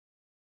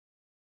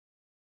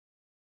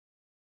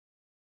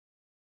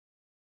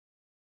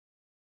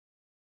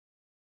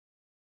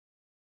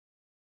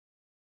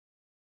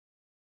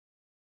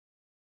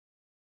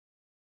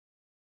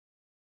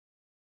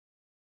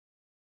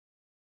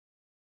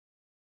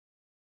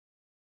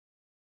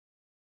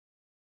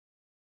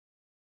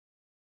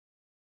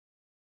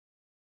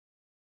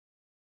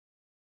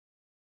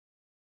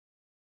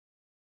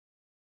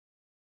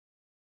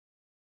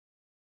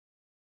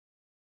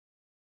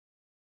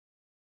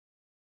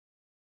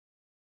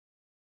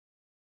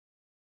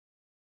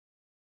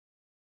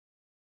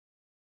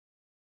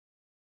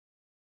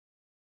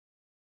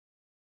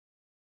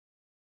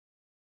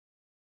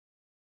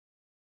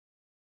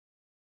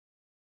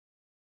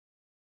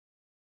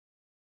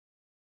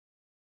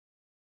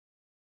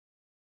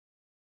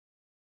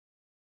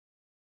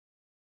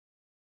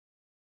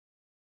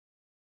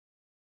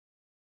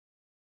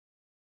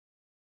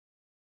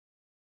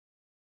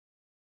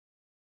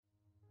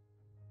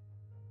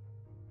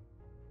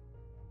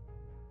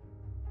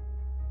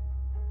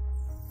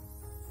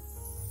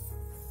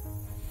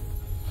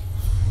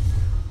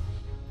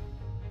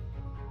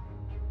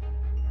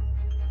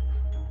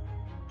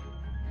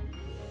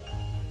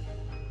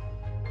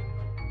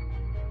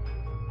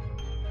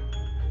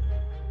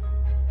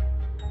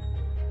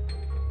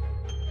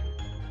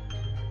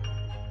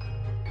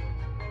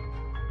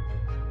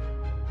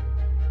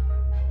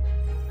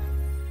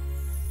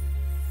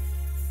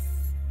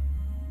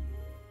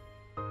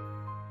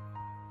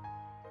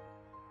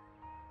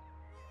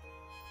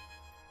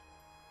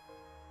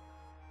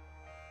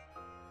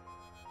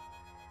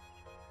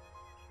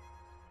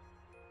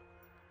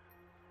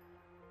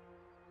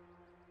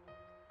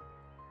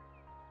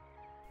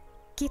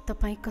के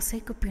तपाईँ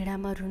कसैको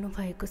पीडामा रुनु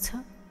भएको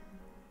छ?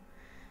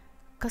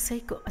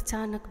 कसैको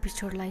अचानक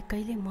बिछोडलाई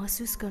कहिले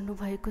महसुस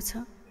गर्नुभएको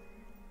छ?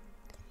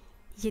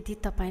 यदि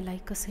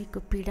तपाईँलाई कसैको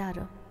पीडा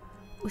र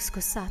उसको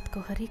साथको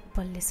हरेक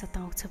पलले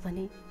सताउँछ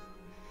भने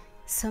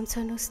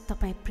सम्झनुहोस्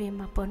तपाईँ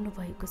प्रेममा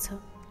पर्नुभएको छ।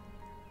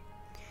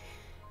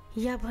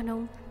 या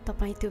भनौँ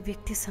तपाईँ त्यो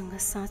व्यक्तिसँग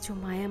साँचो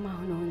मायामा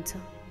हुनुहुन्छ,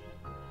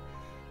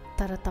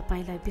 तर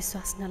तपाईँलाई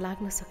विश्वास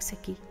नलाग्न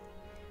सक्छ कि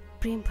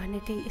प्रेम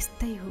भनेकै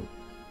यस्तै हो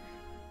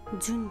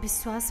जुन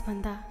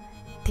विश्वासभन्दा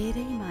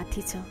धेरै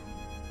माथि छ।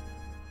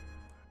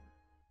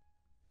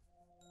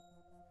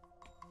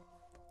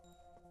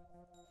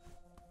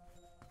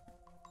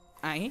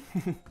 आई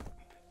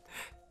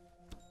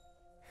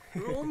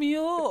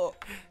रोमियो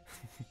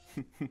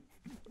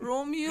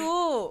रोमियो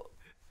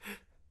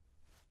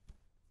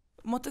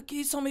म त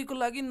केही समयको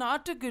लागि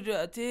नाटक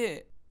गरिरहेको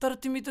थिएँ, तर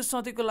तिमी त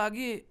सधैँको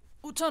लागि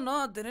उठ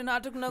न, धेरै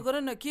नाटक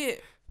नगर न।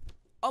 के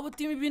अब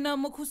तिमी बिना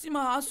म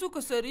खुसीमा हाँसु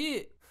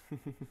कसरी?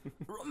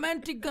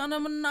 रोमान्टिक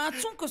गानामा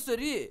नाचौँ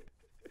कसरी?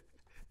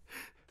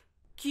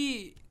 कि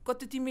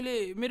कतै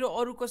तिमीले मेरो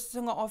अरू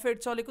कसैसँग अफेयर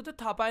चलेको त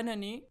थाहा पाएन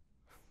नि?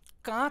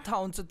 कहाँ थाहा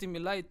हुन्छ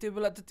तिमीलाई? त्यो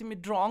बेला त तिमी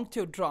ड्रङ्क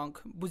थियौ, ड्रङ्क,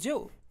 बुझ्यौ?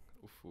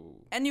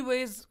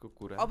 एनिवेज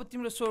अब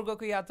तिम्रो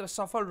स्वर्गको यात्रा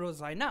सफल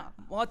रोज होइन।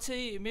 म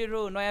चाहिँ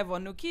मेरो नयाँ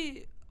भन्नु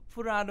कि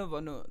पुरानो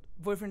भन्नु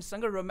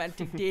बोयफ्रेन्डसँग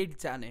रोमान्टिक डेट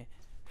जाने।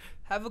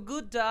 Have a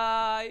good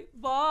day,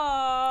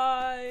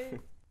 by.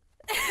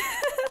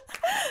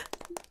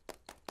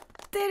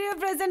 तेरो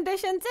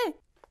प्रेजेन्टेसन चाहिँ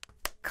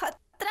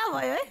खतरा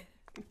भयो है।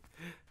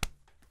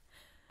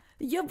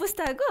 यो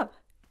पुस्ताको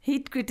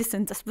हिट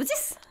क्रिटिसिजम जस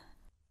बुझिस्?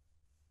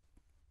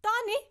 त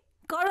नि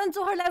करण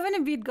जोहरलाई पनि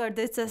बिट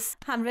गर्दैछस्,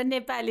 हाम्रो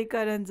नेपाली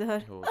करण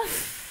जोहर।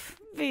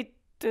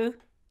 बिट्टु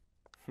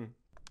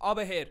अब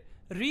हेर,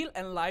 रियल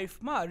एन्ड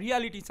लाइफमा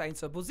रियालिटी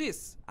चाहिन्छ,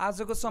 बुझिस्?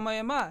 आजको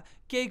समयमा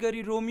केही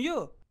गरी रोमियो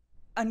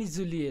अनि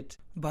जुलियट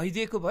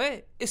भइदिएको भए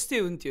यस्तै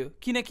हुन्थ्यो,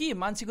 किनकि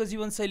मान्छेको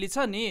जीवनशैली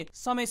छ नि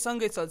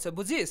समयसँगै चल्छ,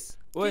 बुझिस्?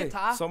 ओए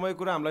समय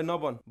कुरा हामीलाई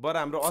नभन, बरु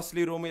हाम्रो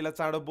असली रोमियोलाई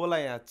चाँडो बोला,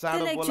 यहाँ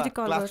चाँडो बोला,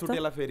 क्लास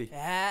छुटेला फेरि।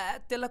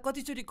 त्यसलाई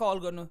कतिचोटि कल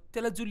गर्नु?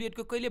 त्यसलाई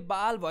जुलियटको कहिले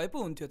बाल भए पो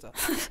हुन्थ्यो त।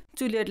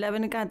 जुलियटलाई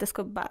पनि कहाँ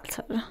त्यसको बाल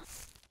छ र?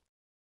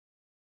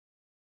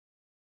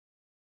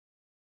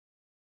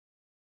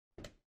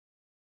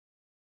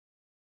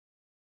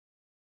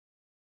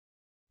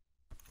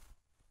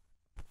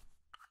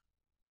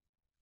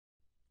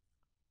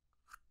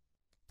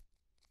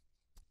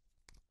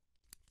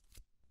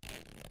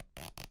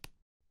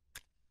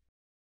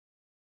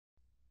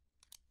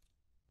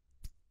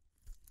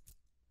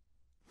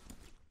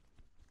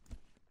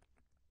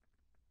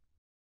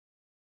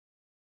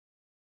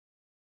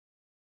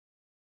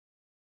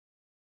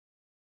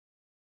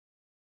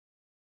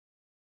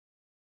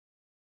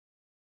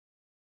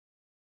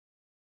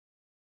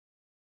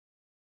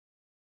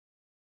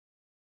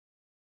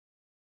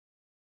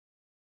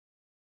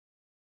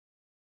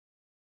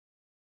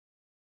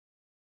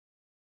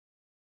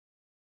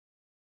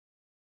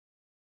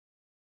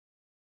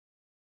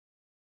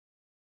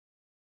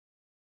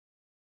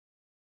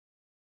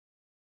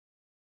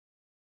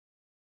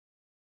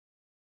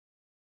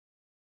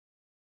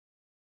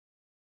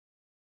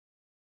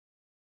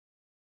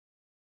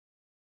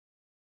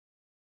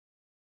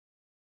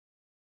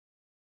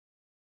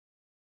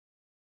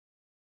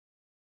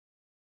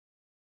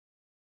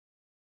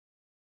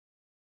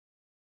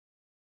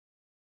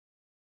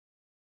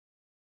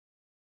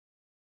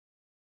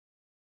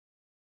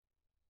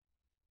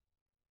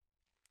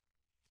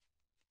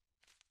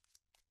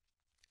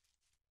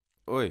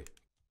 ओए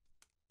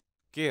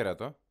के हेर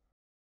त?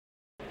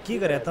 के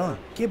गरे त?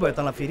 के भयो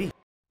तँलाई फेरि?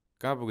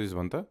 कहाँ पुगिस्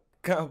भन् त?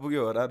 कहाँ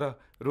पुग्यो होला र?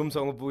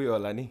 रुमसम्म पुग्यो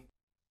होला नि।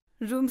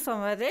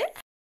 रुमसम्म रे?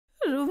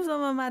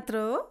 रुमसम्म मात्र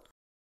हो?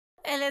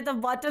 यसले त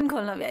बटन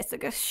खोल्न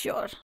भ्याइसक्यो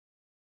स्योर।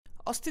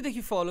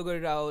 अस्तिदेखि फलो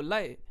गरेर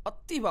उसलाई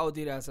अति भाउ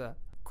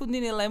दिइरहेछ।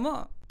 कुन्दिनेलाई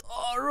म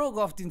तरो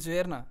गफ दिन्छु,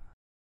 हेर न।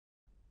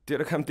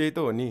 तेरो काम त्यही त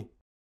हो नि,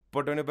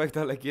 पटाउने बाइक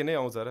तँलाई के नै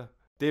आउँछ र?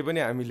 त्यही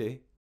पनि हामीले।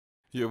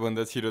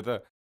 योभन्दा छिटो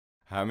त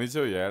हामी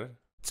छौ यार।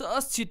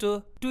 जस्ट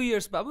छिटो 2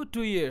 इयर्स बाबु,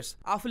 2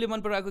 इयर्स। आफूले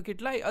मन पराएको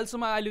केटलाई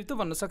अहिलेसम्म आई लभ यु त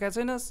भन्न सकेको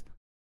छैनस्।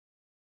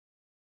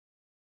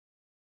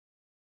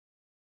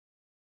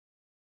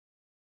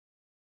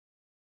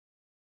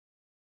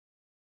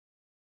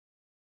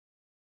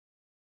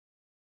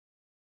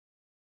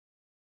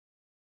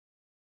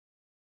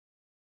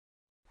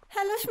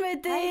 हेलो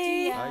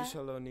स्मृति। हाई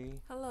सलोनी।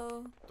 हेलो।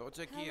 तँ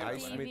चाहिँ के हाई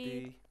स्मृति।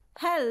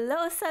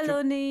 हेलो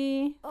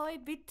सलोनी। ओए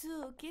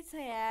बिट्टु, के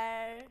छ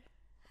यार?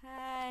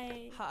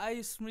 High.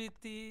 High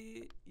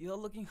Smriti, you are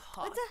looking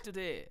hot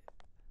today.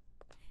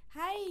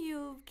 High you,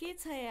 के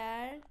छ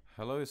यार?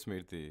 Hello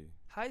Smriti.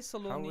 High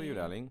Saloni. How are you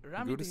darling?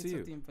 Good to see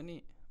you. तिमी पनि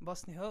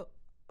बस्ने हो?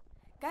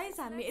 गाइस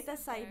हामी यता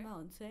साइडमा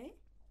हुन्छ है।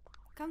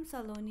 कम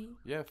सलोनी।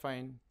 या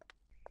फाइन।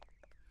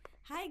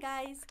 हाई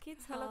गाइस, के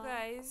छ? Hello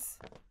guys.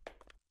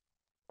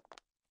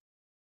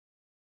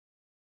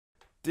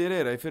 तेरे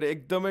हेराइ फेरि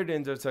एकदमै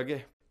डेन्जर छ के,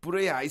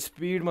 पुरै हाई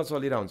स्पिडमा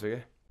चलिरहन्छ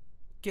के।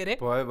 के रे?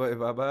 भयो भयो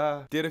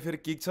बाबा, तेरो फेरि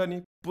किक छ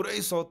नि,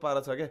 पुरै साउथ पारा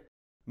छ के।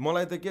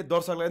 मलाई त के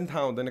दर्शकलाई पनि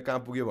थाहा हुँदैन कहाँ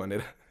पुग्यो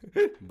भनेर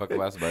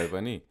बकवास भए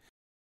पनि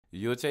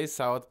यो चाहिँ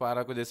साउथ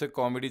पाराको जस्तै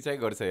कमेडी चाहिँ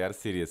गर्छ यार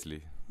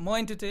सिरियसली म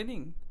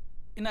इन्टरटेनिङ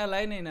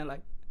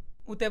यिनीहरूलाई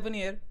उता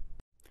पनि हेर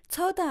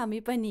छौ त हामी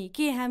पनि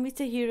के हामी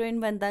चाहिँ हिरोइन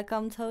भन्दा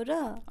कम छौ र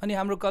अनि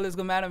हाम्रो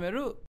कलेजको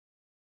म्याडमहरू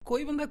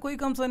कोही भन्दा कोही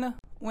कम छैन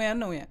उहाँ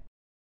न उहाँ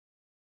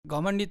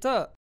घमण्डी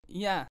त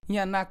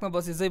यहाँ नाकमा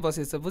बसेछै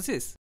बसेछ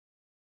बुझिस्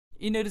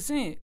यिनीहरू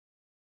चाहिँ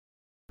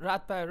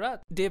रात पायो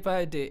रात डे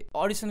पायो डे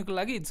अडिसनको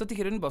लागि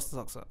जतिखेर पनि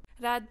बस्न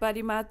सक्छ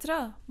रातभरि मात्र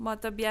म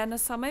त बिहान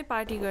समय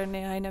पार्टी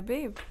गर्ने होइन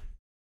babe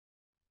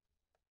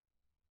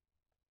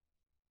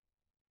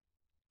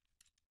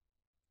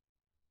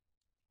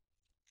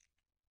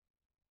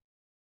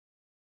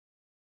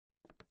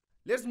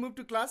let's move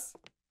to class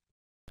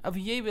अब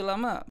यही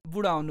बेलामा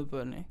बुढा आउनु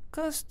पर्ने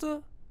कस्तो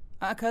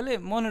आँखाले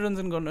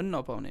मनोरञ्जन गर्न पनि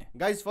नपाउने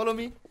guys follow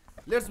me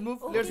let's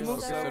move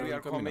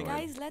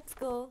guys let's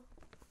go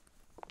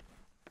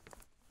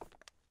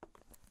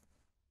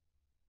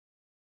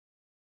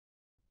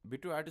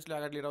बिटु आर्टिस्टले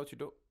अगाडि लिएर आऊ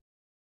छिटो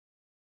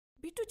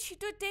बिटु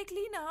छिटो टेक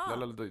लिन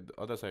ल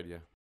other side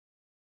yeah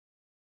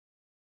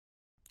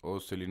oh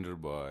cylinder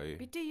boy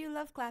Bitu you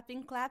love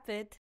clapping clap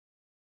it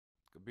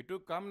बिटु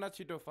कम न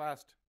छिटो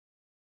फास्ट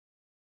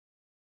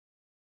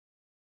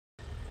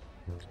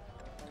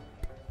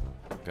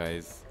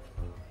गाइस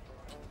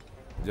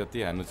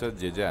जति हान्नु छ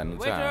जे हान्नु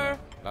छ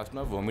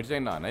लास्टमा भोमिट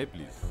चाहिँ नहान है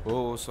प्लिज हो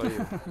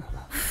सही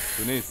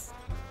सुनिस्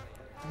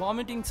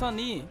भोमिटिङ छ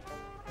नि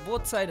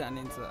बोथ साइड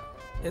हानिन्छ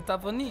यता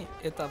पनि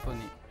यता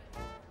पनि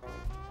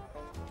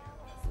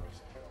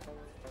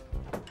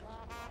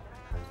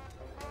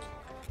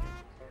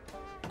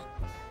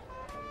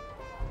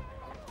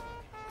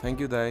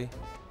थ्याङ्क यू दाई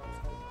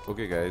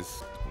okay guys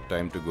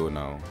time to go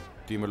now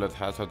तिमीलाई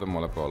थाहा छ त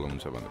मलाई प्रब्लम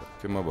हुन्छ भनेर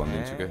त्यो म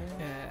भनिदिन्छु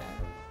क्या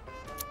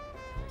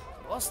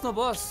बस न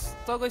बस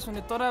त गइस्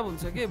भने तराब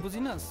हुन्छ के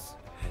बुझिनस्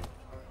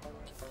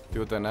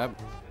त्यो त नाब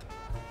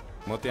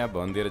म त्यहाँ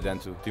भनिदिएर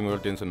जान्छु तिम्रो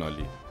tension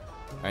नलि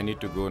I need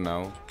to go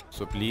now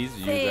so please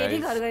you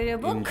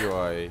guys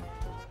enjoy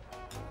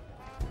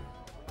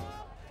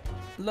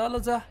ल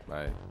जा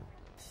बाय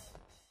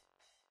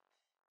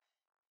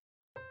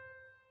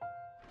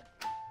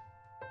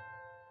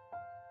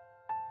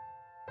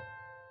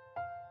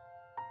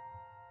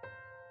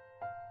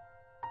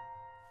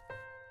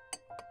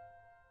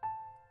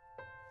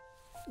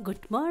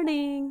गुड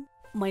मर्निङ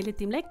मैले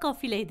तिमीलाई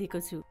कफी ल्याइदिएको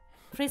छु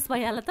फ्रेस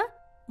भइहाल त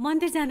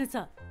मन्दिर जानु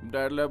छ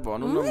ड्याडलाई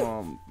भन्नु न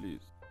मम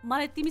प्लिज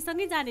मलाई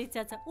तिमीसँगै जाने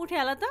इच्छा छ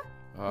उठिहाल त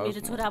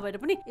मेरो छोरा भएर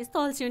पनि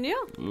यस्तो अल्छिउने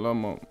हो ल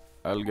मम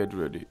आई विल गेट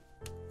रेडी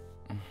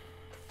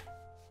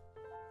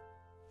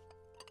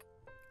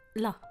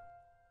ल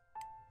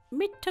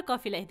मिठो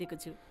कफी ल्याइदिएको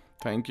छु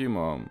थ्याङ्क यू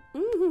मम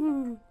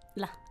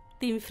ल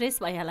तिमी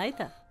फ्रेस भइहाल है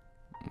त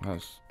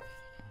हस्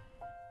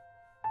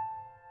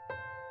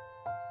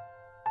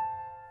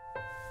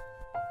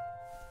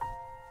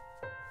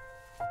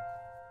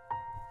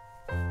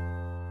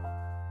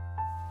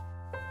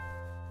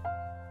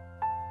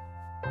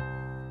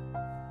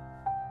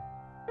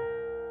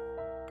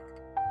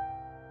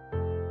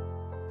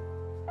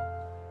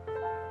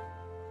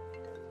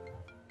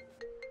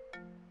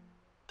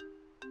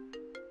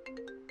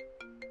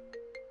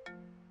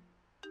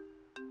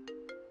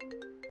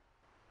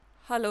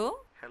हेलो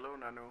हेलो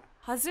नानु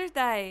हजुर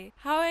दाई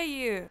how are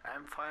you I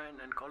am fine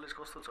and college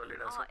कस्तो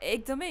चलिरहेछ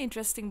एकदमै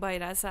इन्ट्रेस्टिङ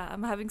भइरहेछ आइ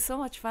am having so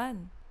much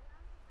fun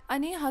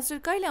अनि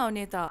हजुर कहिले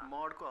आउने त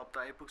म अर्को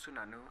हप्ता आइपुग्छु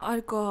नानु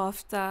अर्को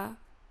हप्ता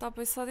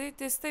तपाईँ सधैँ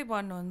त्यस्तै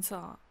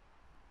भन्नुहुन्छ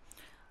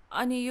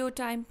अनि यो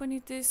टाइम पनि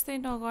त्यस्तै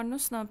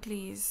नगर्नुहोस् न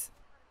प्लिज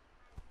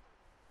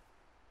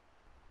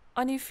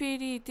अनि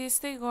फेरि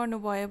त्यस्तै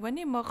गर्नुभयो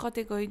भने म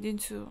कतै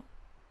गइदिन्छु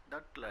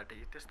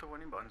डटलाटी त्यस्तो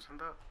पनि भन्छ नि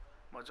त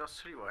म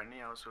जसरी भए नि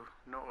आउँछु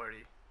नो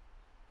वरी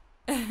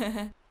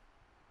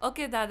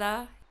ओके दादा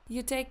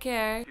you take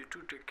care you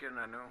to take care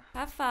नानु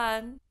ह्याभ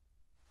फन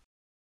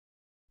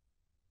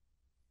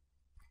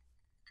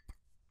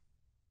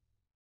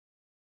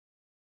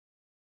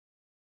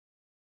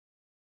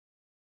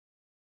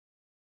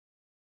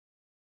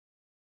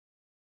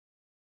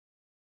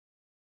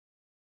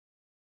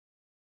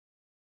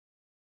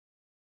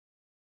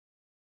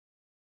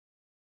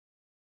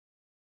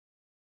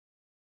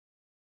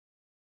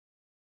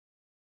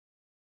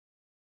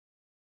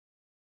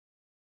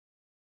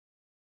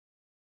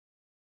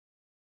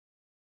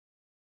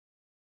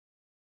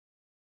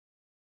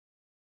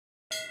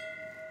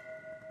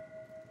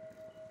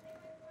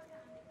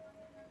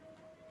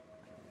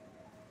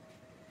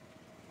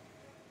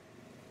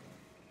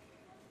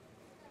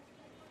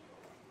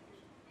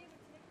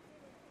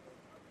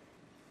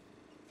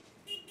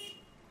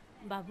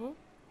बाबु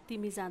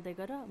तिमी जाँदै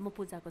गर म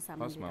पूजाको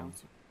सामान लिएर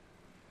आउँछु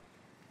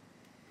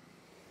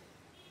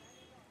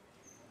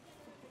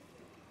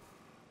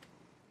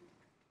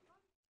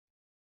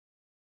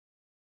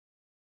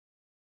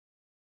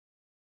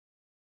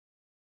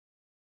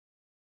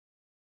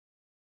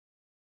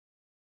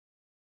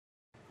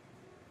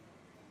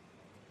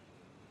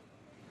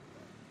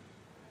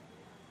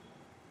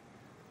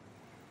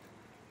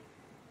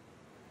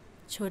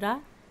छोरा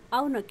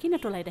आउ न किन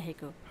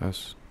टोलाइरहेको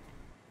हस्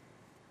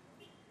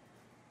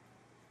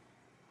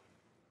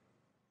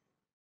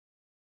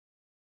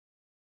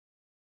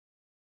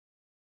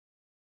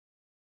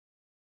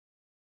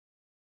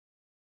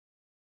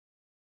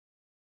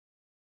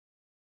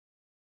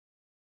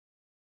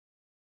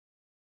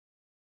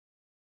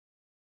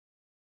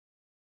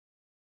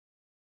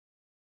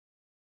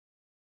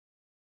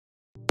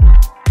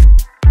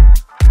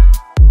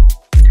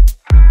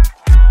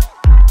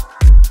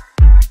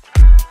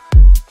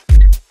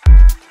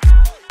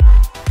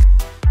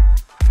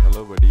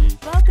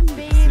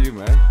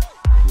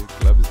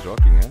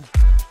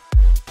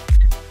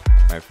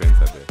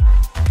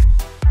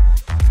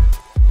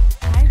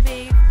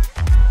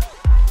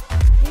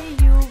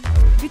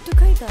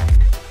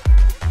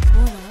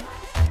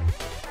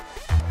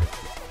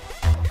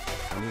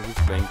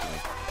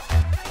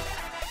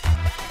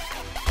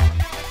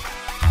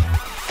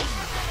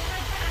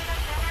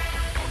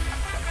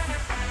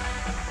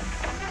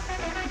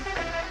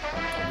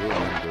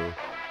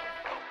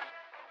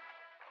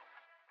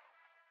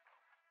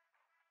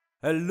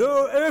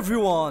Hello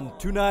everyone,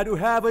 tonight we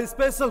have a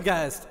special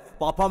guest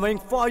performing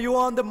for you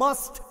on the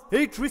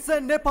must-hit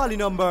recent Nepali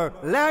number,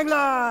 Lang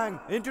Lang,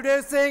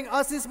 introducing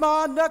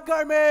Oshima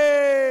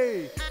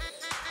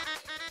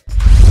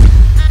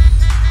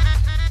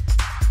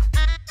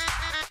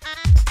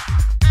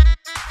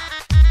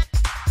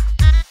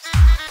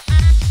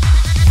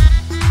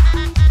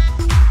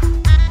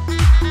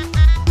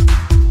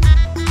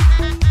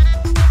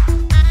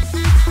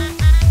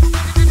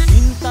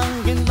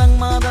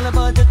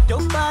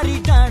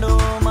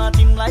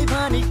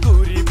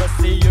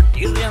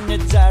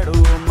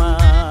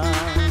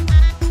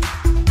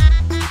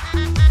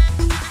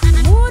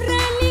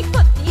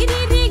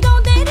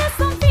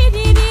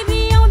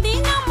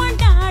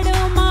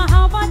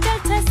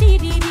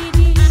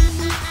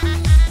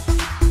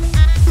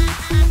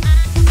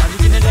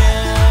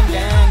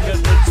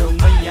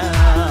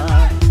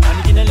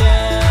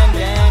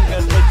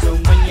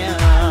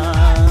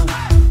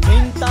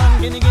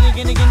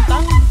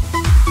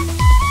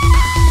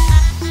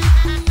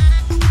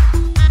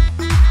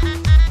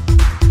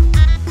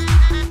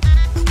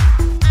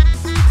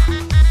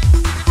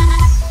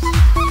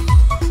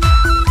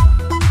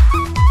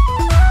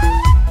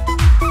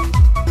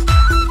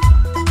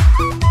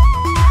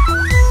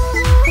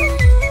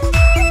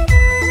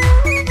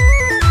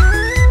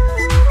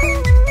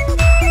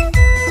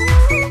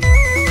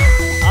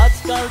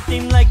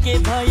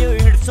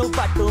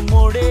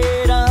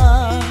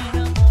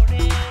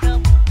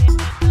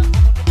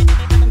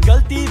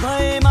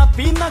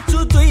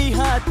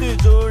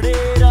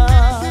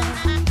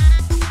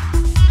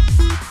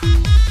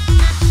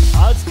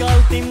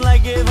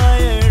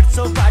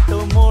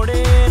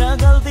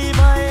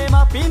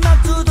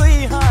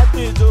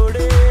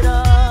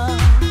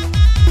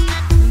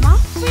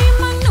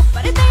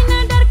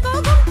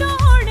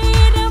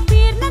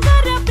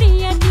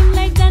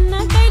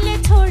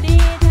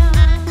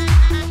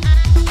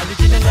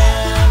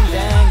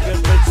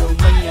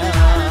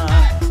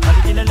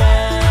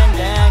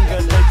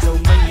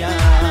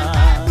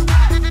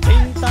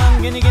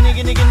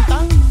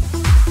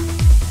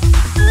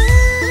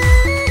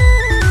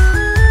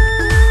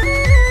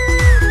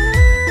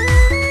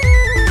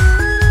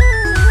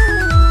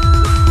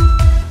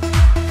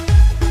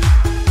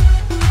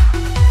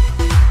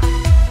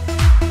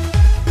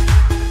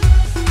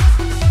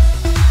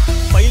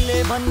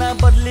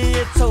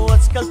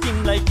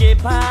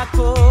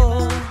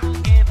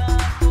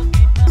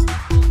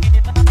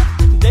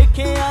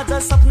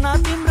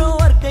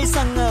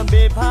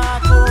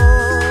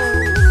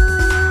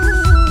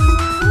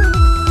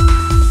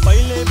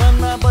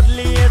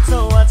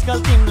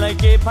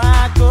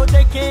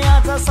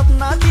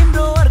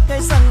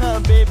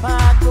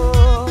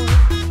Banu.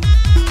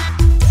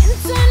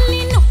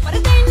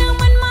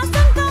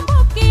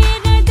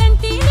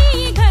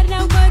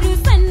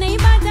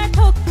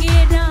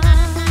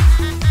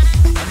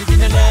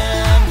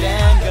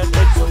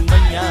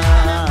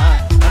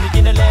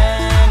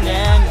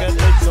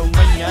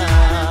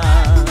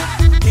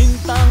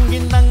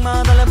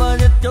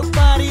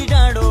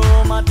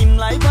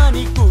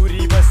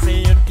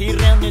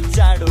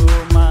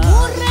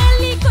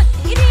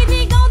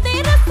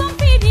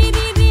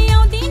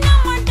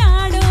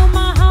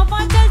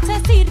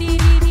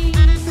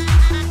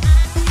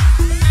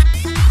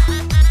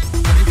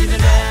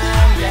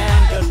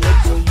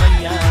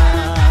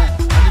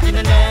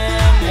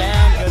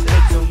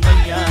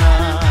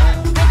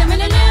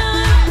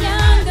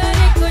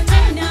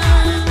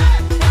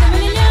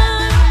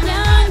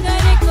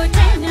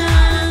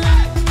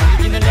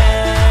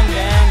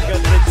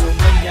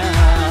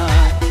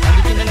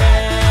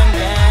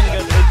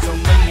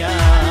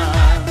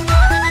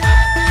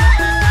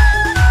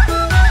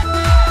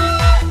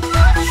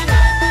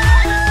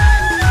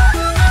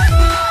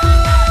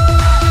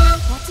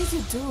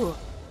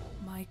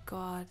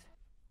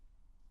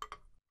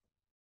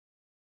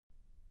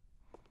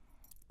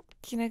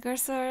 Kinagar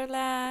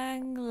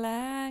lang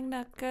lang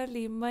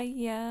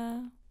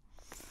nakalimayya.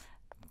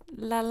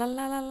 La la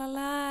la la la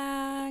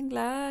lang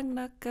lang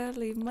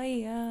nakali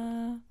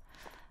maya.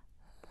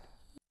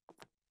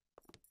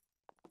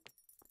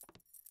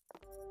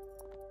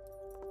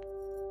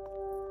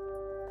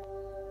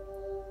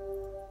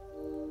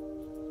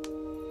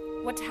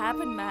 What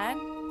happened,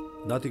 man?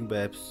 Nothing,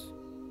 babes.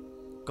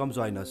 Come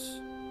join us.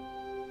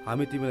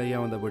 हामी तिमीलाई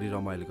यहाँभन्दा बढी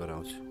रमाइलो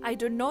गराउँछु. I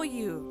don't know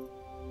you.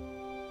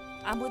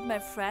 I'm with my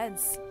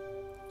friends.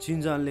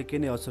 चिनजानले के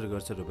नै असर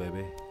गर्छ र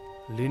बेबे.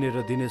 लिने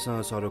र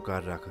दिनेसँग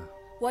सरोकार राख.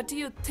 What do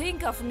you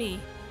think of me?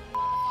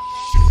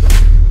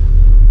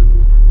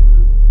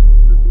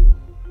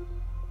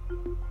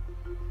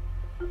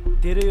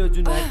 तेरो यो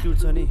जुन एटिट्युड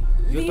छ नि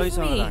यो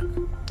तैसँग राख.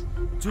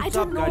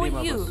 चुपचाप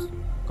गाडीमा बस.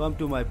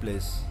 Come to my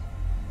place.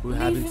 We're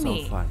having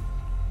some fun.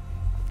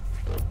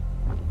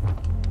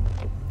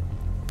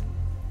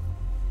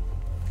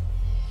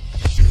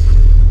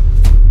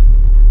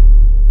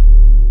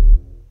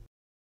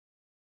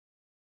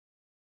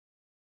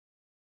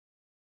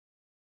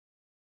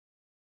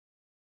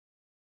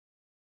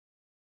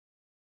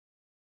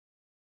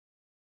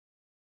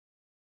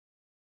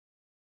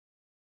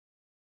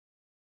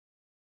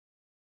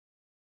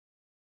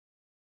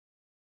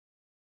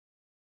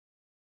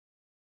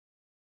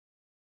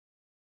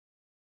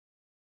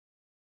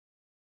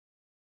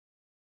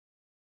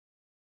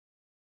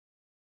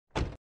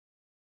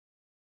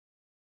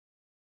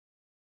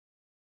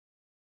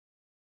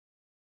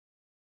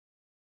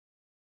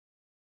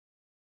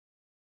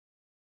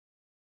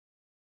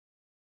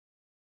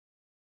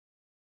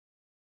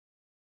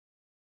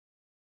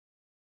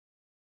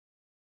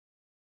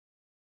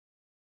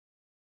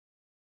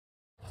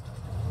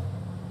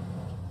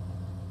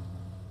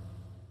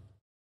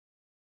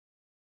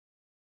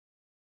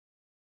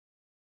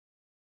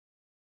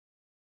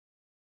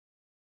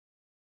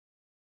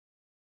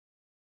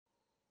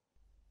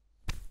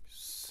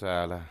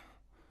 साला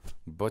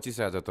बचिस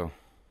आज त.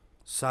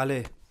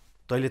 साले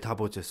तैले थाहा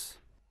पाउँछस्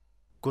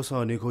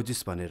कोसँग नि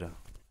खोजिस् भनेर.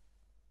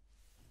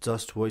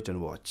 Just wait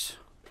and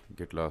watch.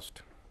 Get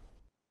lost.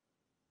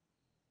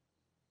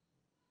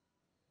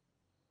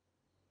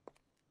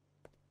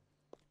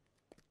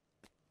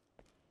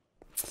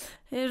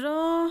 हेरो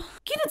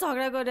किन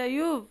झगडा गरे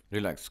यो?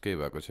 रिल्याक्स, केही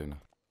भएको छैन.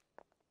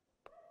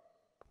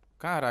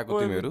 कहाँ राको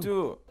तिमीहरू?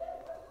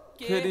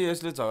 फेरि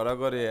यसले झगडा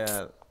गरे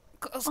यार.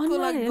 कसको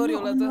लागि गर्यो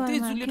होला त? त्यही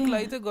जुलियटको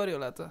लागि त गर्यो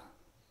होला त.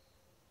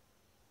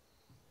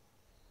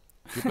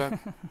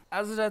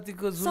 आज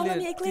रातिको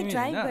जुलियट तिमी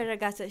ड्राइभ गरेर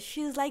गछ.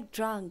 She is like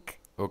drunk.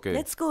 Okay.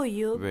 Let's go,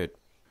 you. Wait.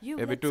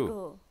 You let's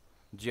go.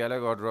 जियालाई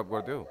घर ड्रप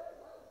गरिदेऊ.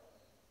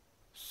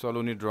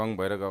 सलोनी ड्रङ्क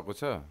भएर गएको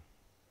छ.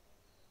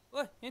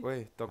 ओए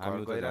त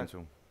घर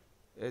गइरान्छौ.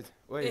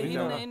 ओए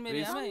हिँड्न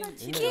मेरी आमा.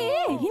 के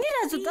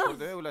हिँडिराछु त?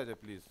 गरिदेऊ उलाई चाहिँ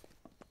please.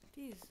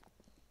 Please.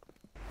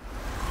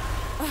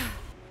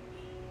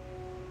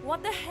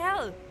 What the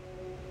hell?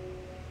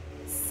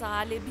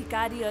 साले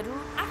भिखारीहरू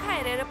आँखा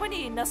हेरेर पनि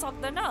हिँड्न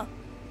सक्दैन.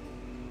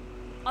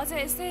 अझ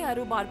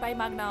यस्तैहरू भरपाई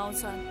माग्न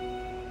आउँछन्.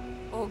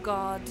 Oh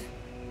God.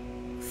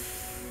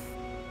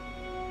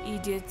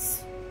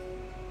 Idiots.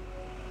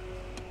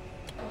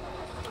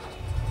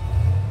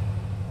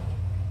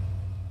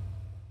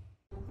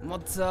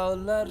 मजा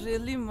आउला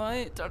रेलीमै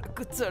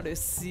टड्को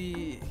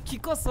चढेसी. के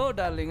कसो हो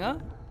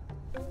डार्लिङ?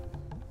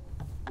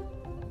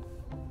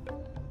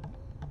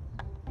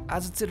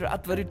 आज चाहिँ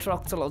रातभरि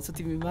ट्रक चलाउँछ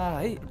तिमीमा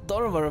है.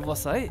 डर भएर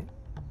बस है.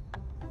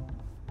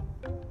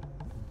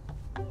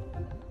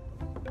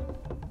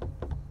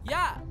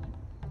 या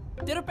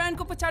तेरो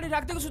प्यान्टको पछाडि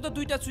राखिदिएको छु त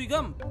दुईटा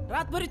चुइगम.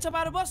 रातभरि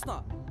चपाएर बस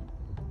न.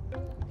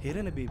 हेर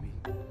न बेबी,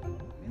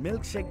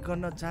 मिल्क शेक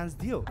गर्न चान्स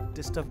दियो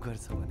डिस्टर्ब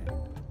गर्छ भने.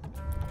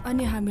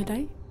 अनि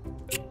हामीलाई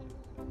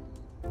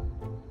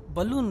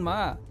बलुनमा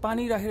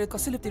पानी राखेर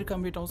कसैले तिर्का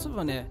मेटाउँछ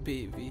भने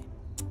बेबी.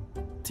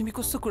 तिमी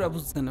कस्तो कुरा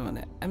बुझ्दैन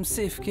भने आइएम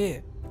सेफ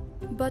के.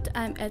 But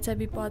I'm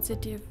HIV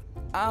positive.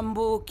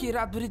 आम्बो के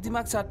रातभरि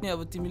दिमाग चाट्ने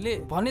अब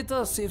तिमीले. भने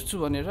त सेफ छु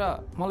भनेर.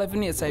 मलाई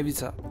पनि एचआइभी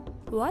छ.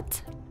 वाट?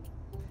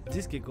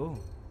 जिस्केको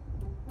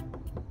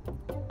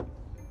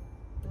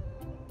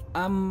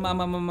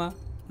आम्मामामा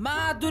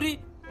माधुरी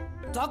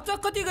झकझक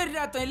कति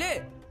गरिरह तैँले.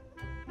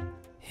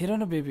 हेर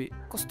न बेबी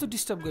कस्तो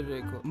डिस्टर्ब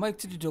गरिरहेको. म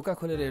एकचोटि ढोका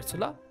खोलेर हेर्छु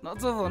ल.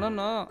 नजाऊ भन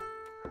न.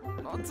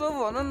 नजाऊ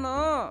भन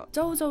न.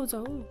 जाऊ जाऊ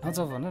जाऊ.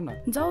 नजाऊ भन न.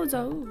 जाऊ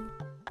जाऊ.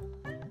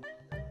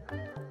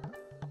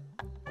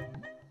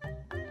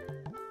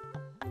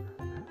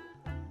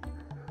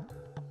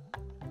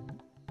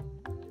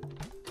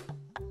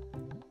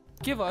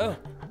 के भयो?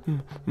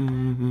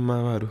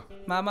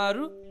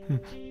 मामाहरू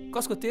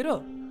कसको? तेरो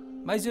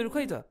माइजहरू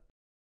खै त?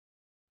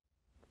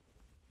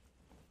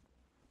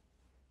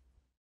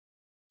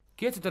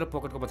 के छ तेरो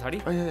पकेटको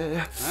पछाडि?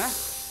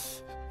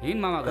 हिँड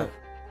मामा घर.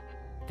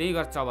 त्यही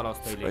गर्छ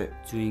चबलाओस् तैँले.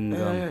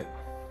 चुइङ्गम.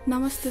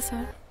 नमस्ते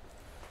सर.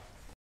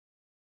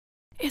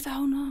 यता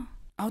आउ न.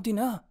 आउँदिन.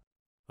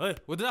 ओइ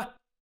उद्रा.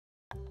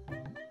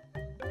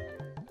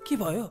 के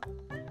भयो?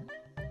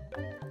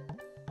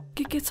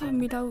 के छ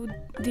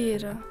मिलाउ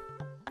दिएर?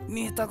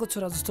 नेताको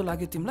छोरा जस्तो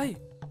लाग्यो तिमीलाई.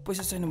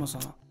 पैसा छैन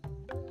मसँग.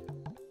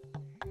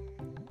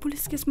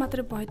 पुलिस केस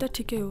मात्र भए त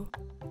ठिकै हो.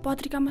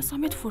 पत्रिकामा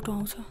समेत फोटो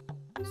आउँछ।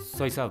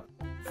 सही साहब,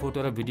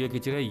 फोटो र भिडियो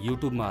खिचेर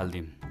युट्युबमा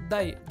हाल्दिम।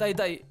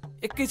 दाई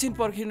एकैछिन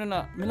पर्खिनु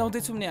न,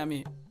 मिलाउँदैछौँ नि हामी।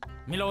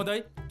 मिलाउँदै?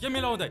 के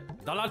मिलाउँदै?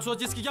 दलाल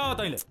सोचिस् कि क्या हो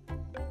तैँले?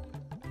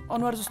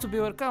 अनुहार जस्तो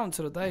व्यवहार कहाँ हुन्छ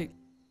र दाई?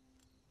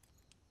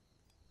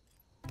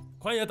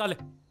 खोइ यताले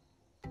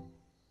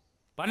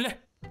भन्ले।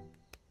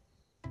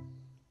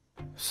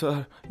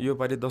 सर यो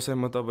पालि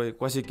दसैँमा तपाईँ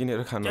खसी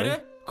किनेर खानु है?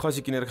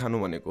 खसी किनेर खानु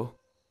भनेको।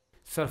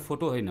 सर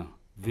फोटो होइन,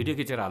 भिडियो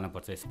खिचेर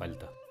हाल्नुपर्छ यसपालि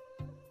त।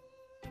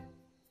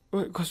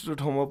 ओए कस्तो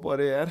ठाउँमा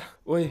परे यार।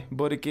 ओए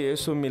बरु के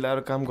यसो मिलाएर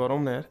काम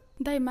गरौँ न यार।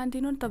 दाइ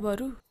मान्दिनु नि त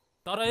बरु।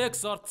 तर एक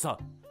शर्त छ,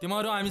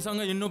 तिमीहरू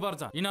हामीसँग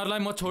हिँड्नुपर्छ। यिनीहरूलाई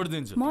म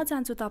छोडिदिन्छु। म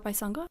जान्छु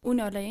तपाईँसँग,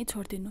 उनीहरूलाई यहीँ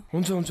छोडिदिनु।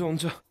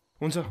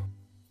 हुन्छ।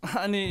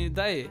 अनि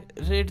दाई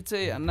रेड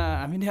चाहिँ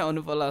हामी नै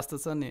आउनु पर्ला जस्तो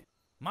छ नि।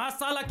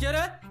 मासाला के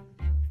रे?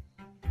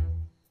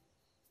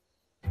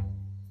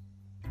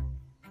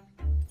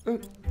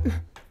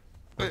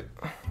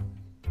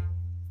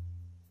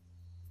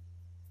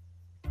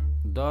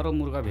 डर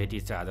मुर्गा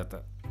भेटिन्छ आज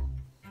त।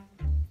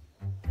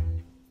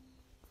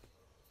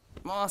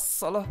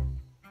 मसला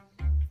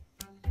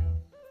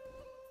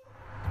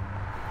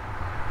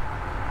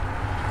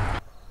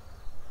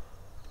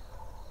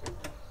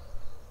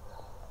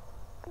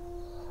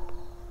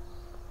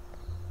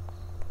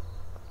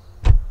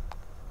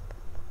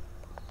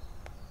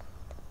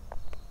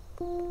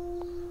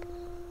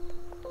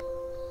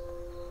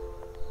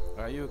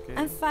Are you okay?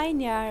 I'm fine,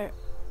 yaar.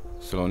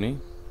 Saloni?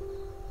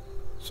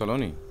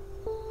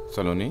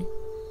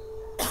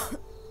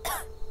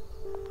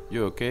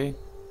 You okay?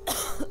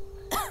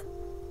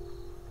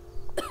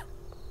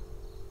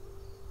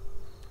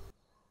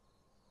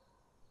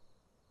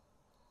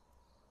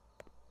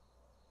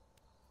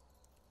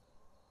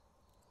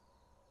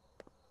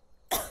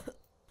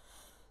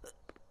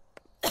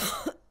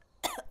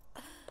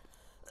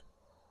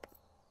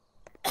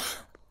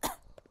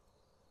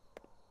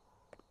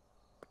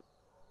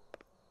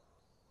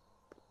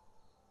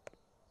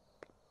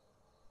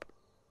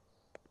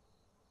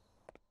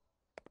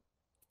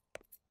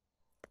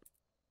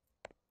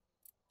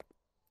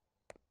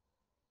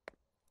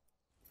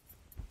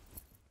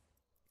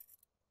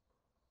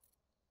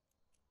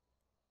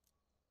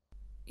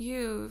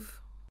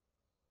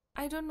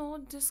 I don't know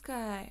this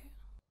guy.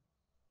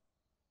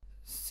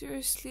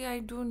 Seriously, I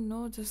don't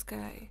know this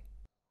guy.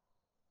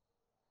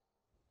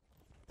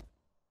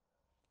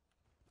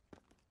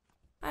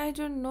 I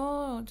don't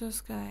know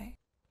this guy.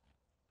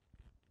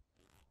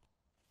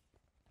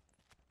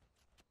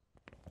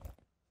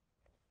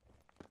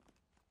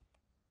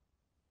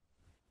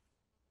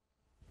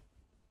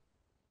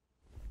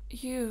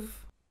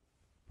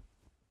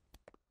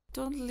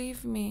 Don't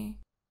leave me.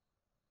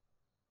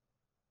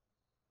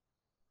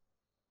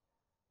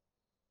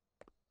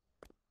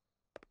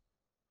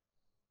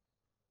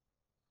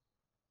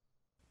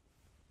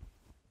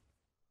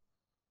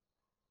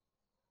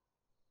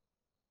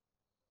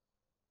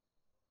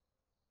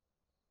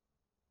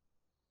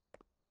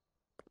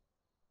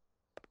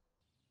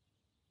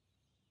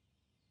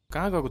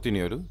 कहाँ गएको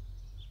तिनीहरू?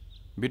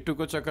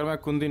 बिट्टुको चक्करमा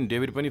कुन दिन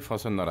डेभिड पनि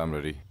फसन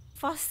नराम्ररी।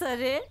 फस्छ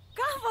रे?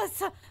 कहाँ फस्छ?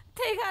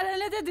 त्यही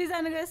कारणले त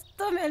दुईजनाको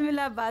यस्तो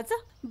मेलमिलाप भएको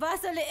छ।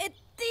 बासले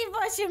यति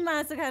बसी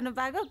मासु खानु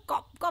पाएको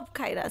कप कप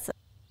खाइरहेछ।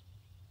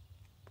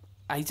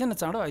 आइज न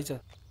चाँडो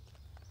आइज,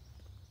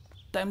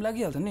 टाइम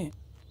लागिहाल्छ नि।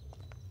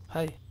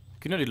 हाई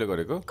किन ढिलो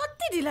गरेको?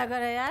 कति ढिला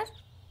गरे यार?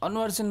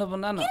 अनुहार चाहिँ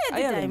नबना न,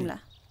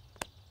 आइहाल्छ।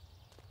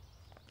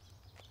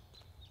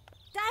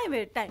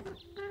 टाइम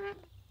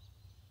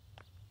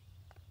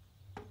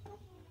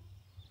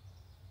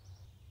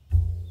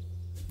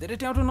धेरै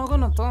ट्याउटो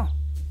नगर्न त।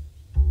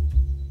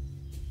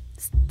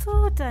 यस्तो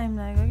टाइम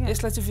लाग्यो क्या?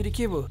 यसलाई चाहिँ फेरि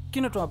के भयो?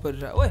 किन टप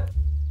परिरह? ओए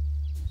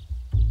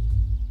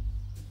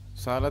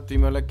साला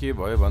तिमीलाई के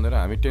भयो भनेर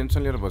हामी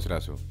टेन्सन लिएर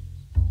बसिरहेको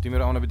छौँ।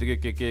 तिमीहरू आउन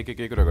बित्तिकै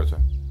के कुरा गर्छ?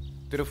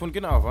 तेरो फोन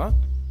किन अफ?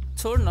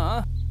 छोड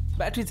न,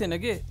 ब्याट्री थिएन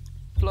के।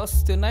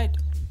 प्लस त्यो नाइट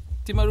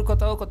तिमीहरू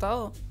कता हो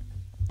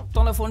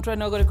तँलाई फोन ट्राई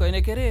नगरेको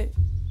होइन के अरे?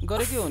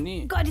 गरेकै हो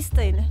नि। गरिस्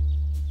त होइन?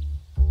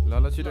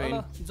 ल छिटो इन।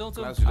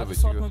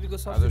 सर्ट मुभीको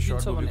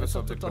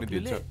सब्जेक्ट पनि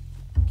दिन्छ।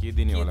 के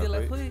दिने होला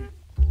खोइ?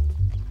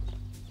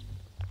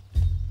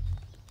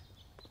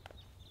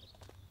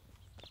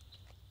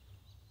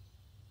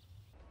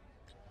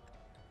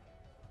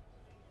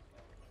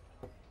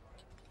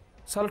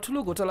 साल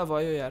ठुलो घोटाला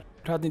भयो यार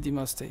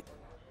राजनीतिमा जस्तै।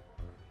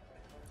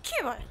 के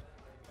भयो?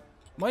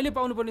 मैले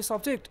पाउनुपर्ने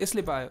सब्जेक्ट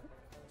यसले पायो,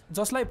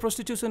 जसलाई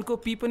प्रोस्टिट्युसनको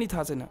पी पनि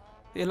थाहा छैन।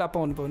 यसलाई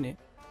पाउनु पर्ने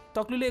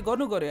तक्लुले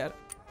गर्नु गर्यो यार।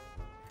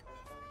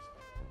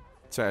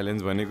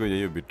 च्यालेन्ज भनेको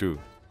यही हो बिट्टु।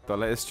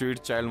 तँलाई स्ट्रिट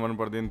चाइल्ड मन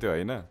पर्दैन थियो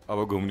होइन? अब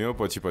घुम्ने हो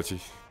पछि।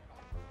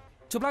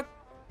 चुप लाग।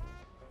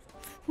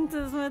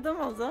 त्यसमा त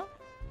मजा।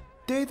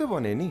 त्यही त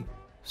भने नि,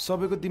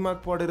 सबैको दिमाग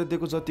पढेर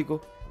दिएको जतिको।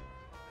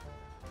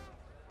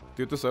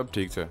 त्यो त सब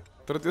ठिक छ,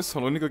 तर त्यो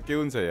सलोनीको के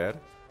हुन्छ यार?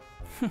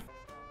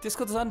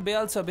 त्यसको त झन्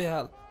बेहाल छ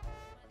बेहाल।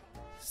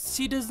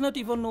 C does not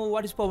even know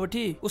what is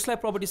poverty. उसलाई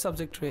प्रोपर्टी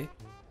सब्जेक्ट रहे,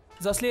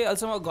 जसले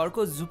अहिलेसम्म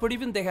घरको झुपडी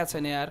पनि देखाएको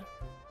छैन यार।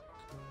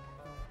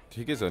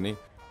 ठिकै छ नि,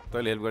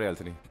 तैँले हेल्प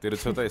गरिहाल्छ नि, तेरो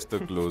छ त यस्तो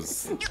क्लोज।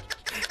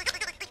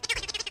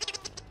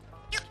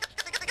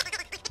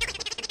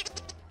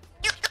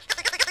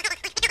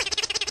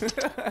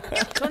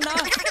 छोड न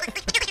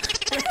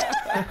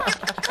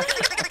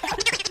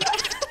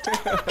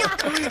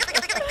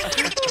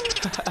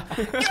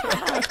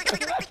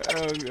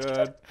Oh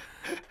God.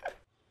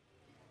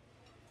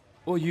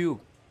 ओ यु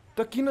त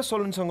किन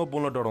सलुनसँग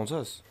बोल्न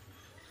डराउँछस्?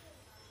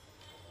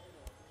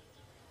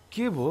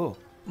 के भयो?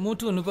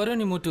 मुटु हुनु पर्यो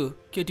नि मुटु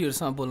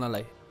केटीहरूसँग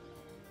बोल्नलाई।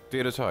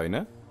 तेरो छ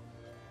हैन?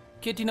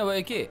 केटी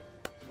नभए के?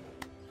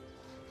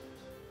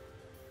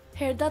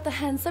 हेर्दा त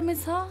ह्यान्डसमै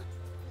छ,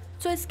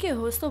 चोइस के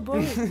हो यस्तो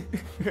बोल।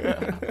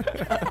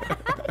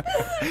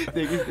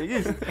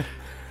 देखिस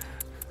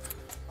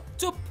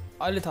चुप,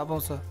 अहिले थाहा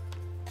पाउँछ।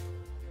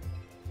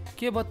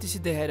 के बत्तिसी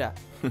देखाएर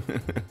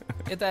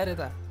यता हेर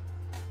यता।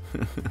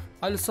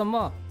 अहिलेसम्म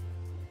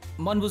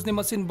मन बुझ्ने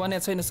मसिन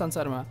बनेको छैन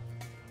संसारमा।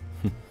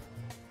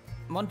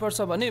 मन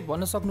पर्छ भने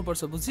भन्न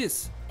सक्नुपर्छ, बुझिस्?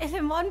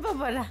 यसले मन पो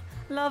परा,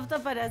 लभ त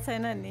परेको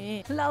छैन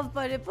नि। लभ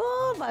परे पो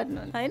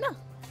भन्नु हैन?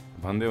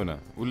 भन्देऊ न,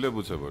 उसले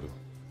बुझ्छ बरु।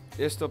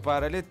 यस्तो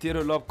पाराले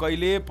तेरो लभ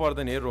कहिले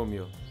पर्दैन हे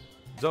रोमियो।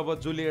 जब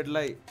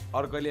जुलियटलाई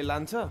अर्कैले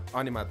लान्छ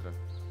अनि मात्र।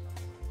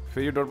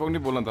 फेरि डरपोक नि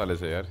बोल्न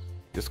थालेछ यार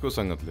यसको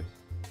संगतले।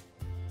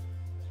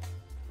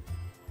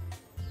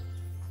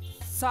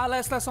 साला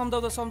यसलाई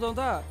सम्झाउँदा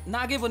सम्झाउँदा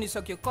नागे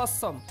बनिसक्यो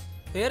कसम।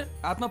 हेर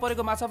हातमा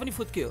परेको माछा पनि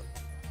फुत्क्यो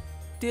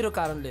तेरो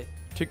कारणले।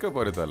 ठिक्क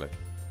पर्यो तँलाई।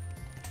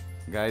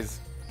 गाइज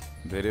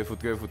धेरै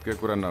फुत्के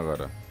कुरा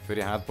नगर,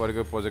 फेरि हात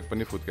परेको प्रोजेक्ट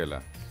पनि फुत्केला।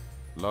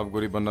 लभ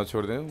गोरी बन्न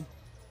छोड्देऊ,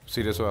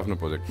 सिरियस हो आफ्नो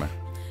प्रोजेक्टमा।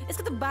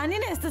 यसको त बानी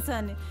नै यस्तो छ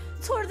नि,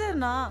 छोड्दे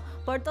न।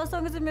 पर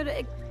तसँग चाहिँ मेरो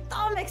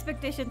एकदम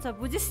एक्सपेक्टेसन छ,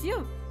 बुझिस्?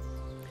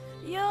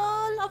 यो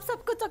लभ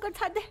सबको चक्कर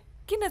छाड्दे।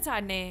 किन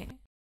छाड्ने?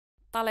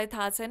 तँलाई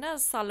थाहा छैन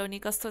सलोनी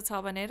कस्तो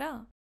छ भनेर?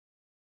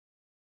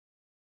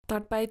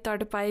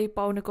 तडपाई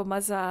पाउनुको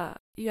मजा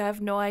you have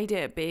no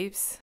idea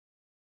babes.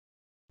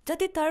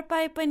 जति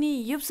तडपाए पनि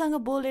युपसँग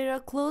बोलेर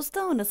क्लोज त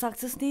हुन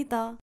सक्छस् नि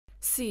त।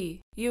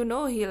 C you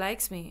know he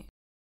likes me.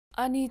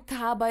 अनि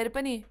थाहा भएर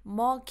पनि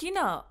म किन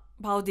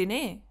भाउ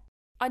दिने?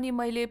 अनि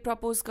मैले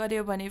प्रपोज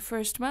गर्यो भने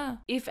फर्स्टमा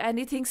if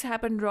एनिथिङ्स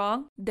happen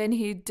wrong then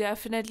he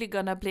definitely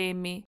गना ब्लेम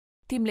मी।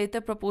 तिमीले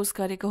त प्रपोज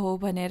गरेको हो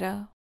भनेर।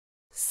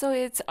 सो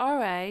इट्स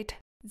अलराइट,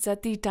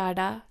 जति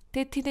टाढा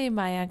त्यति नै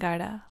माया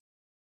गाडा।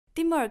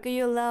 तिमीहरूको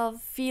यो love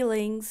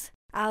feelings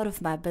out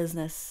of my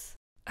business.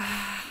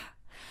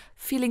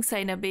 Feelings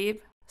छैन बेब,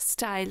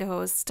 स्टाइल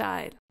हो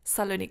style.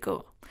 सलोनीको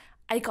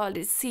I call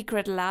it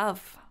secret love.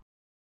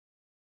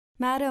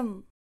 Madam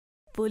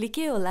भोलि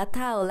के होला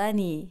थाहा होला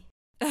नि।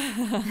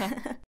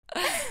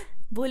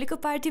 भोलिको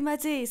पार्टीमा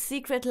चाहिँ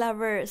सिक्रेट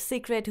लभर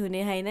सिक्रेट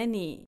हुने होइन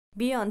नि।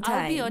 Be on time.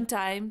 I'll be on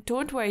time.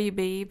 Don't worry,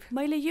 babe.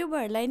 मैले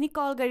युबरलाई नि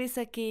कल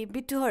गरिसके,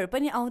 बिट्टुहरू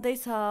पनि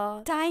आउँदैछ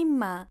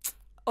टाइममा।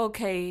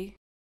 Okay.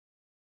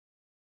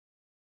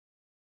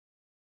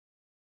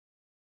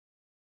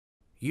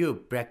 यो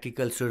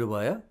प्र्याक्टिकल सुरु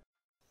भयो?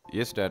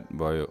 Yes, Dad,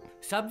 भयो।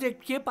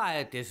 सब्जेक्ट के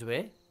पायो त्यसो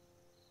भए?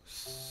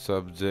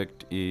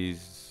 Subject is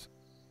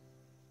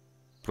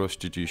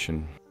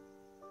prostitution.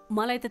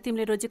 मलाई त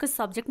तिमीले रोजेको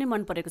सब्जेक्ट नै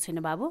मन परेको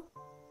छैन बाबु।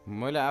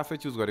 मैले आफै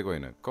चुज गरेको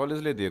होइन,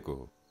 कलेजले दिएको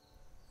हो।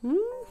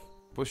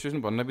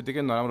 पोस्टिसन भन्न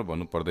बित्तिकै नराम्रो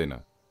भन्नु पर्दैन।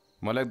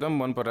 मलाई एकदम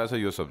मन परिरहेछ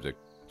यो subject,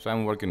 so I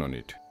am working on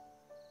it.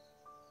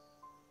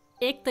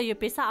 एक त यो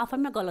पेसा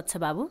आफैमा गलत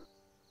छ बाबु,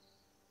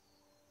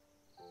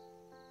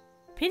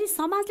 फेरि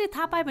समाजले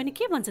थाहा पायो भने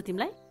के भन्छ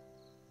तिमीलाई?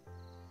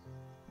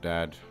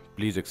 Dad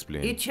please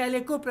explain. इच्छाले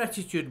को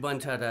प्रस्टिट्युट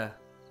बन्छ र?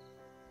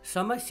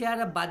 समस्या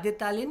र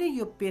बाध्यताले नै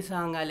यो पेसा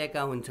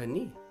अँगालेका हुन्छन्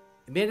नि।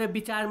 मेरो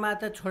विचारमा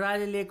त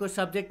छोराले लिएको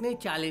सब्जेक्ट नै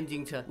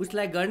च्यालेन्जिङ छ,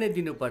 उसलाई गर्ने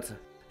दिनुपर्छ।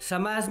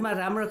 समाजमा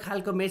राम्रो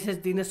खालको मेसेज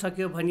दिन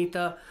सक्यो भने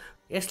त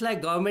यसलाई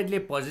गभर्मेन्टले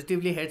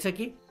पोजिटिभली हेर्छ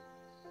कि?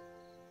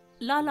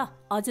 ल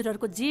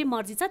हजुरहरूको जे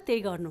मर्जी छ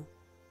त्यही गर्नु।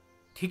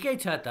 ठिकै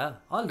छ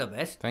त, all the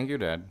best. Thank you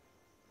dad.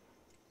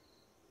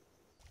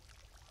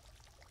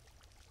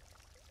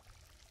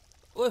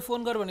 ओए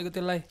फोन गर भनेको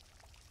त्यसलाई।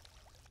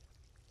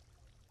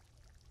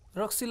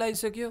 रक्सी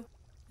लगाइसक्यो,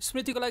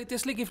 स्मृतिको लागि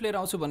त्यसले गिफ्ट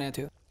लिएर आउँछु भनेको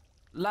थियो।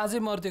 लाजै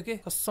मर्थ्यो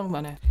के कसम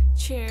भने।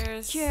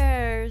 Cheers.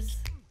 Cheers.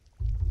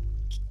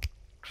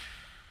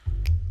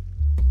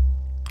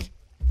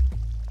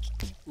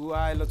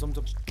 आइलो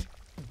चमचम।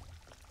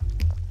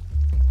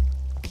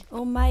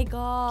 Oh my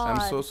god.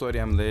 I'm so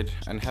sorry I'm late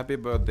and happy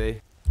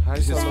birthday. Hi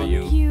Thank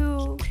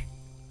you.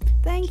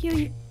 Thank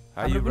you.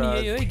 How you bro?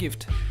 यही हो है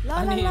गिफ्ट। ल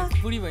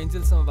अनि बुढी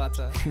भइन्जेलसम्म बाँच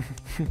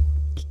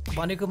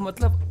भनेको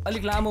मतलब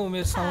अलिक लामो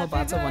उमेरसम्म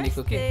बाँच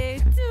भनेको के।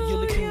 You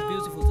looking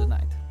beautiful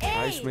tonight.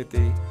 Hi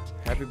Smriti.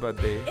 Happy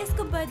birthday.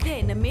 यसको बर्थडे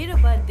हैन मेरो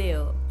बर्थडे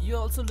हो। You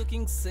also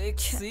looking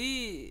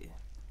sexy.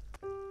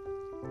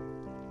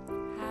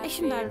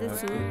 एकछिन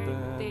बार्दैछु।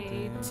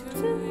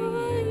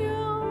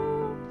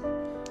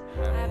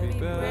 Happy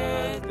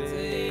birthday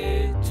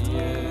to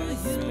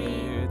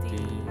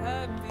Smriti.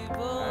 Happy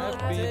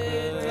Happy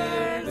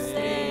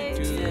birthday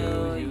to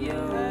you.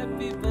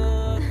 Happy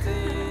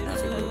birthday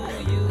to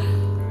you.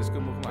 यसको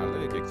मुखमा हाल्दै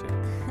एक छ।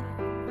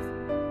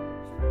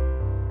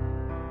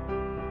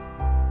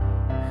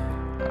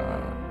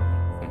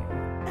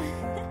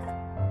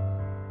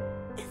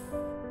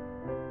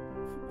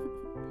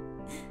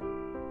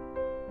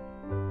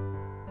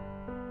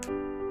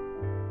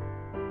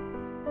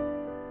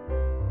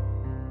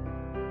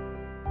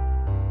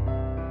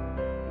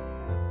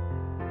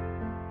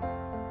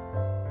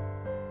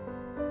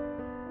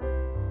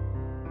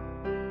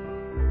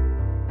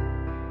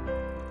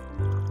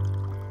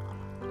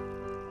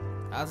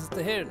 आज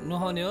त हेर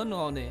नुहाउने हो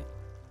नुहाउने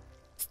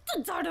यस्तो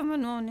जाडोमा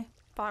नुहाउने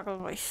पागल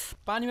भइस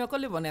पानीमा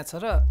कसले भनेको छ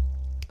र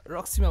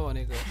रक्सीमा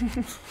भनेको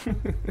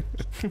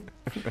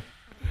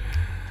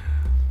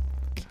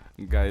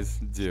गाइस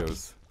जे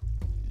होस्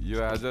यो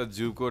आज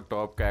जूको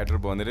टप क्यारेक्टर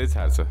बनेरै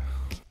छाड्छ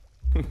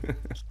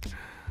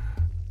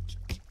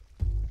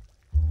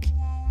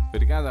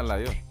फेरि कहाँ जान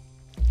लाग्यो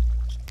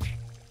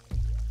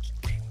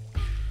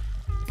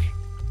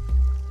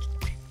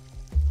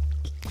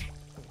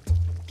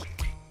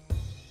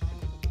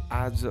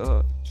आज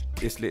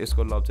यसले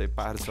यसको लभ चाहिँ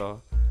पार्छ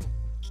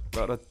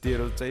तर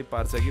तेरो चाहिँ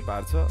पार्छ कि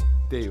पार्छ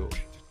त्यही हो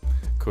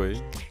खोइ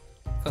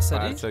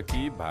पार्छ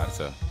कि भार्छ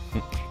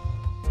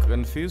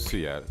कन्फ्युज छु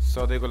यार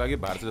सधैँको लागि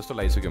भार्छ जस्तो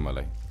लागिसक्यो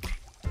मलाई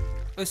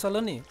ओइ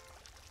सलोनी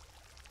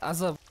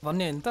आज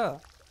भन्ने होइन त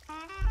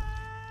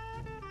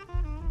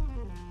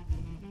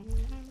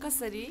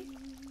कसरी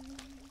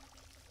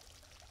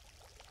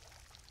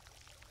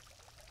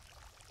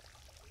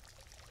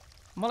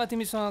मलाई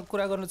तिमीसँग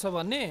कुरा गर्नु छ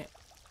भन्ने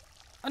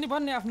अनि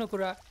भन्ने आफ्नो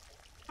कुरा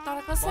तर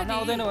कसरी भन्न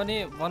आउँदैन भने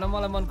भन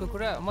मलाई मनको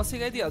कुरा म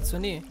सिकाइदिइहाल्छु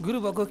नि गुरु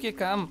भएको के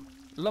काम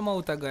ल म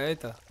उता गएँ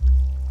त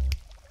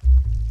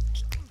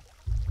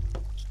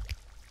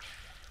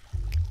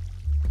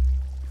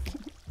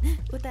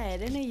उता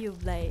हेर न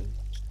युगलाई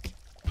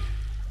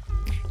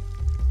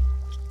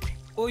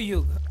ओ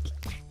युग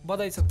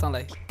बधाई छ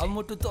तँलाई अब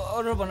मुटु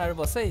तरो बनाएर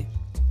बस है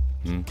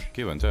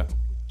के भन्छ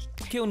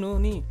के हुनु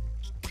नि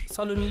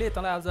सलुनीले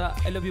तँलाई आज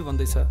आई लभ यु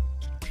भन्दैछ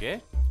के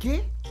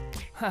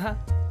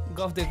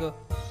गफ दिएको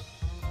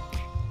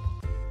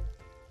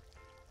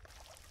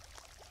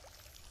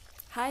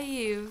हाई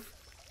युग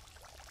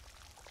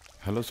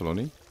हेलो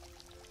सलोनी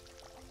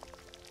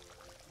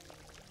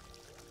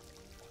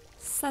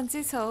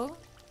सन्चै छौ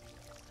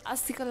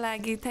अस्तिको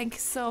लागि थ्याङ्क यू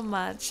सो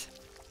मच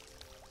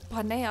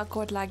भन्नै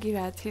अकवर्ड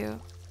लागिरहेको थियो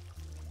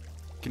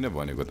किन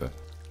भनेको त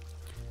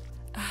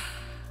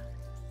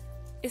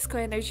यसको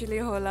एनर्जीले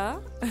होला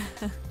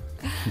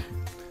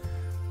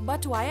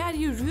but why are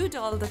you rude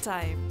all the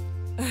time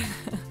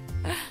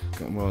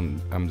com on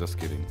I'm just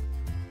kidding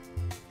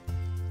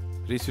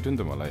रिस उठ्यो नि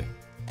त मलाई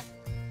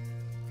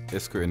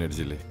यसको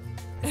एनर्जीले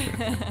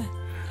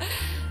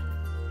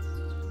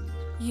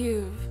यु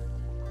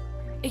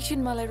एकछिन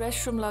मलाई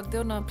रेस्टरुम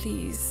लगिदेऊ न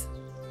please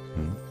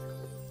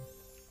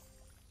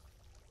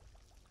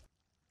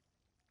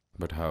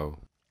but how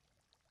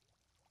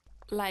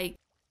like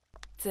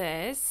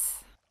this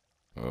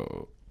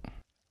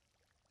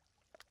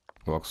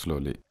walk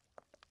slowly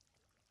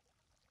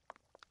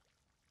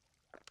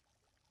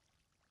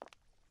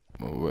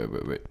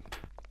wait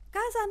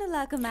कहाँ जानु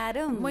लाग्यो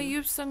म्याडम म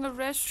युसँग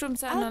रेस्टरुम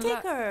जान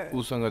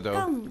उसँग जाऊ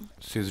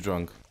सी इज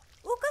ड्रङ्क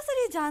ऊ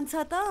कसरी जान्छ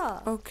त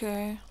ओके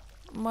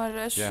म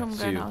रेस्टरुम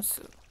गएर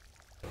आउँछु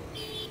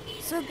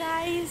So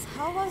guys,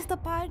 how was the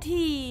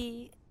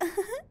party?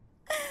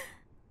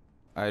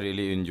 I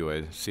really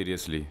enjoyed,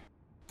 seriously.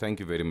 Thank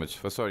you very much.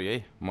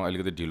 Sorry, म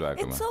अलिकति ढिलो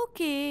आएकोमा. It's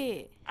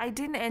okay. I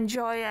didn't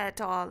enjoy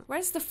at all.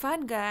 Where's the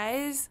fun,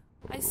 guys?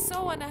 I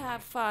so wanna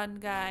have fun,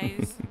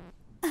 guys.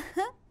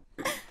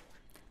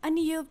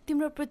 अनि यो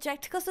तिम्रो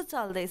project कस्तो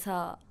चल्दैछ?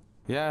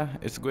 Yeah,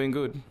 it's going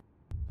good.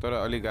 तर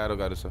अलि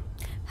गाह्रो छ.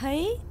 है,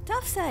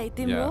 टफ छ है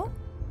तिम्रो?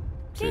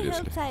 के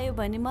हेल्प चाहियो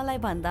भने मलाई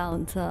भन्दा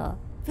हुन्छ.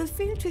 Feel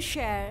free to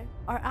share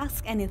or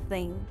ask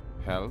anything.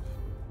 Help?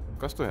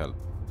 कस्तो help?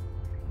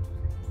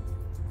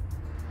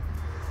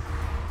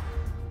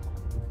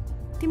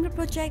 तिम्रो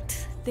प्रोजेक्ट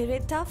धेरै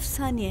टफ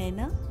छ नि हैन?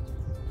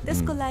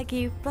 त्यसको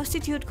लागि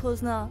prostitute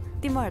खोज्न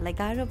तिमीहरूलाई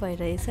गाह्रो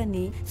भइरहेछ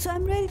नि. So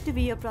I'm ready to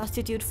be a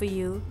prostitute for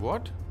you.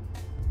 What?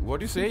 What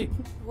do you say?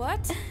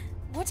 What?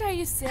 What are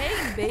you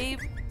saying, babe?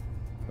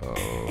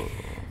 Oh.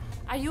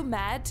 Are you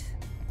mad?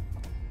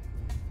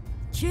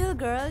 Chill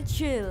girl,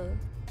 chill.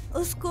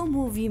 उसको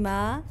मुभीमा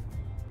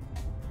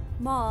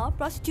म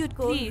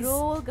prostituteको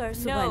रोल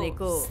गर्छु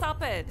भनेको. No,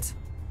 stop it.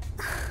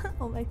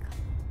 Oh my god.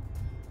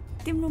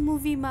 तिम्रो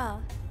मुभीमा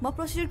म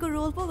prostituteको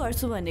role पो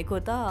गर्छु भनेको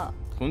त.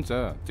 हुन्छ,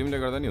 तिमीले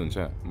गर्दा नि हुन्छ.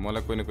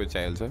 मलाई कोही न कोही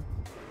चाहिन्छ.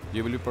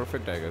 You will be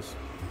perfect, I guess.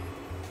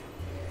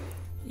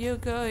 You're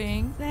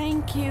going.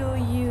 Thank you,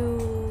 you.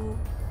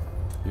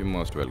 You're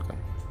most welcome.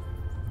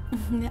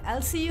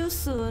 I'll see you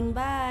soon.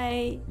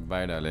 Bye.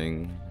 Bye,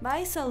 darling.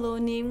 Bye,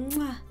 Saloni.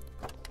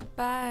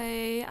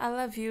 Bye. I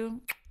love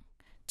you.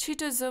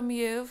 Cheeto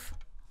Zomiev.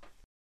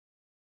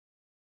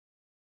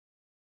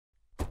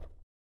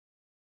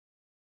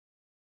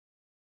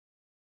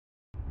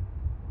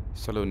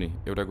 सलोनी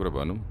एउटा कुरा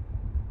भनौँ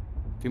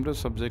तिम्रो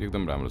सब्जेक्ट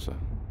एकदम राम्रो छ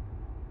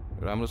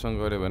राम्रोसँग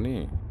गऱ्यो भने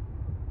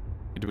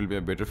it will be a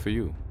better for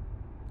you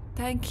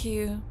thank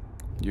you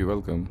you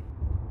welcome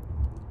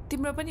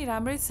तिम्रो पनि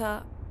राम्रै छ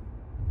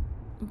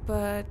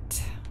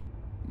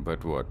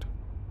but what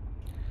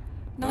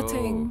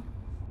nothing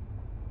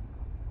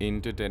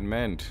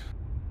entertainment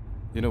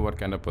you know what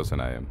kind of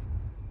person I am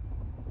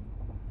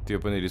त्यो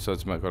पनि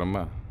रिसर्चमा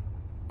क्रममा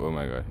ओ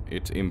my God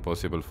it's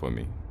impossible for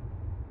me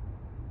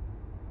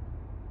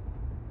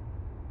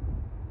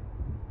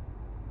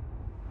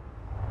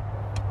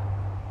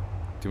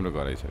तिम्रो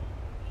घरै छ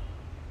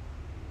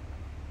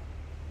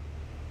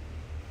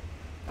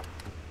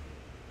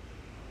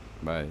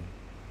बाई।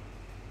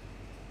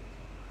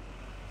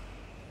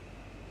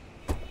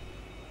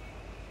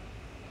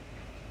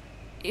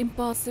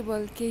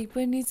 इम्पोसिबल केही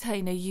पनि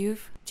छैन युभ।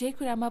 जे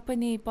कुरामा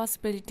पनि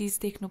पोसिबिलिटिज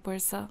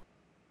देख्नुपर्छ।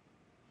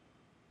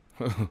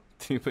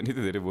 तिमी पनि त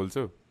धेरै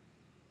बोल्छौ।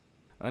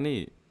 अनि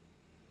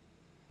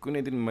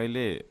कुनै दिन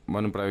मैले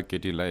मनपराएको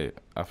केटीलाई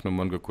आफ्नो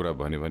मनको कुरा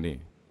भन्यो भने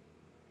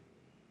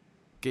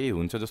केही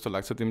हुन्छ जस्तो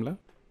लाग्छ तिमीलाई?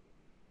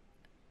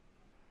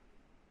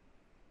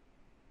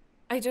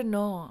 I don't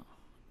know.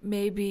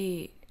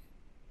 Maybe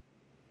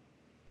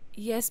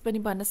yes पनि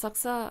भन्न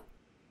सक्छ,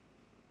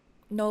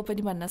 no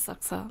पनि भन्न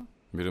सक्छ।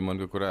 मेरो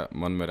मनको कुरा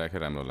मनमै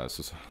राखेर राम्रो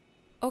लाग्छ।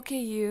 Okay,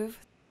 युभ,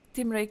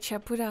 तिम्रो इच्छा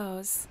पुरा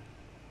होस्।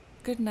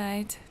 Good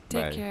night.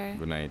 Take care.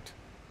 Good night.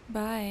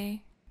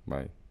 Bye.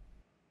 Bye.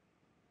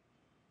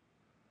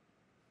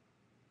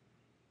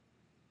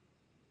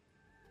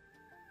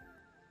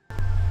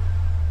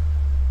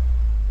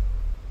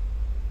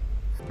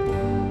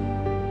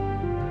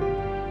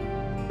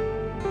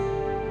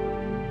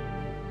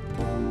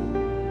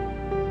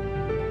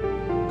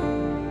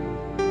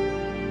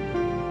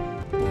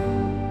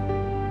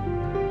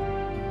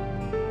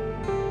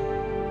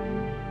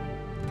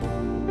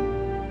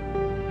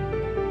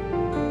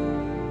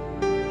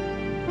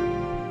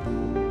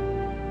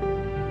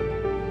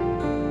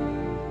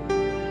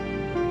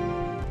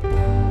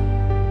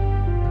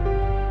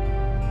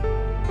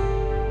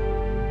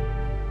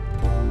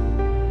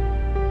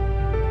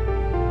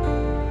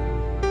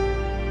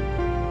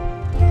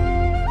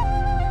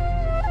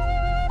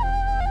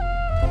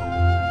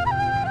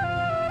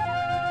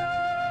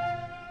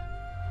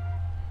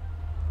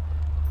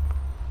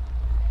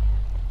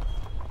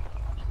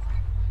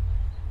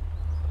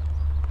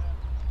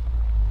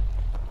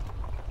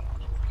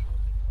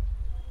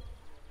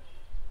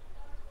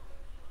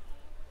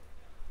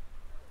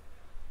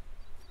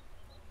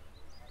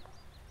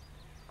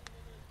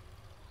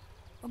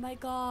 Oh my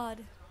god.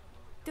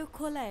 त्यो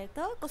खोला हेर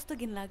त कस्तो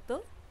घिनलाग्दो।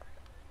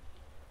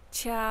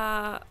 छ्या,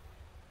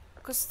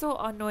 कस्तो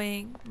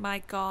annoying. My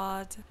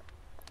god.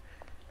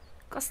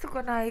 कस्तो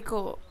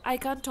गनाएको। I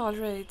can't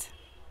tolerate.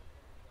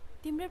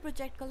 तिम्रो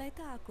प्रोजेक्टको लागि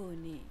त आएको हो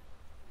नि।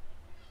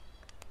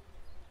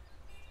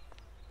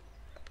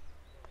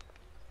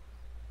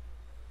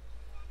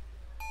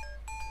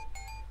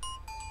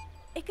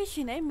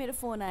 एकैछिन है, मेरो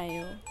फोन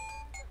आयो।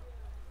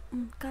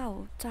 कहाँ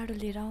हो? चाँडो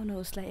लिएर आउनु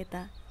उसलाई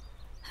यता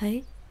है।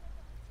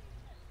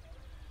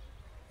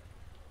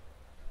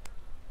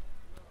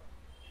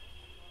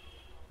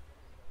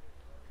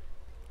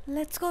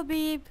 Let's go,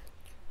 babe.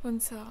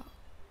 हुन्छ।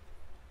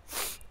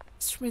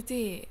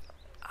 Smriti,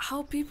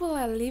 how people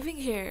are living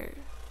here?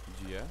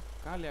 जिया,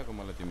 कहाँ ल्याएको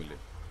मलाई तिमीले?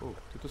 Oh,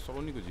 त्यो त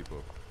सलोनीको जिप हो।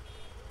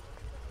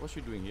 What's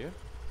she doing here?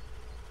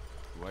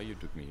 Why you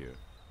took me here?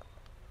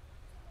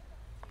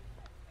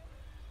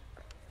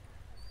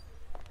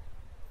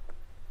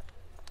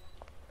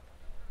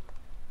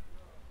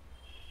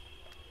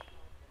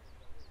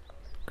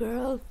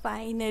 Girl,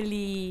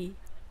 finally.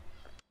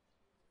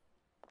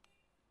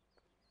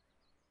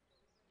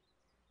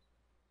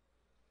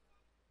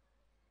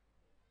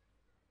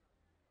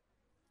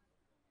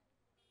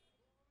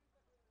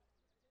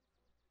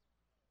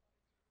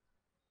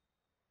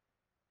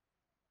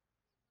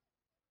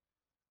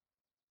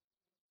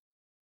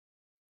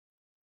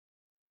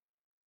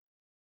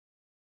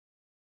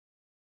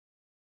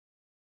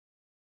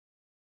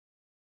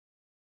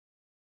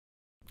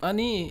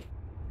 अनि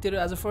तेरो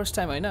आज फर्स्ट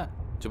टाइम होइन?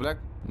 चुप लाग,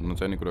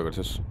 नचाहिने कुरा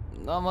गर्छस्।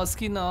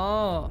 नमस्किन,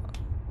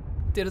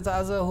 तेरो त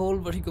आज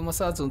होल बडीको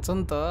मसाज हुन्छ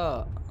नि त।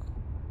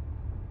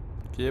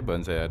 के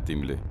भन्छ यार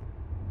तिमीले?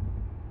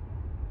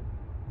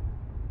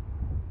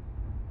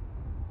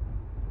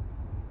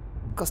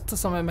 कस्तो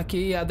समयमा के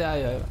याद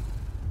आयो?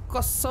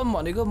 कसम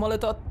भनेको मलाई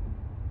त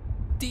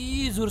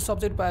अति जोर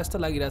सब्जेक्ट पाए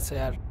जस्तो लागिरहेछ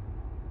यार।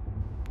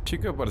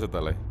 ठिकै पर्छ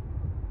तँलाई।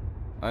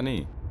 अनि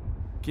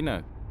किन,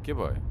 के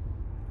भयो?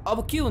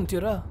 अब के हुन्थ्यो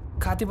र?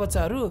 खाते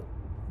बच्चाहरू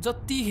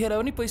जतिखेर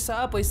पनि पैसा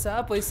पैसा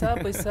पैसा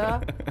पैसा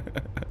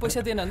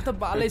पैसा दिएन भने त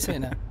बालै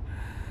छैन।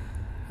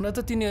 हुन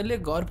त तिनीहरूले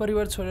घर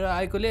परिवार छोडेर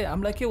आएकोले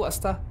हामीलाई के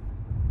वास्ता?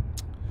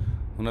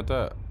 हुन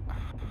त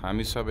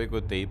हामी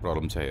सबैको त्यही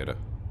प्रब्लम छ हेर।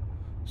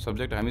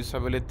 सब्जेक्ट हामी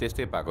सबैले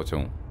त्यस्तै पाएको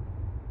छौँ।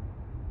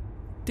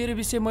 तेरो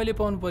विषय मैले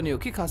पाउनु पर्ने हो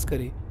कि खास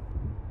गरी?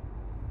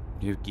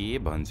 यो के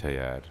भन्छ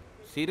यार?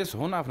 सिरियस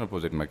हो न आफ्नो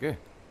प्रोजेक्टमा के?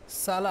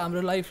 साला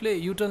हाम्रो लाइफले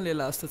युटर्न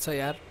लिएला जस्तो छ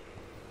यार।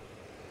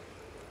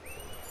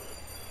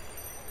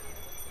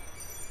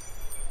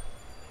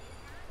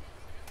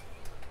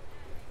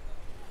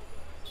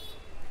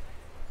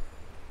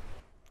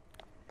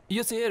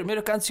 यो चाहिँ हेर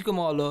मेरो कान्छीको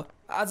महल हो।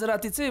 आज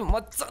राति चाहिँ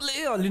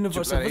मजाले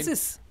हल्लिनुपर्छ,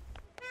 बुझिस्?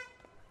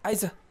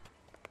 आइज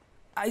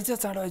आइज,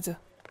 चाँडो आइज।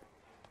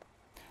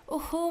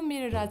 ओहो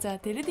मेरो राजा,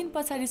 धेरै दिन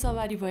पछाडि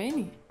सवारी भयो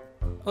नि।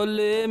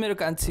 ओले मेरो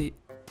कान्छी,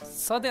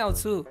 सधैँ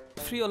आउँछु।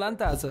 फ्री होला नि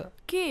त आज?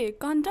 के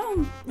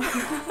कन्डम?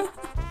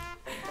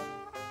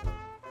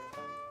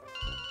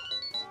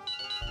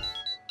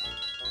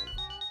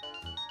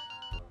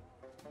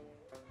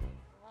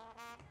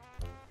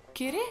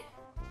 के रे?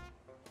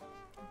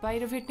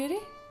 बाहिर भेट्ने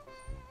रे?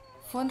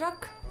 फोन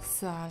राख,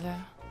 साला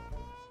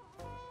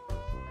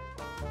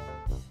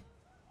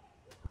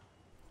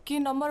के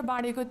नम्बर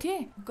बाँडेको थिए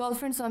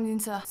गर्लफ्रेन्ड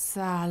सम्झिन्छ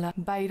साला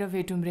बाहिर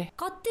भेटौँ रे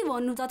कति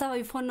भन्नु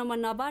जताभावी फोन नम्बर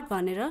नबाट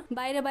भनेर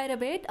बाहिर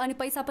भेट अनि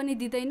पैसा पनि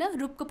दिँदैन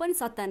रूपको पनि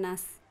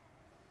सत्यानाश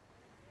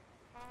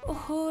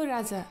ओहो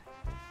राजा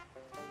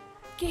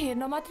के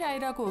हेर्न मात्रै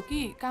आइरहेको हो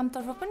कि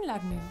कामतर्फ पनि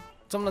लाग्ने हो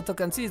जम न त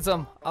कान्छी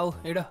जम आऊ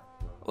हेड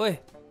ओए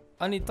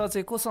अनि त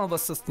चाहिँ कोसँग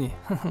बस्छस् नि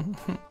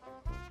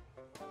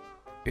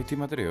यति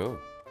मात्रै हो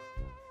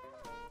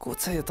को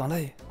छ यो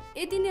तँलाई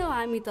यति नै हो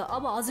हामी त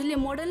अब हजुरले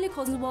मोडल नै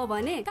खोज्नुभयो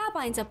भने कहाँ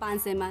पाइन्छ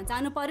 500 मा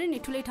जानु पर्यो नि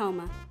ठुलै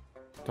ठाउँमा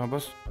त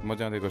बस म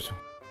जाँदै गर्छु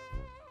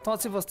त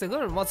चाहिँ बस्दै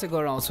गर म चाहिँ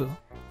घर आउँछु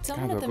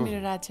चल त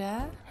मेरो राजा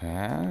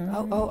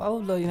आऊ आऊ आऊ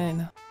ल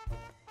हैन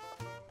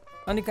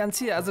अनि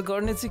कान्छी आज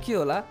गर्ने चाहिँ के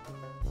होला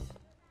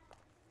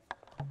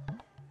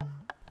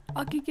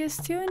अघि गेस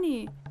थियो नि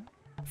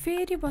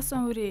फेरि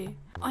बसौँ रे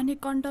अनि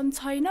कन्डम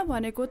छैन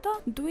भनेको त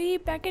 2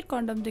 प्याकेट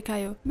कन्डम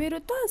देखायो मेरो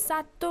त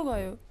 7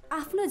 गयो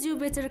आफ्नो जिउ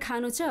बेचेर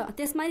खानु छ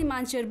त्यसमा नि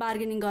मान्छेहरु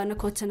बार्गेनिङ गर्न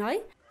खोज्छन् है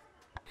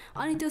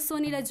अनि त्यो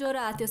सोनीलाई ज्वरो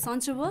आथ्यो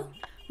सन्चो भयो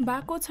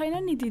बाको छैन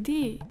नि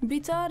दिदी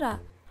बिचरा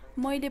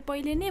मैले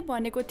पहिले नै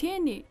भनेको थिएँ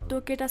नि त्यो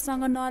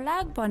केटासँग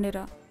नलाग भनेर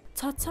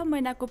 6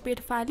 महिनाको पेट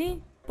फाली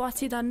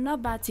पछि धन्न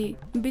बाची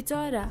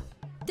बिचरा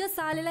त्यो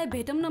सालेलाई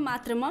भेटौँ न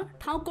मात्रमा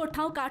ठाउँको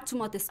ठाउँ काट्छु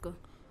म त्यसको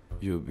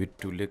यो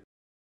बिट्टुले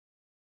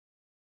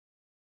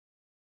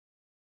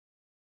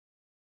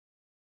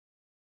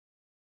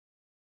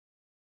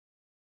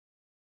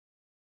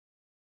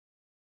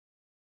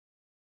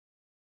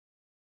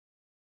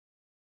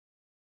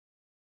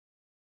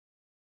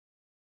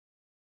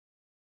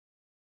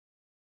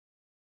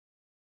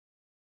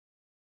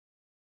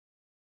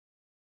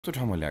त्यो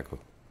ठाउँमा ल्याएको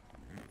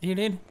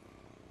हिँडेन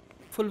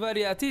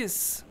फुलबारी आथिस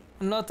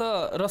न त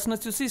रस्न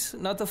चुसिस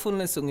न त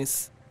फुल्ने सुँगिस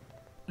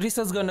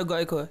रिसर्च गर्न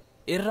गएको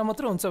हेरेर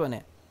मात्र हुन्छ भने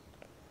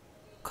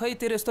खै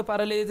तेरो यस्तो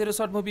पाराले तेरो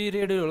सर्ट मुभी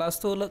रेडी होला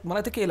जस्तो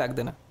मलाई त केही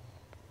लाग्दैन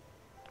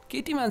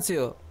केटी मान्छे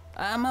हो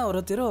आमा हो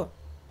र तेरो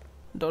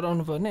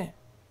डराउनु पर्ने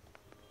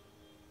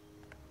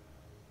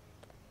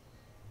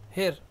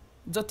हेर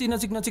जति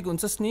नजिक नजिक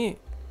हुन्छस् नि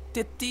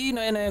त्यति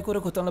नयाँ नयाँ कुरा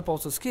खोताउन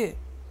पाउँछस्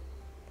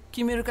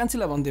कि मेरो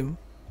कान्छीलाई भनिदिउँ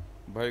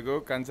भइगयो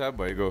कान्छा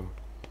भइगयो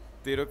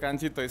तेरो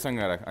कान्छी तैसँग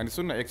राख अनि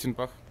सुन्न एकछिन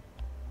पख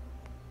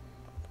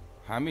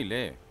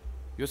हामीले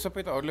यो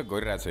सबै त अरूले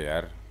गरिरहेछ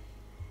यार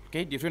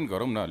केही डिफ्रेन्ट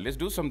गरौँ न लेट्स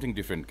डू समथिङ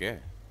डिफ्रेन्ट के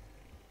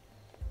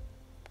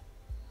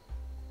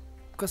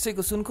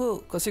कसैको सुनको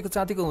कसैको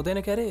चाँदीको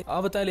हुँदैन क्यारे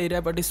अब तैँले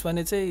हेरियापट्टिस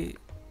भने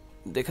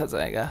चाहिँ देखा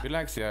जाएगा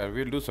रिल्याक्स यार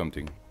will do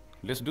something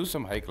let's do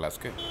some high class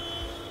के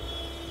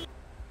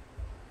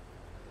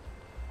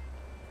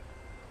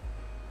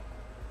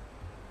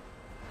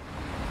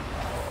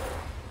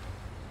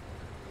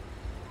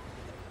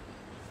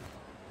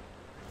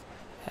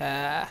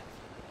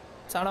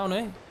चाँडाउनु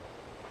है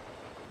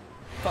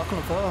पक्नु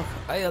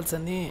पख आइहाल्छ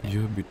नि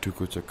यो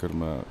बिट्टुको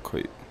चक्करमा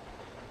खोइ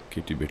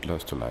केटी भेट्ला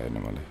जस्तो लागेन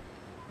मलाई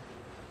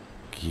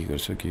के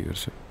गर्छ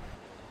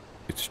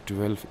इट्स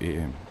 12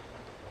 AM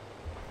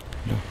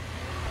ल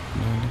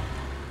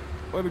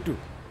ओ बिट्टु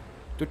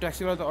त्यो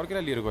ट्याक्सीवाला त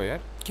अर्कैलाई लिएर गयो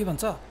यार के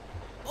भन्छ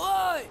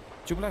ओइ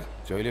चुप लाग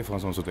जहिले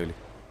फसाउँछु तैँले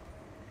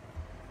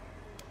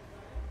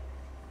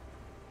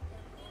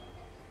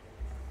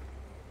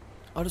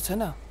अरू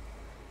छैन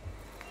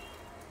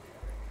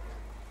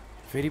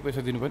फेरि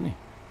पैसा दिनुपर्ने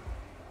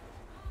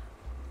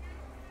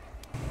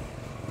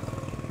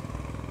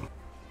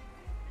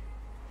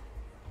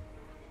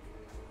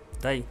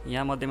दाइ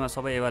यहाँ मध्येमा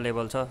सबै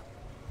एभाइलेबल छ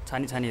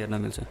छानी हेर्न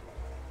मिल्छ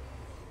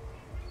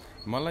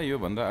मलाई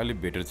योभन्दा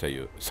अलिक बेटर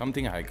चाहियो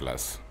समथिङ हाई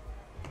क्लास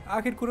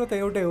आखिर कुरो त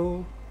एउटै हो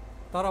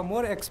तर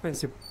मोर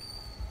एक्सपेन्सिभ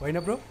होइन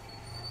ब्रो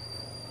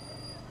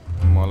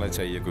मलाई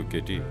चाहिएको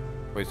केटी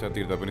पैसा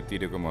तिर्दा पनि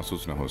तिरेको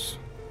महसुस नहोस्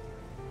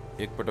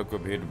एकपटकको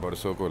भेट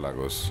वर्षौँको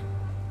लागोस्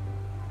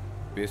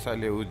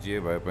पेसाले ऊ जे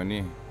भए पनि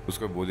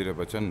उसको बोली र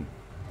वचन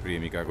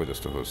प्रेमिकाको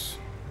जस्तो होस्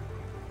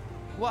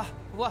वाह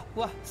वाह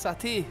वाह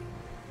साथी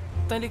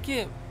तैँले के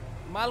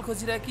माल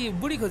खोजिरा कि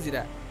बुढी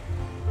खोजिरा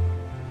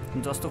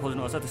जस्तो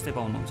खोज्नुहुन्छ त्यस्तै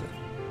पाउनुहुन्छ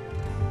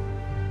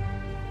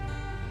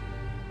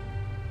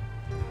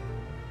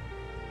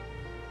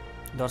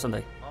दर्शन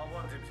दाइ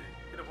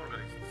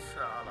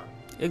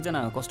एकजना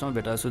कस्टमर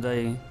भेटाएको छु दाइ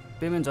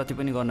पेमेन्ट जति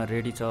पनि गर्न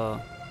रेडी छ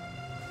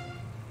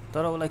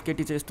तर उसलाई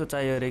केटी चाहिँ यस्तो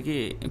चाहियो अरे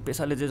कि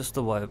पेसाले चाहिँ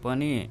जस्तो भए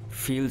पनि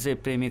फिल चाहिँ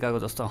प्रेमिकाको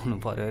जस्तो आउनु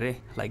पर्यो अरे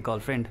लाइक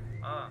गर्लफ्रेन्ड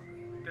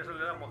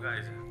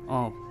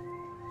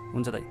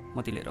हुन्छ दाइ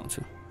म ती लिएर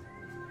आउँछु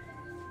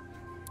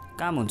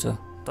काम हुन्छ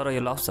तर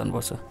यो लस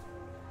जानुपर्छ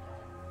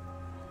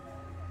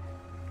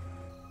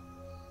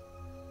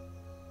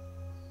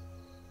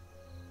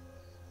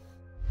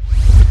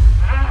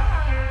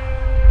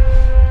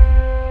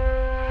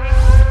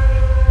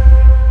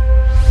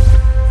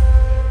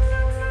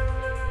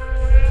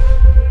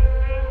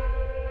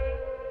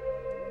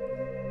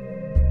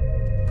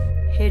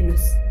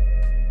हेर्नुस्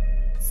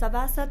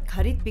सभासद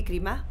खरिद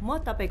बिक्रीमा म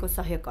तपाईको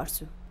सहयोग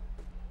गर्छु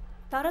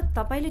तर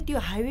तपाईले त्यो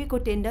हाइवेको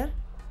टेन्डर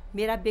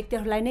मेरा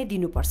व्यक्तिहरूलाई नै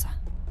दिनुपर्छ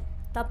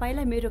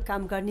तपाईलाई मेरो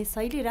काम गर्ने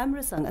शैली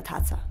राम्रोसँग थाहा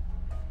छ।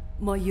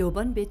 म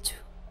यौवन बेच्छु,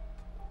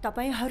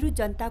 तपाईहरू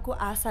जनताको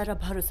आशा र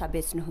भरोसा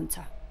बेच्नुहुन्छ।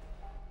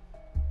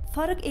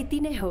 फरक यति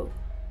नै हो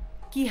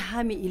कि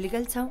हामी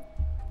इलिगल छौँ,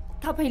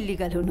 तपाईँ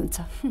लिगल हुनुहुन्छ।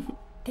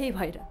 त्यही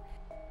भएर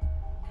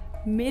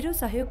मेरो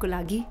सहयोगको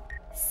लागि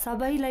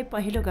सबैलाई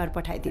पहिलो घर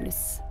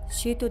पठाइदिनुहोस्।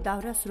 सेतो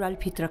दाउरा सुरुवाल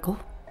भित्रको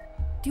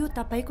त्यो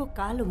तपाईँको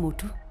कालो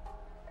मुटु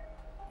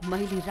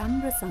मैले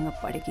राम्रोसँग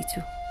पढेकी छु।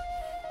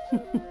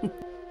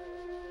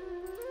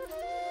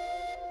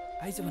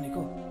 आइज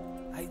भनेको,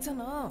 आइज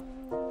न।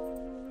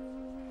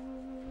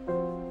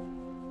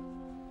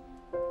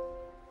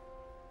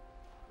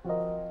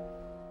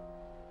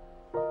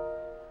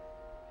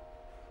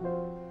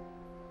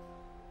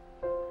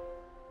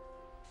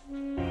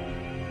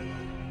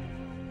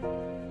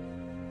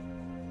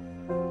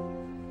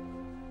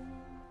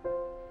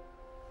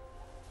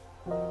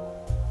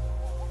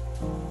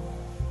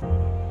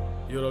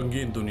 यो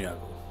रङ्गीन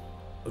दुनियाँको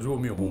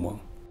रोमियो हुँ म।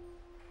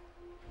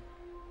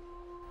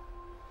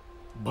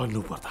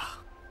 भन्नुपर्दा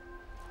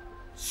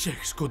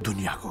सेक्सको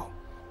दुनियाँको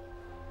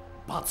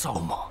बादशाह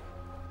हुँ म।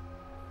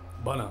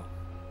 भन,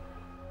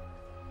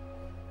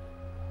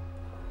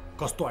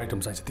 कस्तो आइटम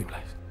चाहिन्छ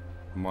तिमीलाई?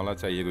 मलाई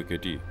चाहिएको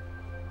केटी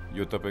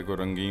यो तपाईँको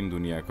रङ्गीन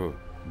दुनियाँको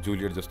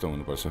जुलियट जस्तो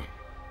हुनुपर्छ।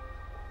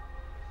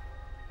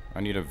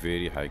 I need a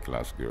very high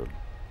class girl.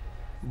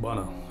 भन,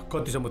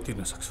 कतिसम्म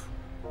तिर्न सक्छु?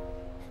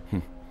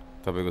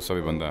 तपाईँको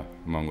सबैभन्दा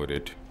महँगो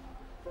रेट।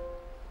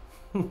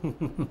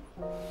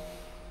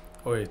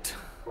 वेट,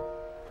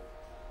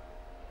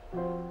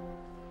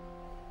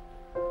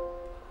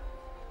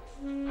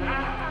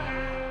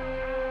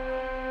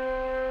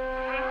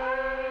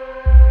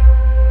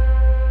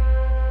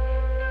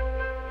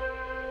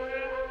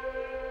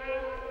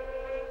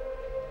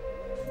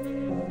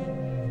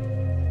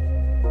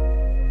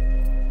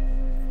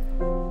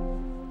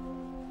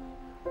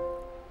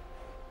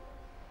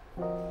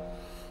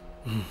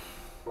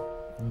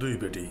 दुई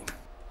बेटी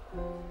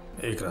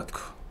एक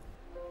रातको।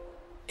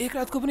 एक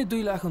रातको पनि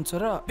 2 लाख हुन्छ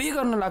र पे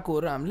गर्न लागेको हो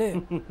र हामीले।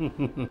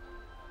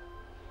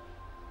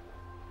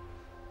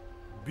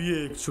 बिहे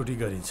एकचोटि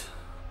गरिन्छ,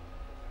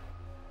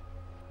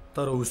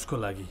 तर उसको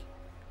लागि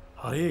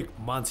हरेक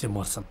मान्छे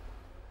मर्छन्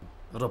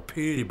र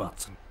फेरि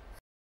बाँच्छन्।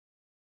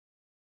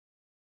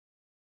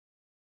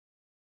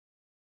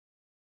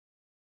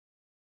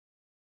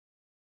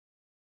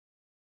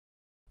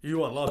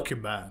 You are lucky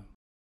man.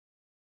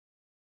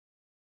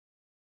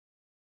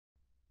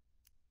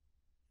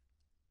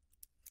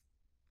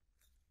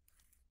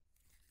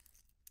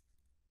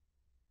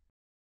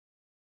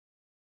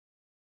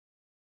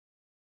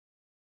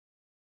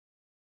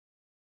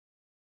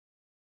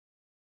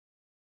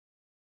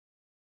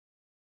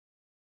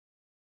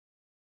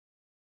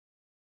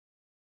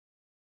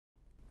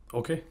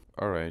 Okay?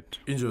 All right.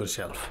 Enjoy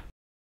yourself.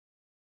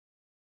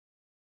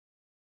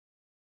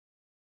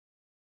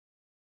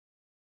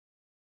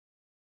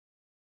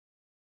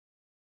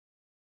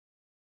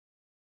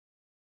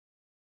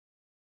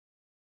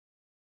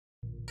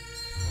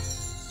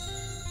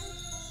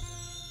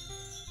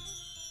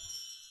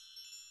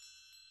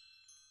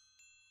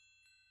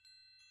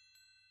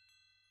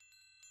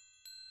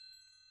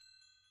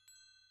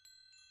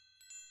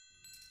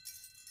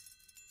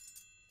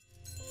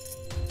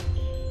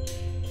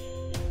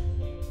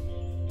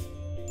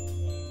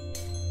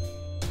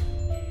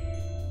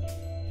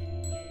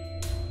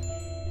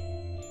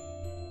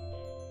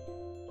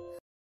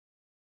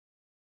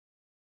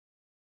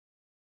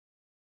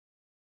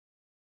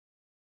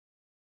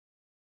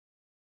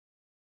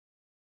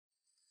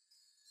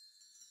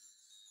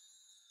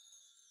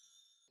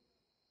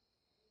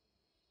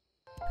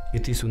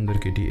 यति सुन्दर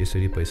केटी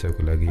यसरी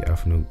पैसाको लागि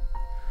आफ्नो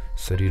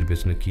शरीर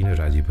बेच्न किन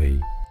राजी भई?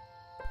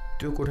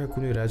 त्यो कोठा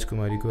कुनै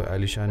राजकुमारीको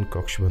आलिशान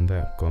कक्षभन्दा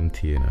कम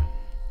थिएन।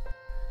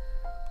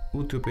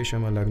 ऊ त्यो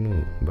पेशामा लाग्नु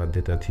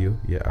बाध्यता थियो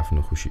या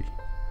आफ्नो खुसी?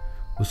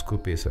 उसको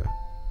पेसा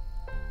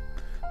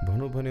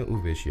भनौँ भने ऊ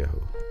वेश्या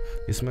हो,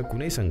 यसमा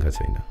कुनै शङ्का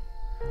छैन।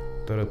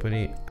 तर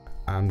पनि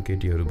आम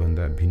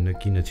केटीहरूभन्दा भिन्न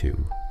किन छे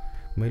ऊ?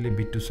 मैले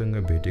बिट्टुसँग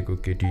भेटेको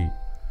केटी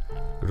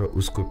र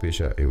उसको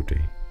पेसा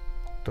एउटै,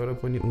 तर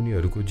पनि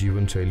उनीहरूको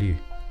जीवनशैली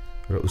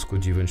र उसको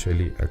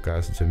जीवनशैली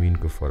आकाश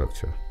जमिनको फरक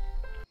छ।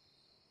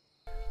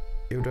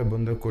 एउटा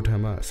बन्द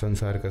कोठामा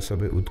संसारका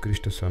सबै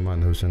उत्कृष्ट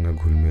सामानहरूसँग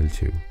घुलमेल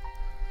छेउ।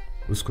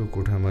 उसको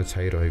कोठामा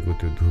छाइरहेको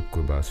त्यो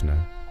धूपको बास्ना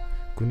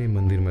कुनै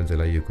मन्दिरमा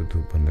जलाइएको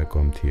धूपभन्दा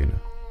कम थिएन।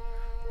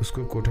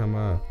 उसको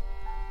कोठामा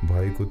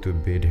भएको त्यो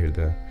बेड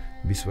हेर्दा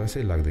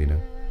विश्वासै लाग्दैन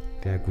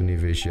त्यहाँ कुनै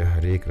वेश्या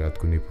हरेक रात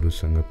कुनै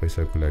पुरुषसँग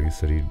पैसाको लागि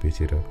शरीर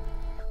बेचेर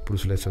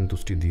पुरुषलाई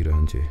सन्तुष्टि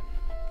दिइरहन्छे।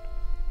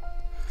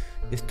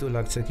 यस्तो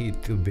लाग्छ कि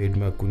त्यो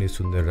बेडमा कुनै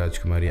सुन्दर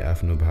राजकुमारी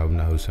आफ्नो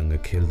भावनाहरूसँग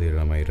खेल्दै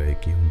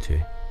रमाइरहेकी हुन्छे।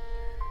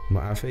 म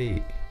आफै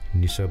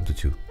निशब्द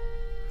छु,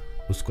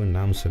 उसको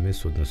नाम समेत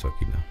सोध्न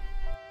सकिनँ।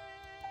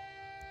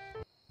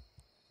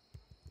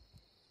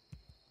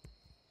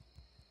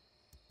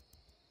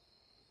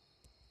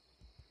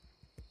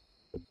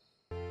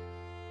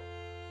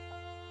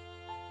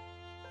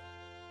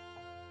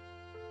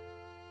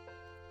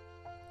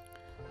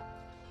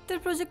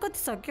 तेरो प्रोजेक्ट कति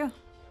सक्यो?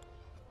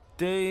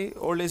 त्यही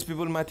ओल्ड एज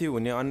पिपल माथि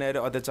हुने अन्याय र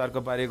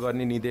अत्याचारको बारे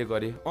गर्ने निर्णय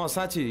गरे।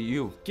 साँच्ची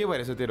यो के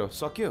भइरहेछ तेरो?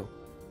 सक्यो?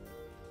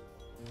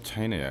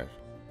 छैन यार,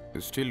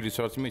 स्टिल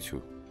रिसर्चमै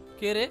छु।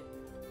 के रे?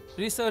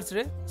 रिसर्च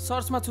रे?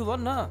 सर्चमा छु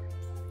भन्न।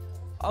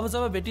 अब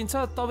जब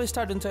भेटिन्छ तब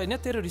स्टार्ट हुन्छ होइन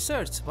तेरो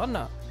रिसर्च भन्न।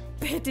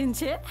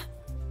 भेटिन्छ?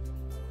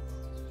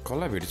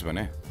 कसलाई भेटिस्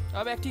भने?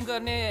 अब एक्टिङ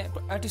गर्ने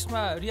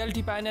आर्टिस्टमा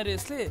रियालिटी पाएन रे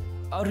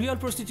यसले। अब रियल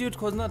प्रोस्टिट्युट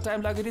खोज्न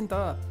टाइम लाग्यो नि त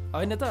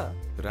होइन त?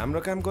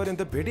 राम्रो काम गर्यो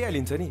भने त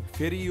भेटिहालिन्छ नि।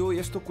 फेरि यो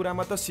यस्तो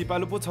कुरामा त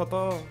सिपालु पो छ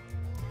त।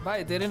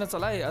 भाइ धेरै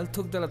नचलाइ, अलि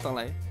थुक्देला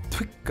तँलाई।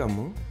 ठिक्क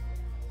म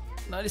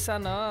नरिसा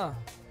न,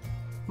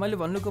 मैले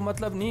भन्नुको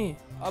मतलब नि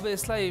अब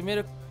यसलाई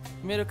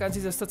मेरो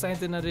कान्छी जस्तो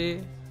चाहिँदैन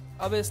रे।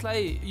 अब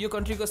यसलाई यो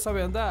कन्ट्रीको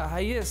सबैभन्दा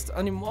हाइएस्ट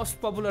अनि मोस्ट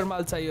पपुलर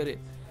माल चाहियो रे।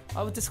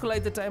 अब त्यसको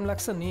लागि त टाइम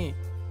लाग्छ नि।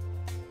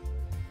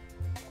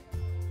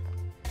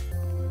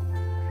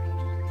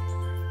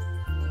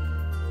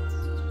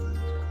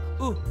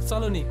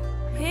 चलो नि।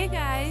 हे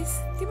गाइस,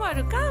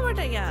 तिमीहरू कहाँबाट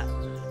यहाँ?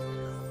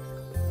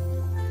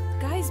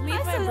 Guys,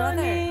 meet my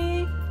brother.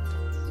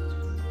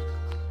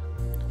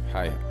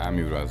 Hi, I'm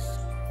Yuvraj.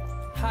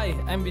 Hi,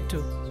 I'm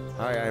Bitu.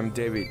 Hi, I'm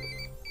David.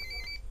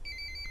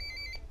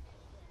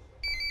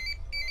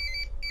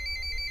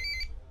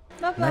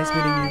 Bye bye. Nice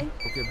meeting you.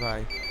 Okay,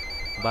 bye.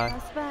 Bye.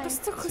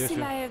 कस्तो खुसी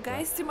लाग्यो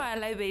गाइस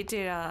तिमीहरूलाई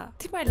भेटेर।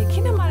 तिमीहरूले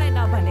किन मलाई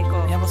नभनेको?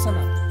 यहाँ बस न।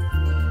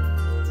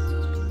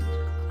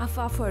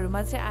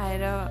 आफूहरूमा चाहिँ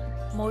आएर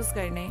मौज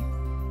गर्ने।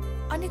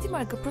 अनि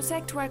तिमीहरूको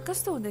प्रोजेक्ट वर्क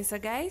कस्तो हुँदैछ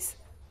गाइस?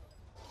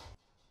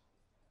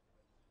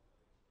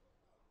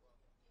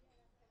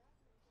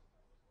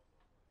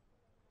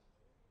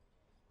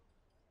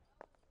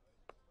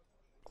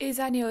 ए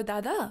जाने हो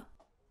दादा?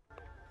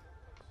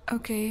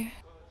 Okay.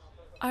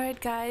 Alright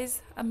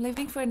guys, I'm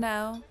leaving for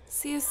now.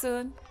 See you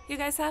soon. You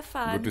guys have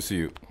fun. Good to see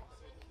you.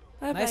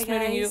 Bye Nice bye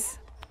meeting you. guys.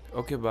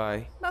 Okay,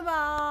 bye. Bye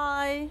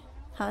bye.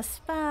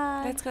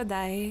 Bye. Let's go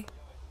दाई।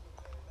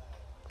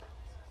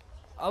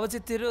 अब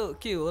चाहिँ तेरो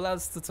के होला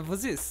जस्तो छ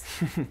बुझिस्?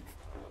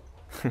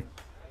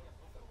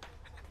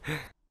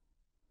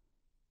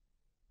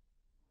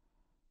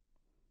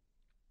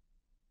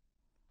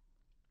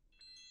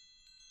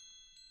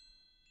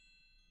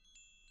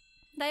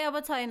 दाइ अब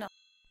छैन।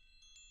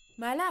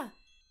 माला?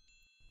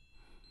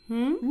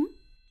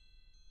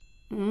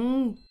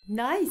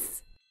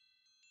 नाइस।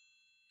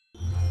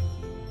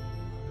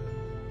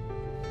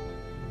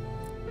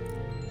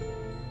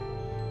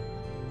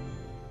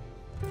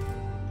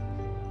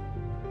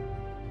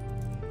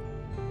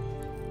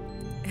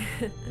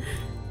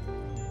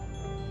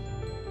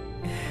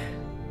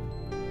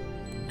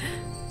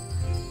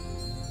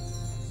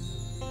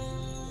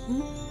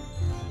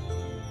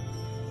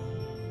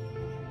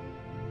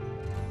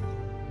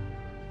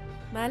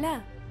 माला?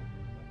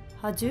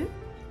 हजुर,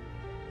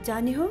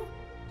 जाने हो?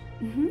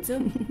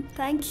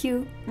 Thank you.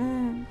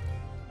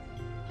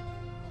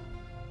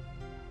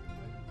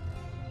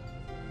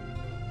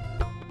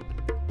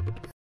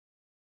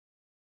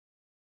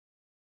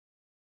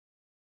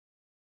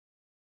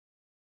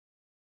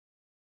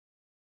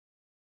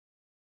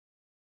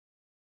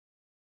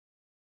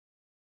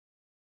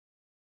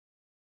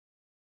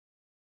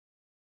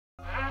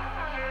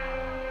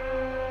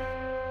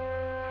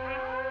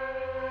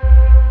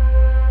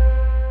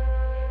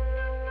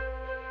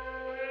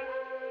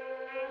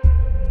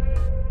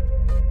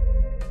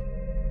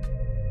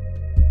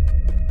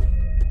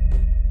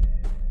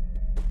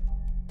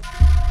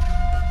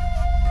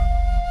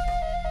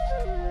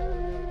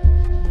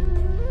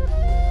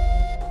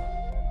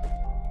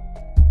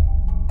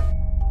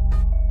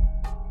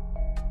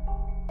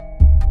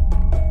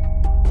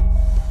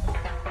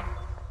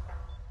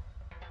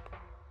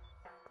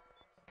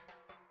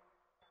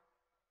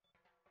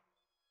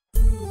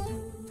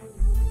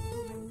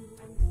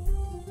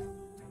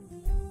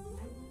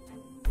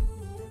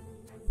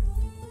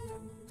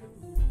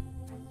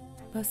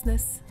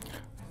 बस्नुहोस्।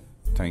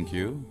 Thank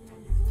you.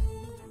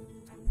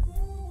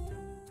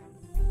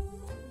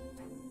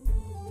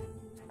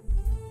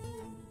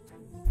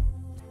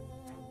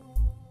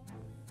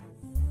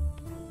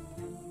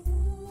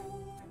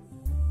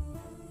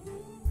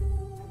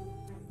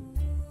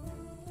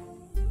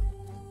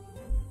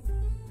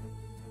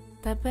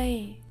 तपाईँ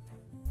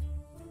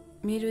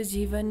मेरो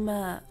जीवनमा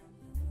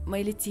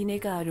मैले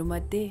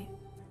चिनेकाहरूमध्ये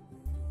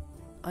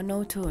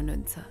अनौठो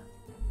हुनुहुन्छ।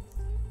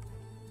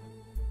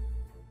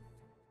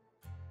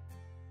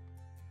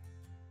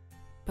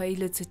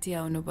 पहिलोचोटि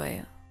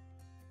आउनुभयो,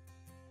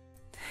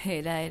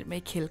 हेराहेरमै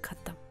खेल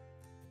खत्तम।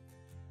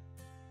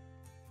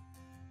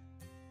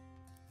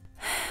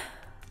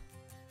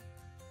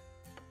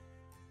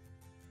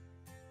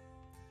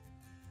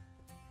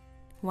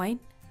 वाइन?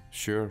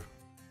 Sure.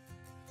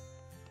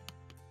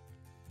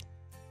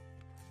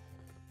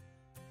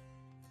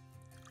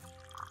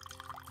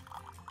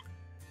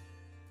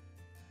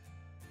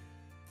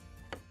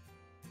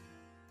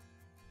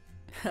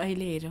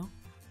 अहिले हेरौँ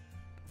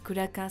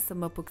कुरा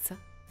कहाँसम्म पुग्छ।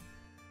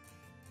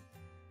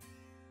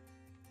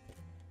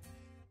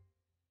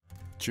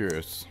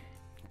 Cheers.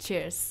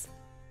 Cheers.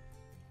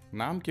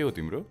 नाम के हो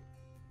तिम्रो?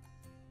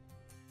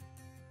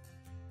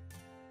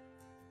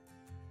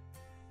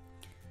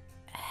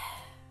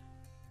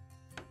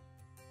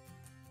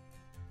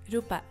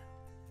 रूपा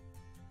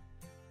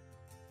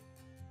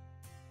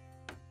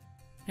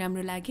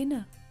राम्रो लागेन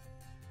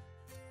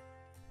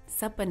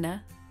सपना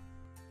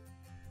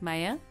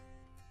माया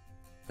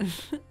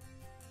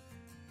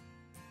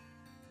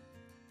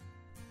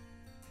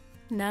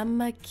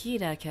नाममा के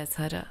राख्या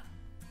छ र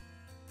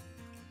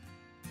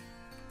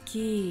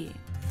के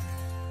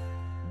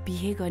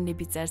बिहे गर्ने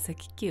विचार छ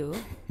कि के हो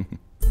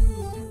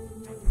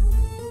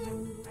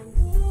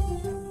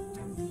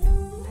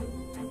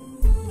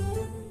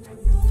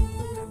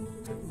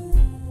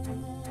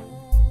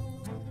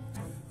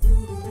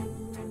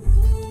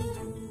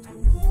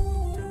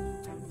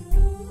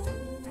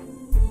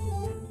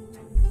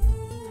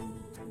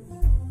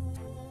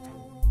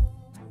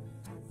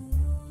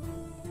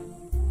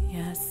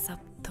यहाँ सब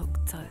थोक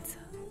चल्छ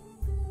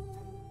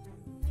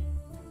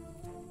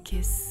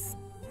किस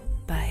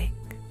बाहेक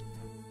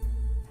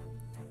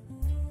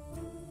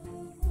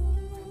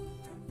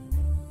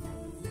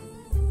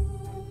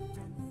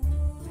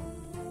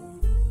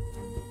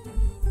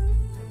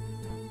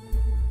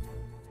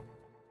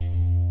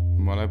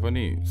मलाई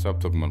पनि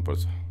सब थोक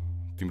मनपर्छ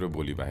तिम्रो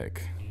बोली बाहेक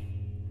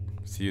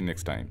सी यू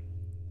नेक्स्ट टाइम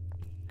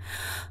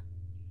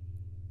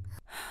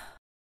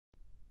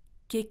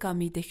के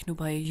कमी देख्नु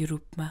भयो यो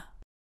रूपमा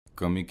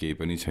कमी केही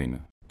पनि छैन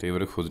त्यही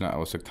भएर खोज्न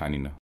आवश्यक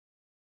ठानिन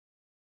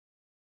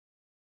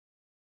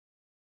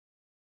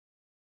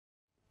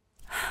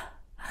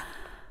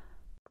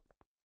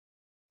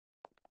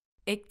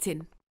एकछिन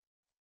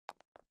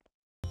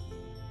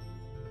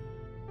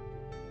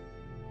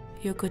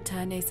यो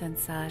कोठा नै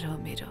संसार हो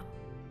मेरो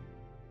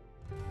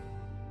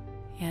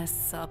यहाँ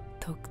सब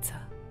थोक छ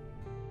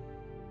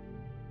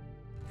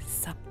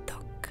सब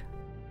थोक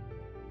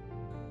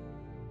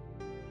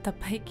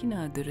तपाईँ किन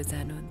अधुरो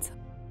जानुहुन्छ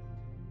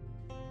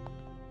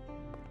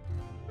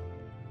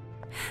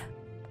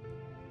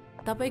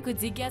तपाईको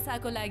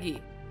जिज्ञासाको लागि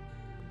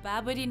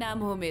बाबरी नाम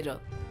हो मेरो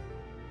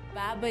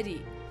बाबरी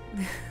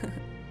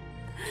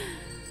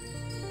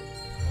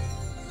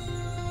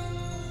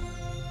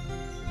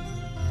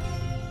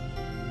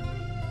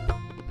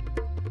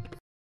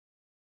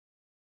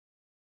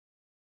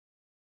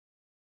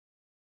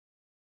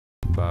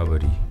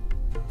बाबरी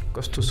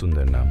कस्तो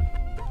सुन्दर नाम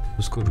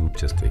उसको रूप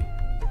जस्तै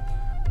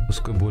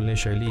उसको बोल्ने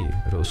शैली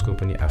र उसको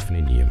पनि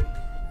आफ्नै नियम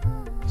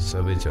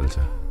सबै चल्छ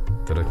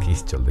तर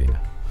किस चल्दैन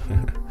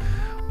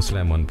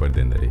उसलाई मन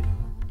पर्दैन रे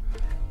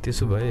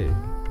त्यसो भए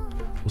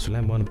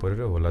उसलाई मन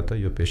परेर होला त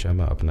यो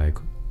पेशामा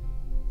अपनाएको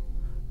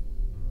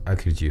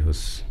आखिर जे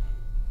होस्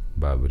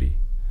बाबरी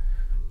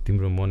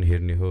तिम्रो मन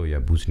हेर्ने हो या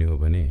बुझ्ने हो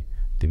भने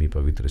तिमी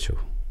पवित्र छौ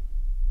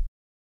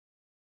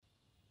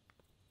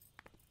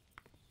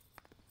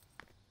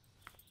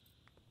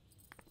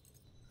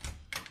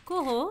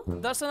को हो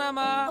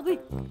दर्शनामा अबे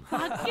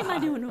भाग्य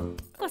मानि हुनु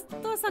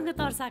कस्तो सँग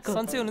तर्साको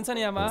सन्चै हुनुहुन्छ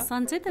नि आमा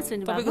सन्चै त छु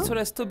नि बाबु तपाईको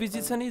छोरा यस्तो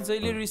बिजी छ नि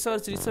जहिले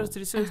रिसर्च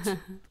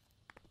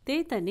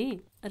त्यही त नि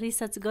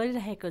रिसर्च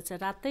गरिरहेको छ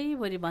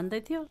रातैभरि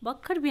भन्दै थियो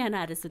भर्खर बिहान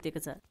आएर सुतेको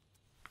छ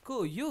को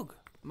युग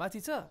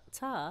माथि छ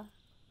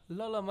ल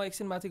ल म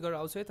एकछिन माथि गएर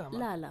आउँछु है त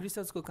आमा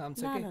रिसर्चको काम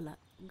छ के ल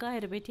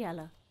गएर भेटिहाल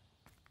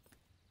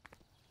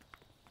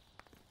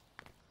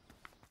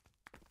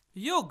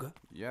युग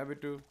या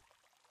बेटु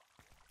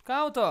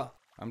कहाँ हो त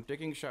I'm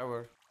taking shower.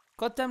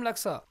 कति टाइम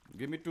लाग्छ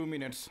Give me 2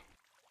 minutes.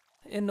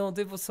 ए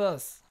नौदै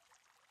पुछस्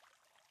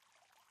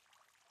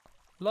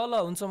ल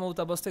हुन्छ म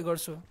उता बस्दै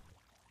गर्छु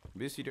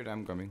Be seated,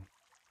 I'm coming.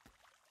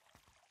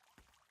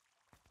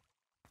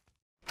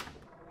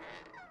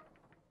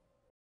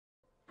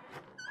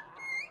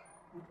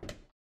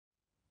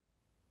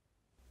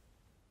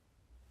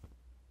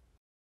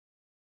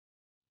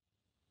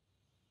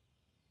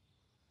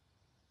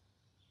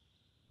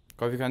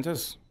 Coffee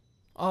खान्छस्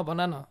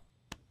भन न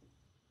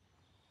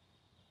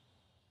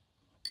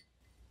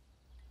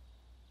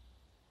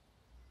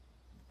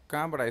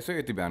कहाँबाट आइसक्यो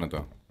यति बिहान त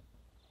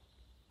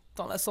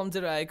तँलाई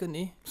सम्झेर आएको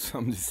नि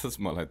सम्झिसस्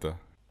मलाई त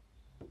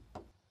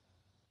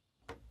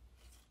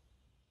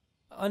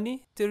अनि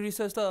त्यो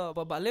रिसर्च त अब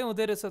भालै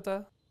हुँदै रहेछ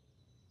त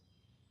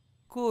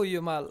को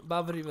यो माल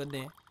बाबरी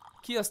भन्ने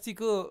कि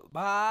अस्तिको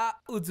भा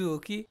उजु हो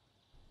कि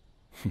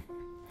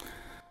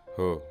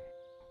हो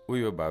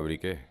उही हो बाबरी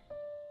के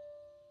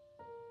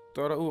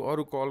तर ऊ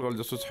अरू कल गर्ल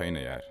जस्तो छैन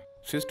यार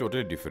C is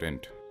totally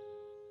different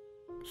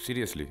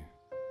seriously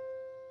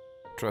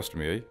trust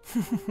me है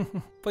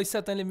पैसा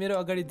तैँले मेरो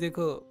अगाडि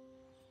दिएको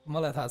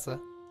मलाई थाहा छ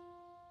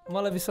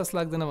मलाई विश्वास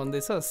लाग्दैन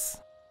भन्दैछस्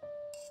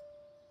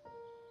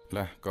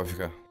ल कफी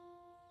खा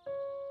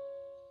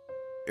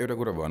एउटा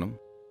कुरा भनौँ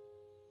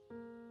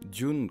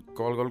जुन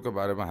कल गर्लको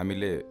बारेमा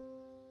हामीले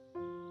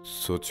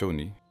सोच्छौँ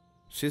नि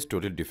सी इज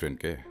टोटली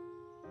डिफरेन्ट के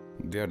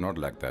they are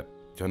not like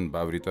that झन्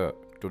बाबरी त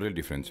टोटली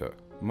डिफरेन्ट छ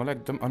मलाई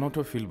एकदम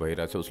अनौठो फिल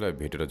भइरहेछ उसलाई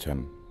भेटेर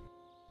झन्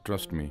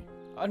ट्रस्ट मी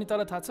अनि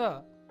तँलाई थाहा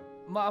छ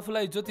म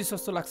आफूलाई ज्योतिष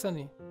जस्तो लाग्छ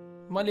नि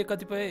मैले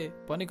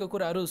कतिपय भनेको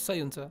कुराहरू सही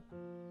हुन्छ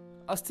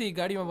अस्ति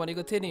गाडीमा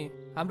भनेको थिएँ नि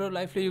हाम्रो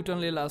लाइफले युटर्न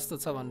लिएला जस्तो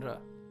छ भनेर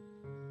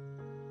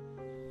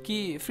कि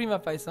फ्रीमा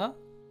पाइस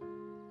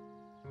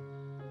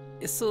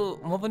यसो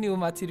म पनि ऊ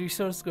माथि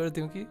रिसर्च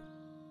गरिदिउँ कि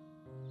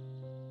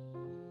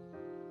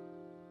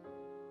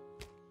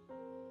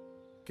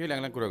के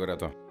ल्याङल्याङ कुरा गरे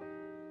त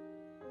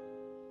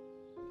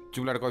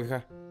चुलाएर कफी खा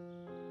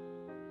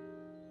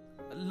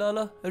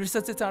ल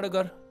रिसर्च चाहिँ चाँडो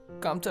गर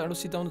काम चाँडो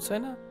सिधाउनु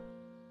छैन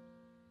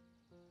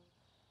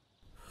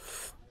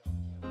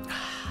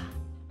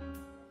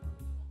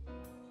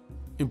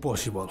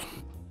इम्पोसिबल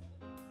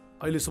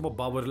अहिलेसम्म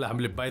बाबुहरूले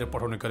हामीले बाहिर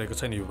पठाउने गरेको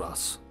छैन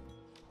युवराज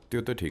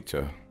त्यो त ठिक छ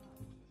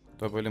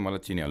तपाईँले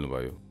मलाई चिनिहाल्नु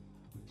भयो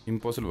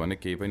इम्पोसिबल भन्ने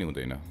केही पनि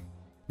हुँदैन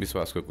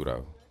विश्वासको कुरा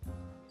हो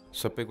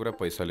सबै कुरा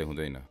पैसाले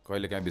हुँदैन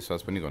कहिले काहीँ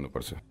विश्वास पनि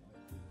गर्नुपर्छ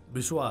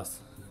विश्वास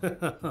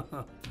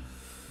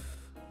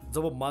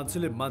जब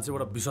मान्छेले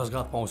मान्छेबाट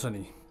विश्वासघात पाउँछ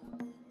नि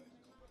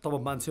तब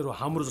मान्छेहरू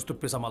हाम्रो जस्तो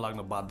पेसामा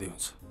लाग्न बाध्य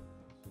हुन्छ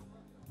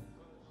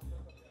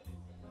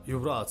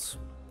युवराज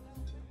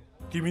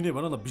तिमी नै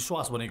भन न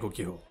विश्वास भनेको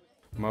के हो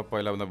म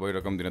पहिलाभन्दा बढी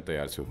रकम दिन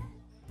तयार छु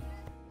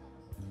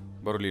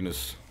बरु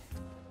लिनुहोस्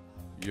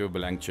यो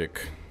ब्ल्याङ्क चेक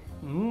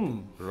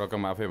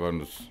रकम आफै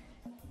भर्नुहोस्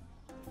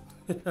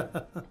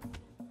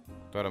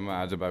तर म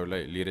आज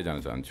बाबुलाई लिएरै जान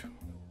चाहन्छु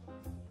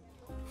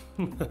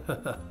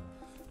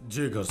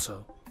जे गर्छ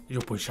यो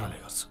पैसाले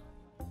गर्छ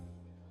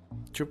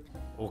चुप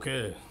ओके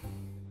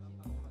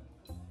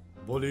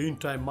भोलि इन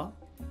टाइममा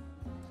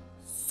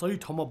सही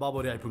ठाउँमा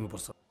बाबुले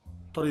आइपुग्नुपर्छ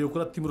तर यो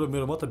कुरा तिम्रो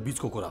मेरो मात्र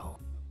बिचको कुरा हो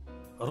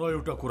र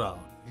एउटा कुरा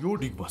यो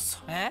डिग बस्छ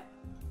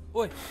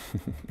ओए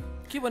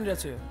के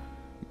भनिरहेको छ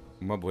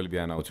म भोलि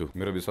बिहान आउँछु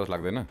मेरो विश्वास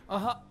लाग्दैन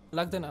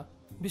लाग्दैन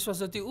विश्वास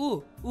जति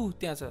ऊ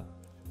त्यहाँ छ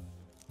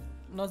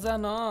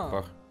नजान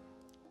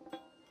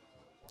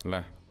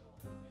ल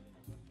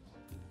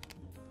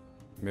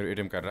मेरो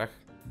एटिएम कार्ड राख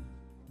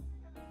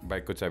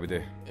बाइकको चाबी दे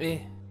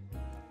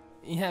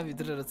यहाँ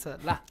भित्र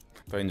रहेछ ल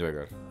त इन्जोय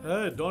गर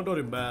Hey, don't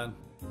worry, man.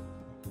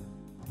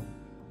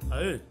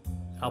 Hey,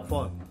 have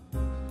fun.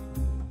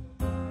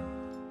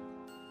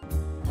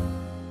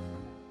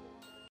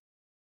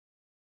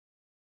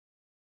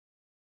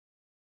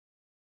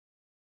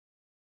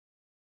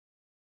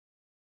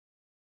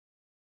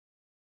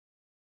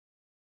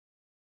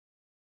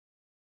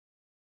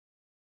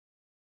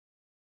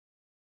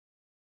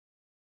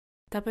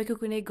 तपाईको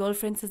कुनै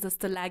गर्लफ्रेन्ड छ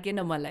जस्तो लागेन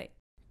मलाई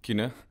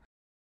किन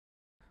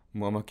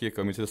ममा के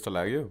कमी छ जस्तो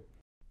लाग्यो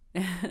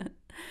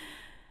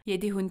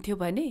यदि हुन्थ्यो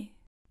भने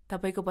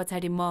तपाईको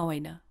पछाडि म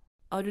होइन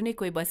अरू नै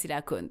कोही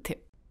बसिरहेको हुन्थ्यो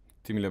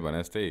तिमीले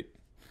भने जस्तै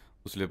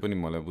उसले पनि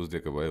मलाई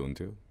बुझ्दिएको भए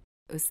हुन्थ्यो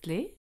उसले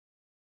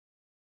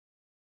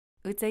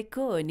उ चाहिँ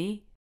को हो नि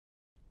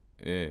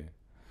ए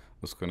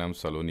उसको नाम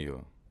सलोनी हो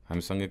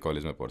हामी सँगै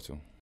कलेजमा पढ्छौँ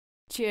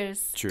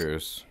चियर्स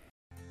चियर्स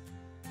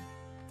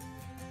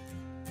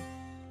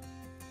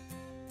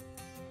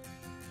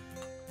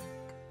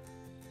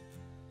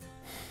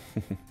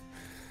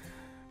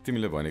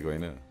तिमीले भनेको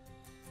होइन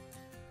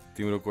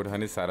तिम्रो कोठा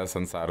नै सारा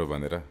संसार हो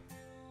भनेर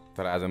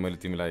तर आज मैले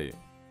तिमीलाई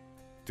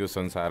त्यो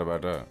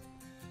संसारबाट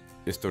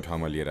यस्तो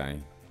ठाउँमा लिएर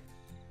आएँ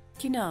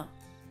किन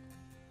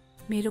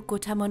मेरो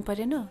कोठा मन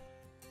परेन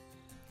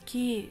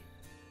कि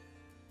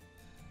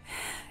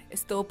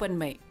यस्तो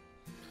ओपनमै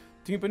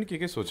तिमी पनि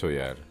के सोचौ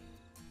यार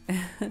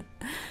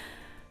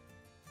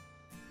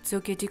जो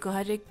केटीको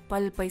हरेक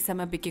पल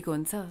पैसामा बिकेको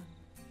हुन्छ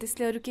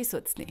त्यसले अरू के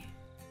सोच्ने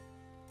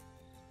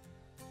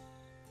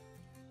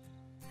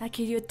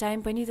आखिर यो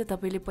टाइम पनि त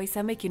तपाईले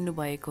पैसामै किन्नु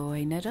भएको हो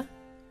हैन र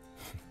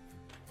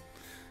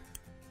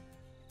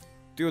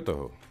त्यो त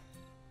हो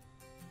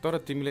तर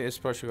तिमीले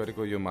स्पर्श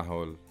गरेको यो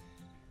माहौल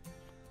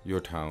यो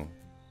ठाउँ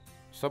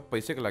सब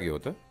पैसाको लागि हो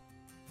त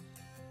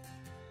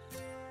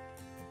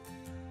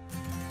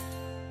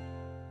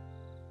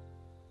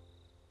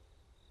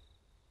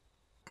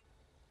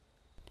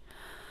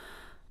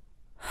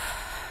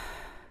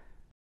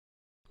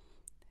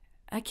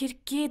आखिर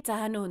के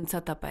चाहनुहुन्छ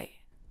तपाई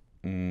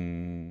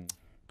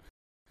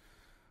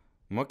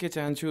म के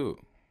चाहन्छु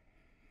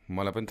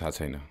मलाई पनि थाहा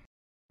छैन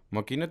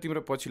म किन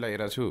तिम्रो पछि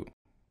लागिरहेको छु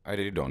I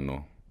really don't know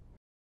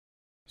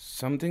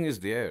something is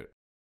there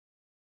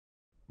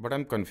but I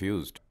am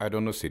confused I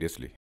don't know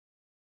seriously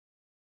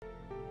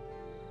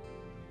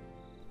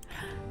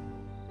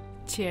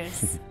cheers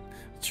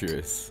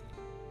cheers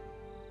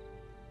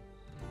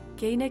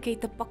केही न केही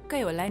त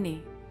पक्कै होला नि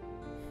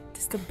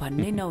त्यस्तो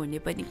भन्नै नहुने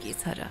पनि के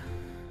छ र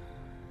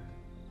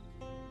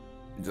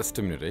Just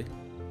a minute, eh?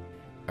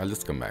 I'll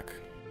just come back.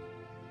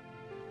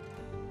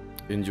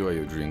 Enjoy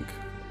your drink.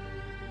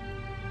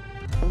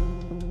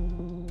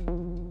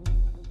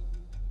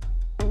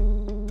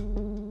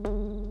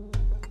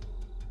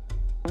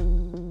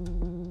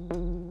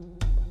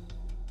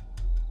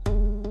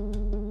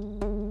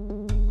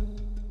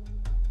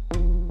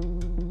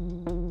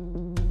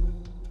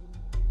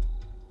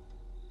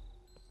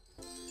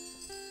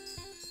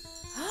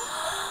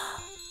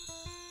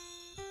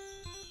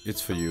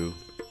 It's for you.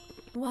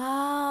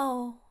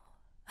 Wow.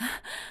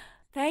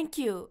 Thank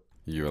you.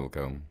 You're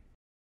welcome.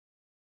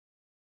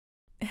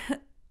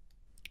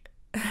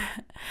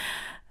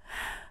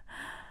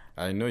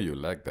 I know you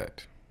like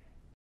that.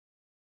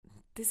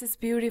 This is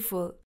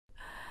beautiful.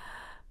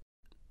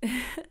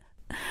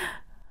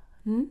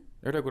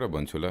 एउटा कुरा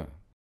भन्छु ल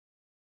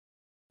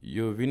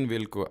यो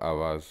विन्डवेलको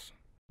आवाज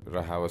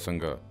र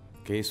हावासँग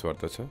केही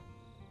स्वार्थ छ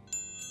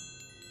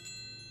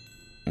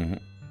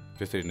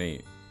त्यसरी नै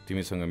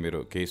तिमीसँग मेरो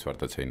केही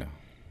स्वार्थ छैन।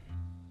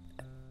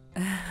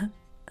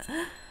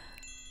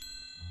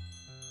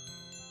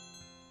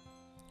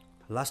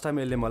 लास्ट टाइम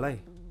यसले मलाई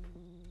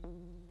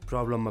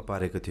प्रब्लममा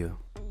पारेको थियो।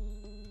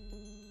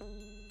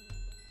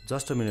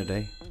 जस्ट अ मिनट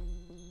है।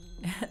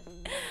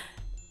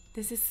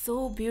 This is so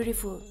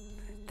beautiful.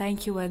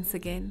 Thank you once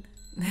again.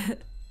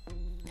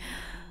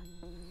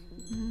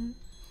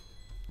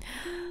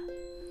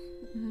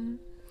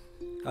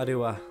 अरे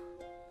वाह,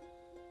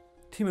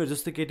 तिमीहरू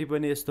जस्तो केटी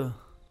पनि यस्तो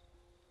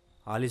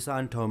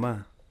आलिसान ठाउँमा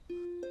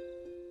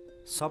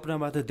सपना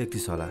मात्र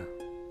देख्थिस् होला,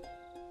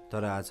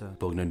 तर आज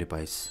भोग्न नि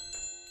पाइस्।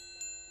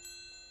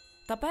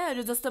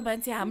 तपाईहरू जस्तो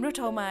मान्छे हाम्रो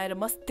ठाउँमा आएर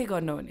मस्ती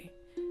गर्नुहुने,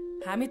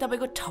 हामी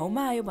तपाईँको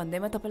ठाउँमा आयो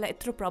भन्दैमा तपाईँलाई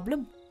यत्रो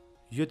प्रब्लम?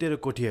 यो तेरो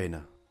कोठी होइन।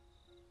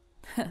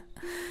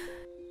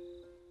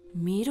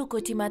 मेरो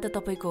कोठीमा त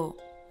तपाईँको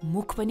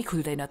मुख पनि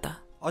खुल्दैन त।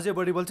 अझै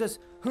बढी बोल्छस्?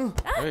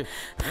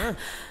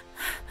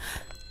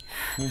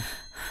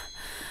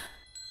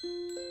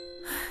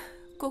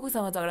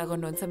 कोसँग झगडा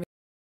गर्नुहुन्छ?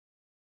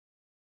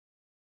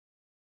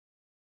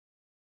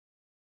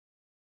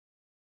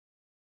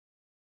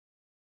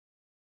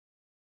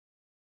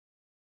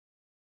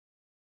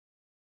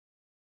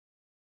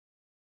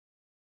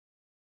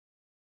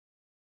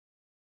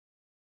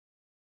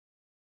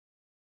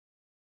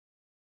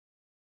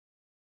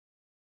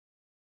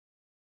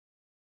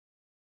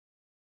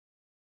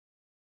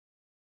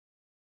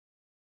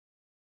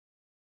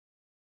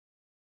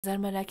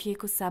 बजारमा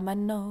राखिएको सामान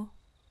न हो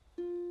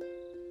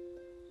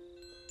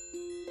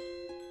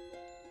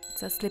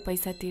जसले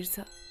पैसा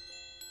तिर्छ।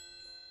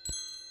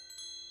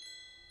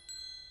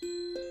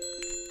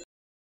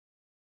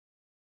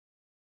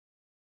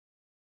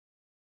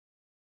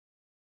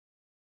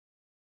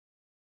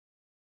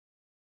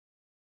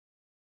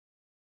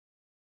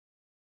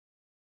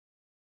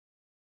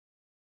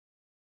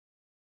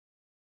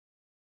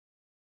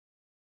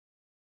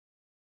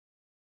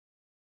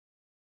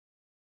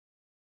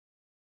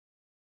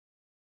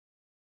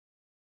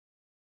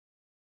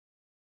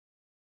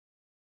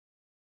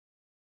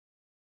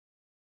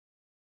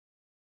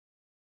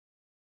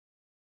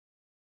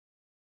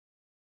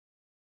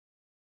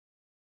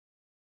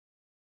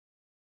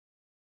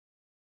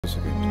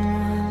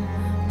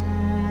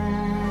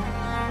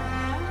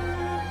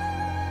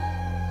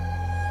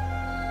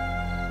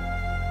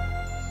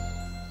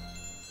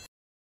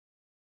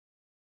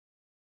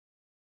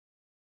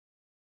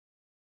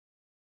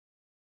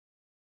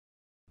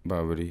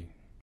 बाबरी,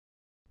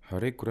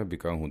 हरेक कुरा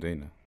बिकाउ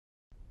हुँदैन।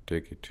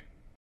 Take it.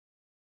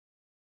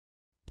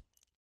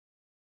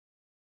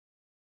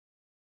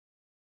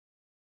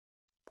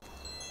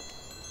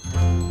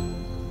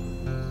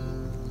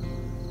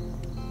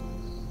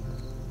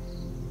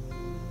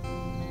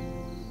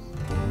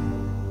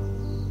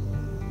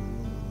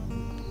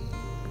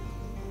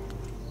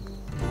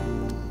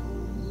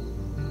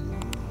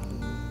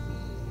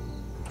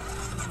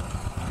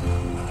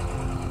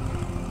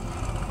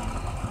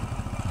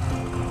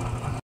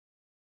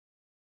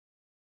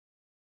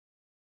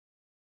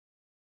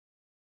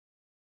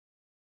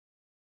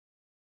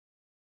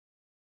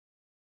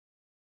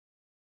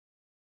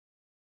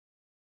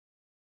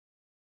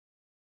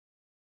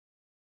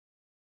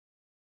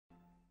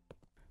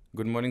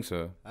 Good morning, sir.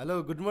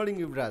 Hello, good morning,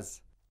 Yuvraj.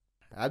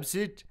 Have a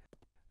seat.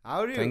 How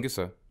are you? Thank you,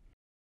 sir.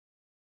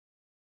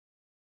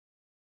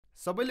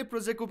 सबैले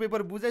प्रोजेक्टको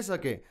पेपर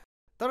बुझाइसके,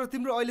 तर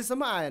तिम्रो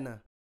अहिलेसम्म आएन।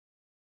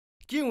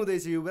 के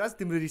हुँदैछ युवराज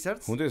तिम्रो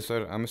रिसर्च? हुँदैछ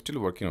sir, I'm still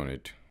working on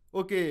it.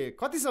 Okay,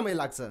 कति समय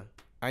लाग्छ?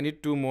 I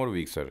need 2 more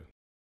weeks, sir.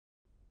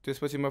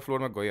 त्यसपछि म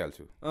फ्लोरमा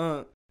गइहाल्छु।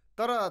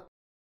 तर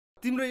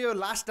तिम्रो यो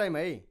लास्ट टाइम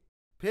है,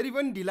 फेरि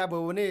पनि ढिला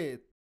भयो भने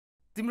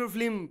तिम्रो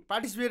फिल्म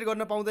पार्टिसिपेट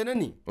गर्न पाउँदैन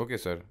नि। Okay,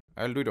 sir.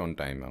 I'll do it on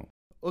time now.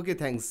 Okay,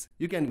 thanks.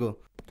 You can go.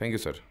 Thank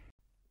you, sir.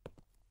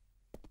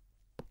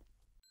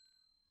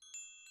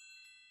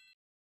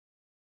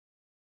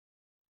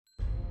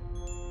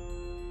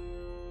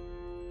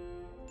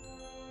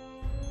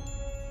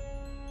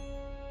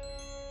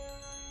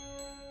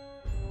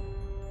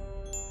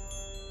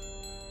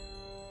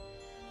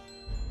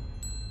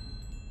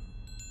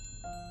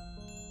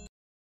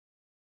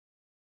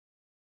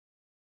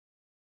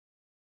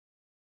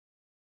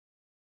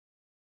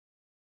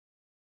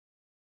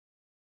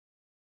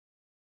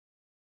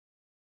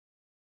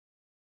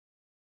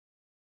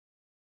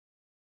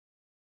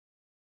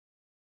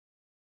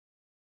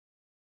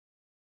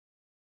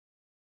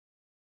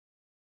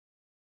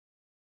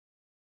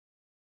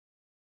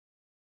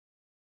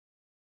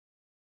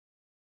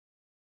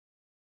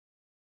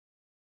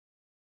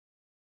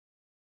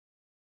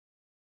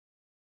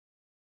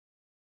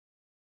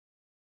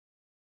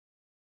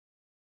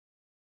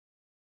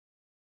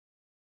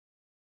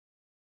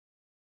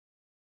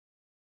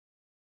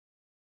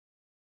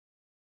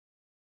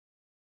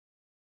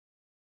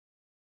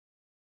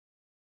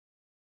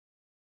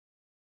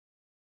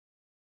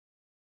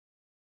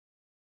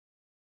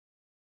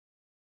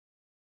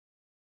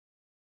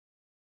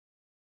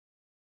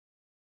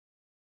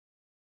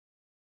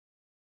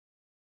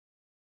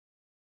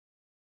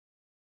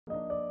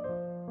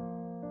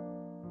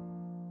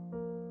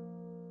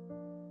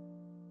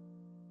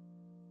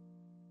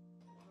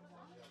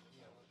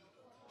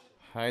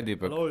 High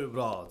Deepak. Hello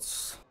Yuvraj.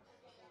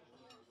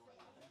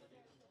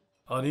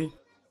 अनि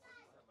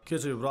के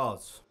छ युवराज?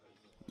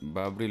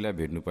 बाबरीलाई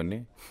भेट्नुपर्ने।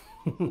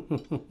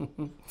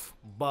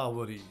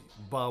 बाबरी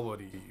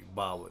बाबरी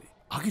बाबरी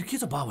आखिर के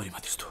छ बाबरीमा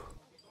त्यस्तो?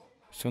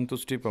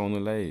 सन्तुष्टि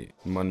पाउनुलाई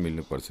मन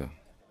मिल्नुपर्छ।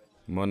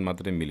 मन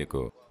मात्रै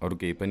मिलेको अरू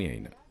केही पनि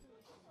होइन।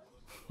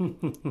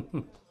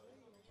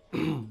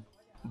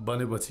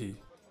 भनेपछि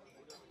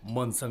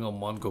मनसँग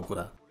मनको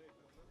कुरा,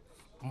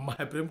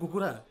 माया प्रेमको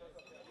कुरा।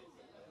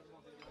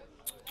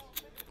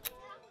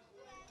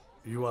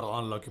 You are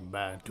unlucky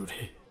man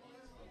today.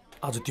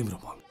 आज तिम्रो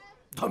मन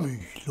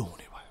धमिलो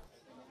हुने भयो।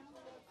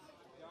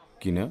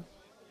 किन?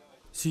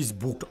 C is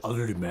booked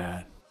already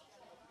man.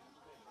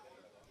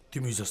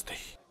 तिमी जस्तै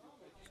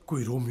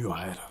कोही रोमियो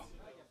आएर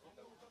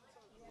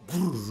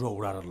बुर्र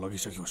उडाएर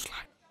लगिसक्यो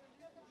उसलाई।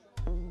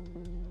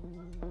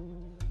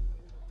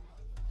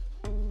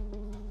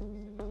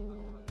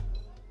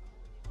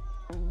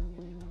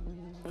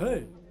 हे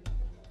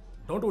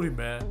डोन्ट वरी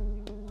म्यान।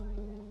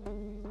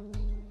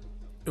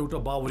 एउटा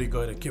बाबरी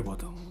गएर के भयो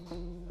त?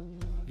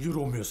 यो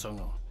रोमियोसँग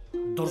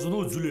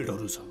दर्जनौं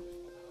जुलियटहरू छ।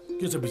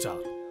 के छ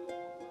विचार?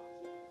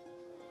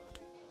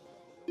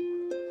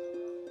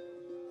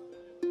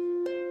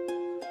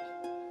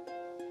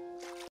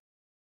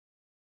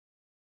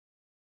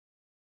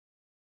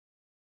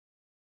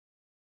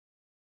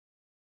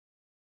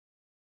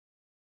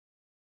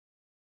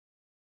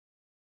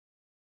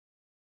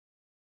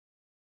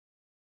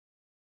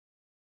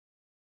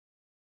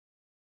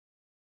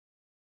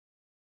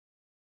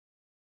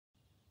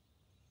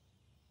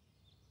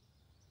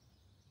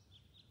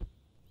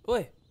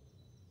 ओए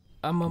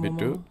आमा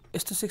बिट्टु,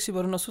 यस्तो सेक्सी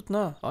भएर नसुत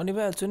न, अनि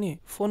भइहाल्छु नि।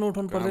 फोन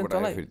उठाउनु पर्दैन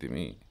तँलाई।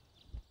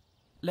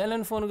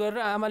 ल्यान्डलाइन फोन गरेर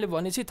आमाले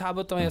भनेपछि थाहा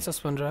भयो तँ यहाँ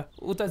छस्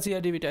भनेर। उता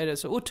जिआरडिबी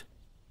आइरहेछ। उठ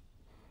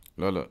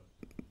ल ल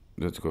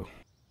लेट्स गो।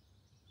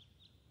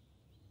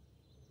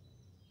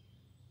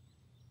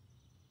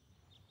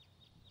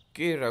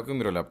 के राख्यो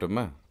मेरो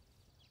ल्यापटपमा?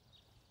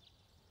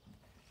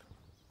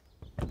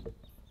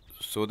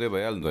 सोधे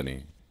भइहाल्छ नि।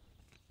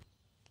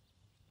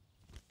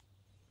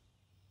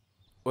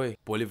 ओए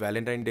भोलि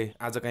भ्यालेन्टाइन डे,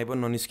 आज कहीँ पनि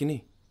ननिस्किने?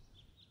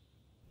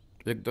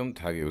 एकदम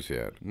थाकेको छु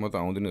यार, म त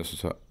आउँदिनँ जस्तो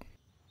छ।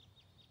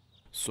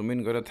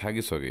 सुमिन गरेर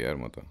थाकिसक्यो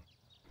यार म त।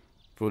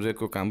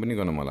 प्रोजेक्टको काम पनि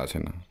गर्न मन लागेको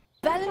छैन।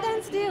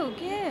 भ्यालेन्टाइन्स डे हो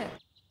के?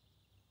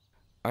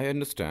 आई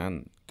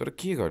अन्डरस्ट्यान्ड, तर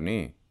के गर्ने?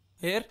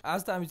 हेर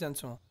आज त हामी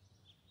जान्छौँ,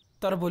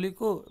 तर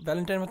भोलिको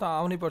भ्यालेन्टाइनमा त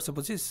आउनै पर्छ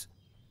बुझिस्।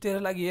 तेरो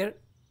लागि हेर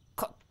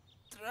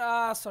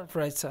खतरा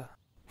सरप्राइज छ।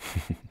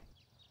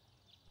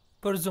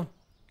 पर जाउँ।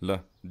 ल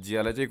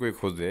जियालाई चाहिँ कोही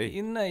खोज्दै है।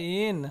 इन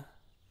इन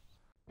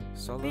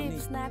सलोनी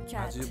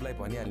आजुबलाई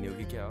भनिहाल्ने हो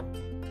कि क्या हो?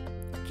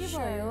 के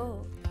भयो?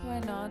 Why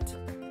not?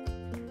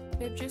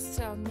 Babe, just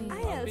tell me.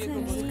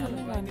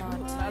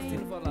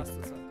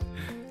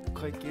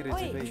 खै के रहेछ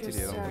खै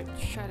एकचोटि हेरौँ।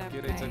 Shut up, के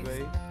रहेछ guys.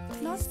 खै?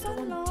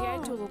 Don't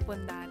dare to open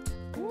that.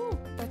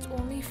 That's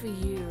only for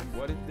you.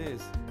 What is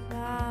this?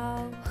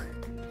 Wow.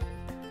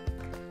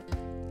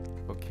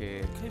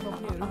 Okay.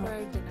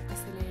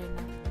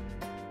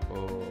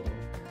 Oh.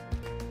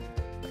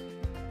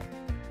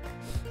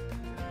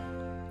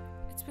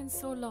 It's been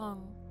so long.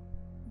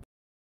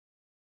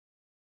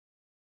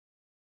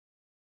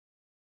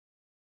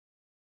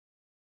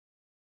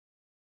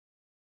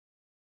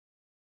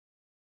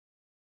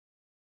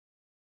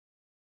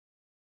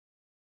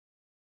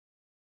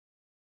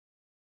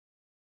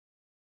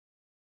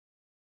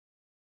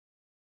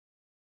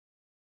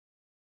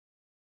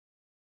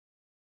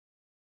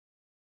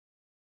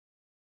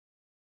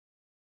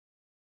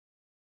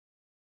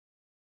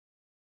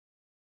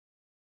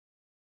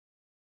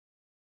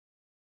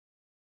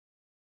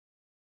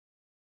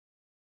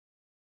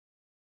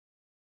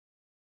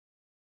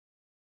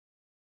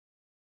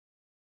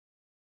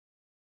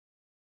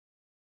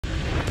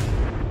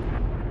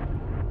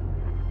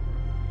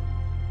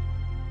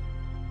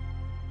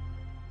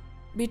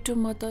 Bittu,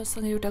 म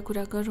तसँग एउटा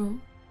कुरा गरौँ?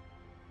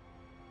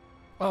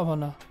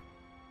 भन।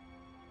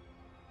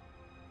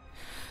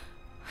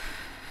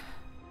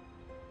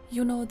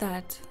 You know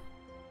that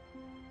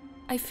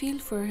I feel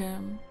for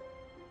him.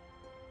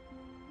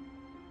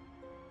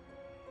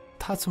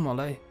 थाहा छ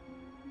मलाई।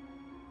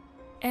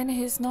 And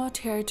he's not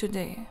here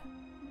today.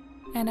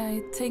 And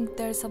I think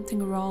there's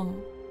something wrong.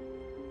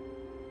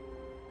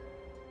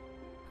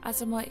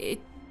 आज म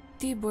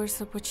यति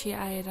वर्षपछि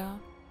आएर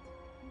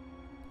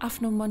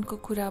आफ्नो मनको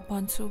कुरा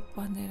भन्छु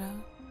भनेर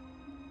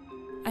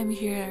I'm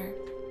here.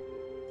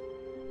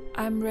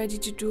 I'm ready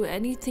to do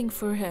anything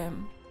for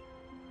him.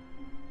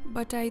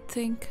 But I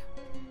think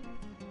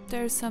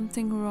there's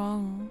something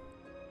wrong.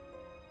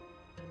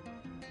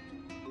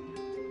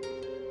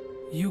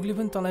 युगले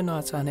पनि तँलाई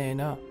नचाहने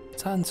होइन,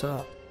 चाहन्छ।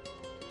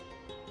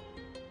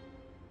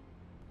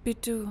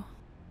 Bittu,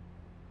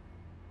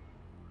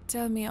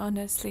 tell me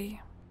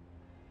honestly,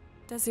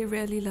 does he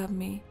really love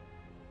me?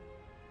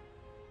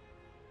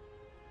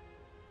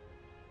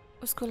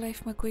 उसको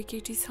लाइफमा कोही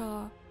केटी छ?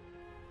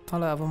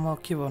 तँलाई अब म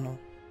के भनौँ?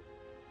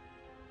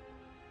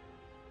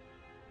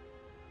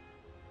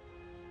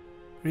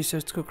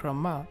 रिसर्चको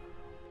क्रममा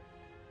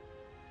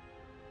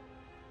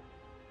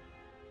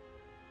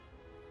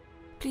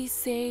Please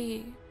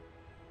say.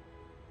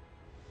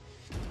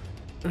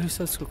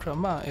 रिसर्चको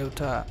क्रममा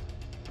एउटा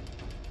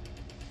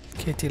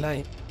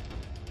केटीलाई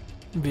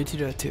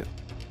भेटिरहेको थियो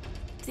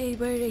त्यही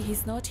भएर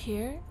he's not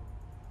here?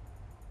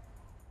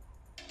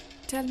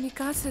 Tell me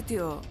कहाँ छ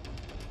त्यो?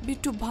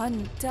 बिट्टु भन,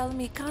 tell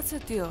me कहाँ छ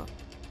त्यो?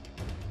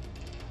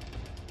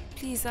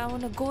 Please, I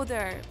want to go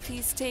there.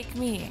 Please take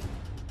me.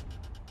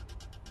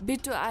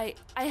 Bittu,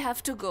 I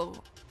have to go.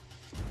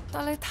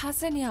 Talai tha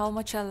cha ni how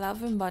much I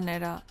love him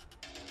bhanera.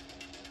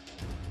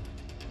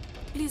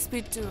 Please,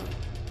 Bittu,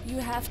 you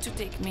have to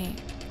take me.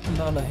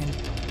 No, hin.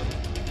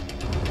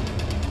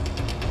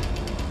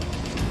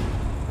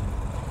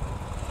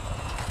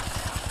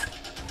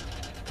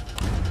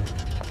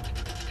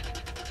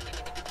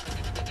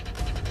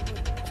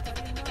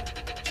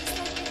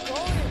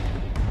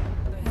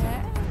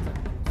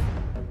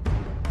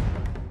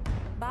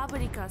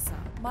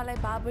 मलाई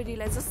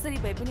बाबरीलाई जसरी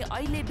भए पनि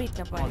अहिले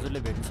भेट्न पर्यो हजुरले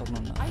भेट्न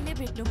सक्नुहुन्न अहिले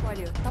भेट्नु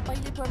पर्यो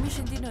तपाईले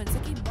पर्मिसन दिनुहुन्छ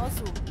कि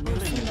Basu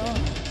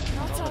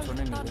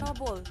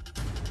नबोल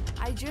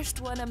I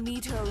just want to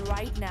meet her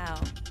right now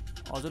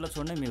हजुरलाई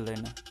छोड्नै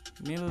मिल्दैन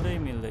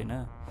मिल्दैन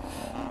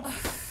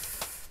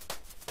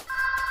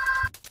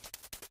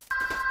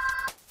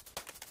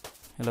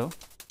हेलो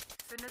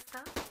सुन्नुस् त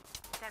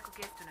त्यहाँको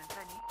गेस्ट हुनुहुन्छ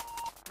नि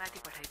माथि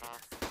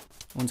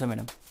पठाइदिनुहोस् हुन्छ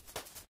म्याडम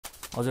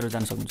हजुरहरू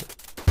जान सक्नुहुन्छ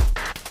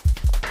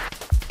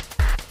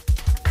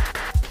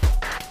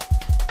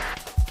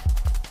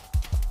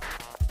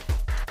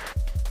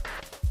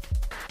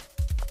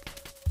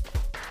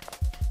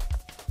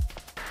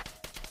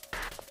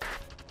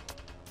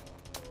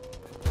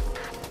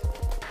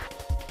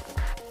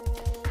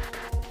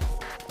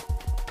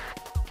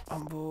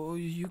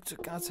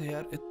कहाँ छ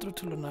यार यत्रो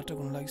ठुलो नाटक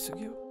हुन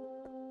लागिसक्यो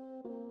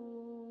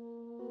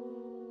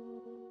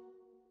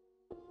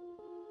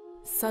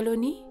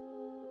सलोनी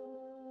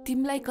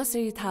तिमीलाई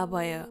कसरी थाहा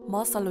भयो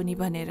म सलोनी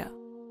भनेर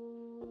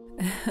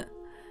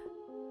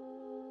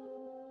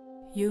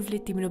युवले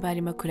तिम्रो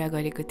बारेमा कुरा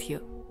गरेको थियो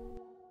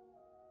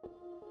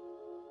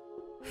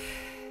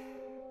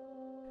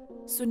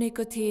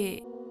सुनेको थिए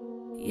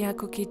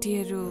यहाँको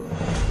केटीहरू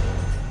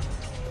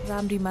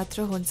राम्री मात्र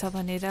हुन्छ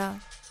भनेर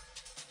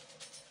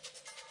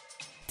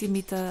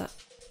तिमी त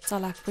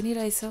चलाक पनि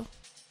रहेछौ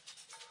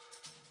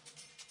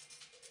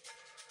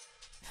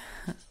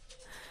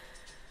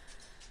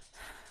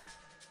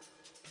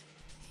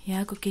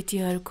यहाँको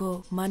केटीहरूको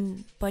मन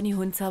पनि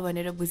हुन्छ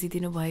भनेर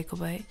बुझिदिनु भएको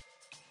भए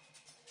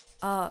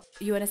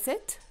यु वान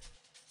सेट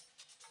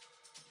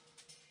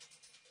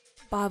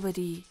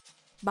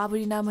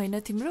बाबरी नाम होइन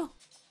तिम्रो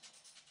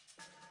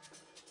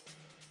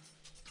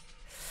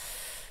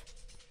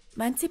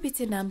मान्छे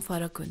पछि नाम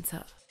फरक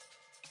हुन्छ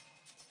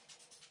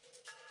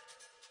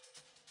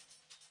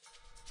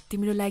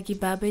तिम्रो लागि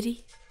बाबरी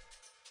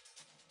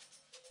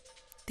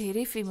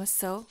धेरै फेमस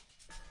छौ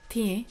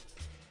थिए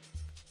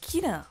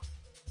किन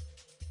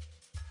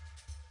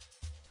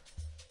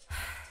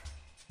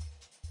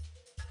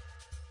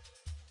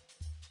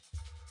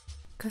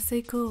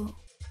कसैको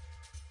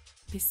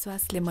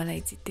विश्वासले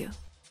मलाई जित्यो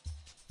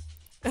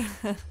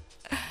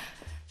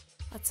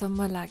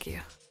अचम्म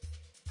लाग्यो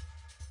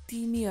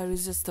तिमीहरू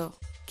जस्तो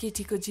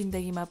केटीको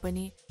जिन्दगीमा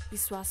पनि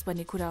विश्वास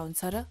भन्ने कुरा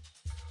हुन्छ र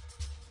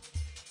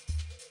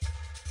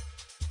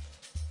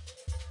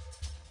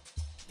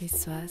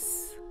विश्वास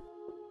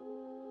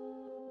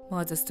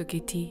म जस्तो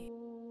केटी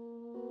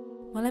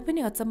मलाई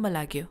पनि अचम्म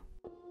लाग्यो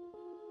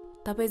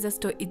तपाई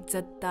जस्तो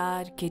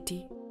इज्जतदार केटी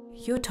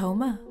यो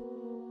ठाउँमा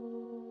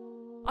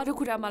अरु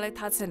कुरा मलाई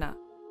थाहा छैन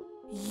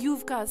युव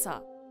कहाँ छ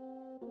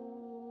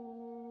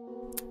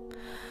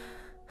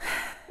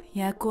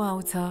यहाँ को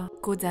आउँछ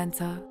को जान्छ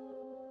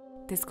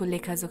त्यसको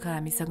लेखाजोखा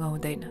हामीसँग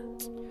हुँदैन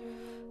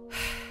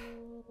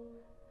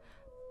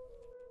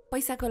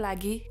पैसाको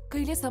लागि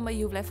कहिलेसम्म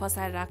युवलाई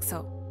फसाएर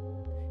राख्छौ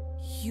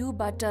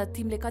युबाट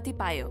तिमीले कति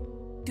पायो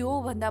त्यो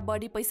भन्दा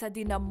बढी पैसा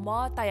दिन म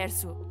तयार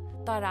छु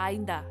तर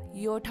आइन्दा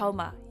यो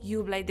ठाउँमा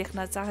युवलाई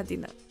देख्न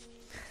चाहदिन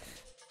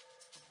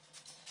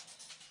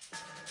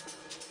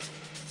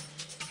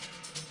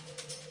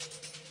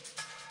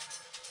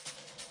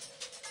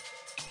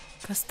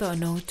कस्तो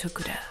अनौठो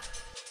कुरा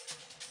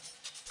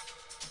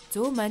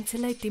जो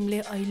मान्छेलाई तिमीले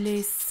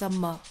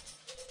अहिलेसम्म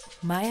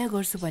माया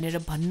गर्छु भनेर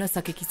भन्न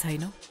सकेकी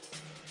छैनौ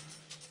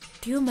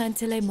त्यो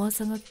मान्छेलाई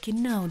मसँग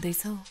किन्न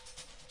आउँदैछौ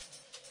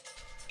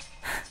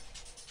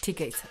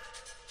ठिकै छ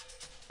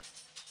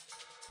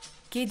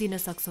के दिन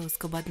सक्छौ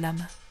उसको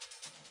बदलामा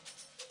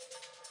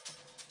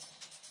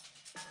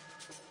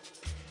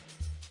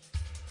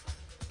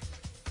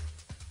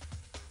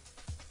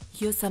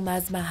यो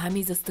समाजमा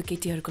हामी जस्तो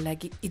केटीहरूको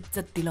लागि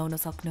इज्जत दिलाउन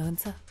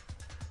सक्नुहुन्छ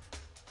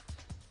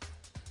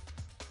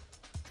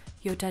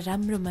एउटा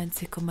राम्रो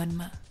मान्छेको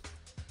मनमा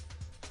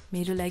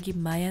मेरो लागि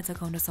माया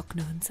जगाउन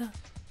सक्नुहुन्छ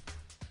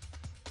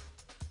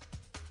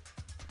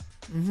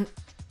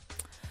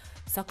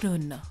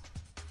सक्नुहुन्न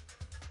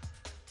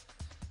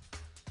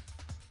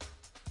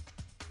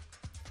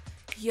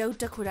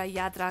एउटा कुरा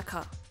याद राख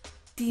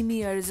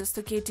तिमीहरू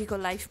जस्तो केटीको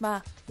लाइफमा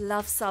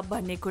लभ सब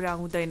भन्ने कुरा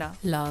हुँदैन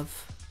लभ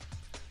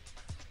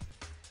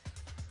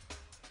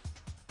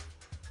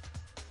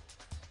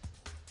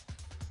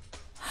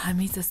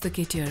हामी जस्तो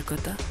केटीहरूको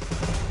त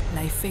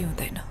लाइफै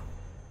हुँदैन।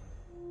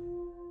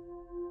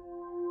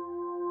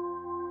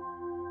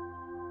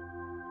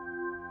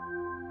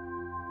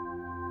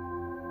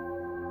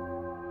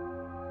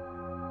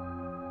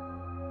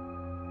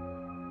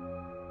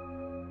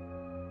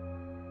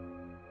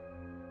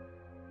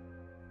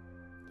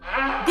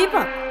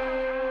 दीपक,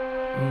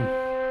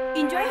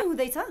 इन्जोय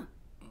हुँदैछ?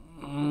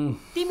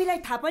 तिमीलाई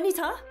थाहा पनि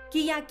छ कि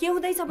यहाँ के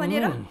हुँदैछ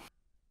भनेर?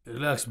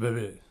 Relax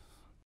baby.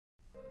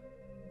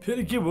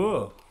 फेरि के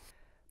भयो?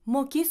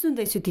 म के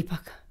सुन्दैछु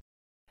Deepak?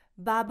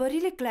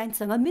 बाबरीले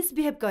क्लाइन्टसँग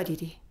misbehave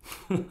गरिरे।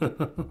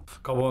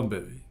 Com on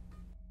baby,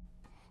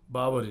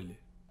 बाबरीले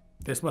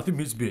त्यसमाथि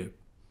मिसबिहेभ?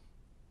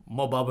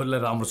 म बाबरीलाई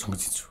राम्रोसँग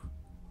चिन्छु।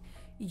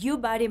 यो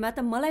बारेमा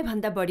त मलाई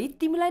भन्दा बढी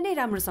तिमीलाई नै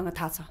राम्रोसँग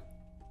थाहा छ।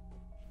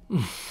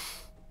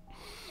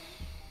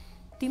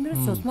 तिम्रो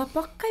सोचमा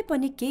पक्कै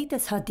पनि केही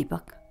त छ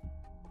दीपक।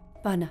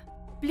 भन,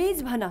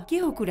 प्लिज भन, के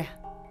हो कुरा?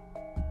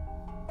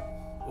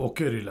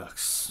 Okay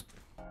relax.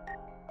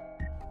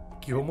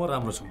 के हो म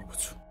राम्रोसँग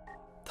बुझ्छु।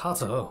 थाहा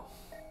छ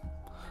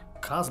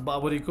खास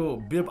बाबरीको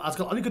बेब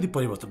आजकल अलिकति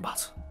परिवर्तन भएको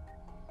छ।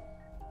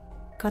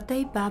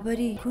 कतै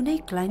बाबरी कुनै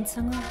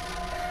क्लाइन्टसँग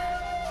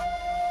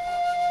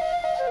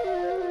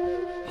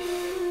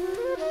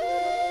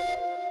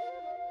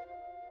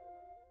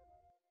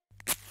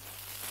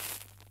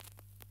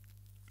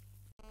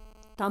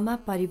तमा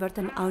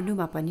परिवर्तन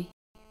आउनुमा पनि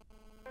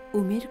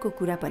उमेरको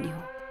कुरा पनि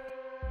हो।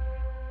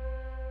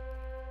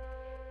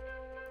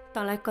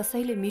 तँलाई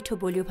कसैले मिठो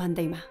बोल्यो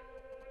भन्दैमा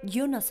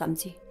यो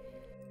नसम्झी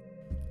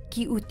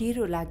कि ऊ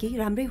तेरो लागि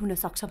राम्रै हुन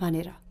सक्छ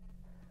भनेर।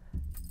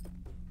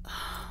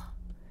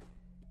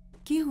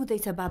 के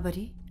हुँदैछ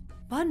बाबरी?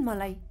 भन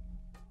मलाई।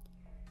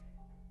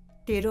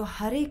 तेरो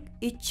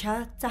हरेक इच्छा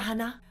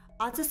चाहना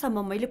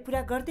आजसम्म मैले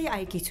पुरा गर्दै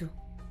आएकी छु।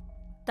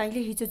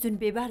 तैँले हिजो जुन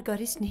व्यवहार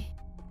गरिस् नि,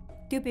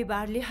 त्यो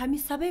व्यवहारले हामी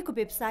सबैको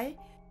व्यवसाय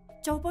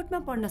चौपटमा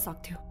पर्न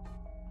सक्थ्यो।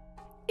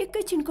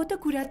 एकैछिनको त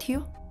कुरा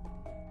थियो।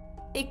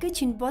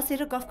 एकैछिन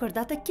बसेर गफ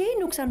गर्दा त केही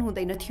नोक्सान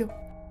हुँदैन थियो।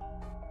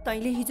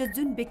 तैँले हिजो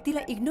जुन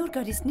व्यक्तिलाई इग्नोर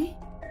गरिस् नि,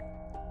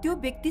 त्यो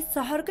व्यक्ति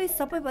सहरकै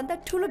सबैभन्दा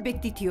ठुलो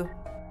व्यक्ति थियो।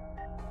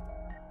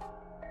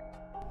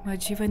 म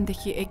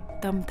जीवनदेखि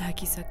एकदम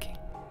थाकिसकेँ।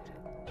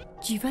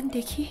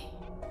 जीवनदेखि?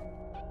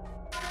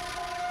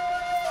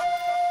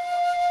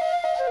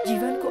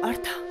 जीवनको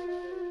अर्थ?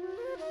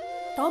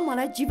 त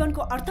मलाई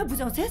जीवनको अर्थ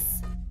बुझाउँछेस्?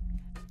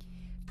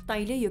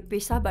 तैँले यो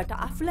पेसाबाट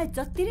आफूलाई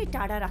जति नै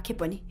टाढा राखे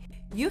पनि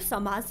यो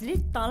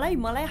समाजले तँलाई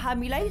मलाई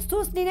हामीलाई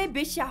सोच्ने नै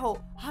बेश्या हो,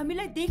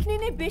 हामीलाई देख्ने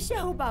नै बेश्या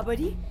हो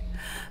बाबरी।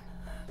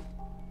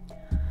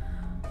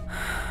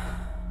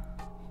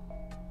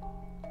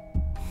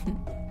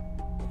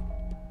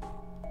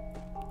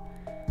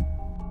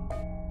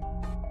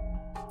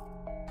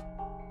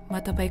 म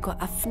तपाईँको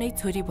आफ्नै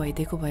छोरी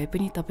भइदिएको भए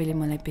पनि तपाईँले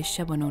मलाई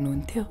बेश्या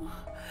बनाउनुहुन्थ्यो।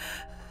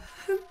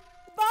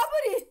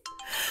 बाबरी!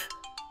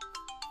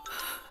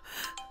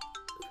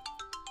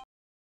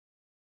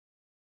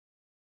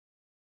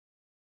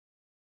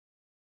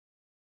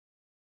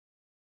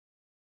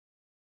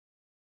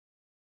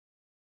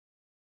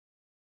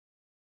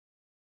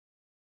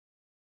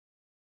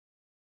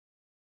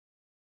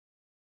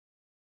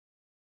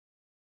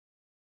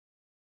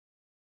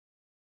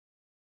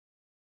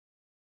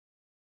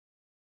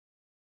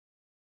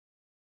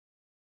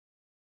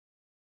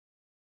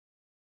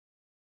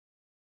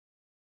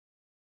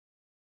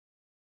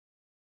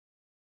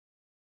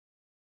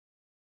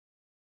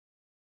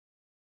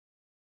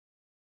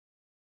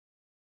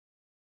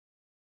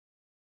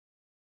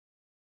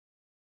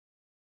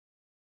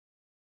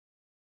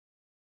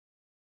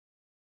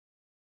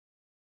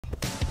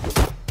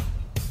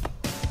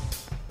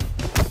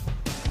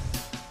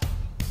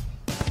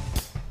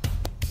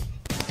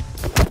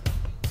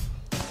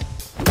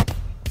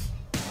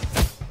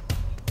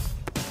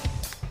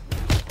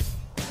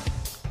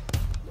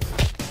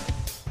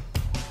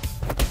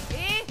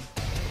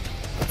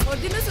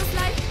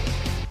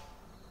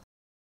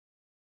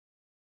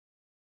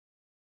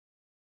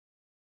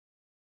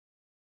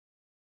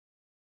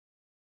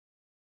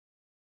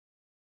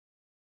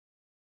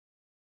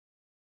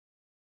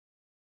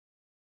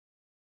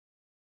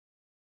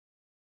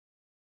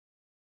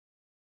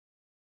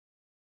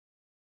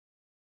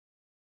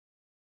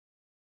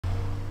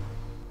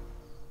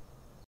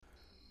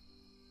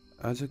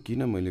 आज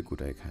किन मैले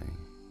कुटाइ खाएँ?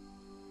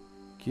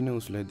 किन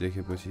उसलाई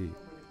देखेपछि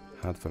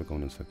हात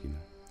फर्काउन सकिनँ?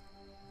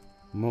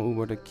 म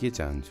उबाट के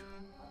चाहन्छु?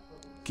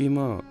 के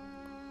म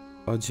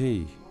अझै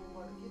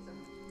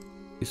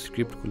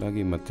स्क्रिप्टको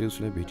लागि मात्रै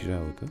उसलाई भेटिरह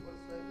हो त?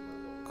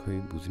 खै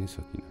बुझ्नै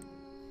सकिनँ।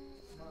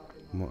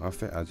 म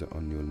आफै आज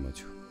अन्यलमा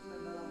छु।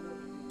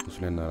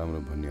 उसलाई नराम्रो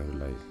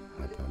भन्नेहरूलाई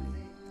हात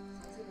हाल्ने।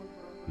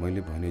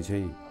 मैले भने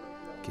झै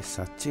के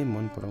साँच्चै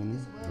मन पराउनु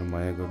र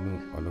माया गर्नु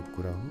अलग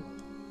कुरा हो?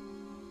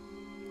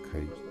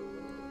 खै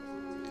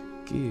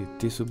के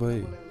त्यसो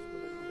भए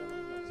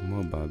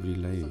म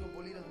बाबरीलाई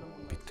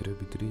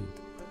भित्रभित्रै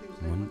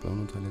मन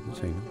पराउन थालेको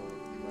छैन?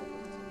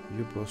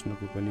 यो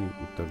प्रश्नको पनि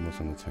उत्तर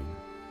मसँग छैन।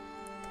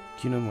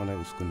 किन मलाई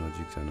उसको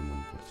नजिक जान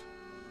मनपर्छ?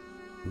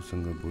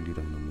 उसँग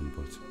बोलिरहन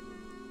मनपर्छ?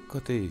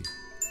 कतै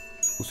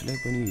उसलाई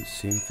पनि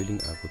सेम फिलिङ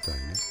आएको त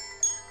होइन?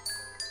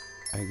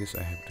 I guess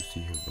I have to see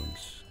her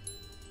once.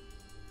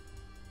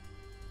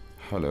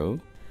 Hello,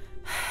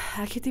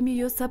 आखिर तिमी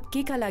यो सब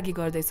के का लागि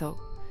गर्दैछौ?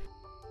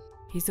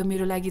 हिजो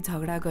मेरो लागि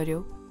झगडा गर्यो,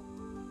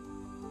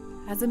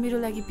 आज मेरो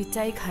लागि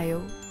पिचाइ खायो,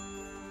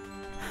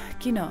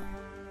 किन?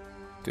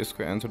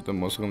 त्यसको एन्सर त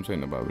मसँग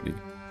छैन बाबुरी,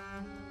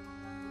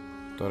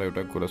 तर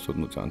एउटा कुरा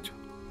सोध्नु चाहन्छु।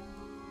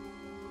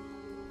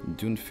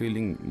 जुन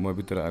फिलिङ म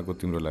भित्र आएको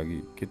तिम्रो लागि,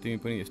 के तिमी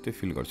पनि यस्तै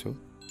फिल गर्छौ?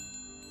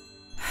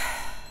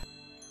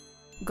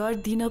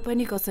 गर्दिन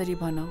पनि कसरी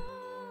भनौ,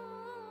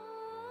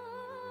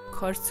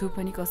 खर्छु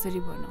पनि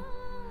कसरी भनौ,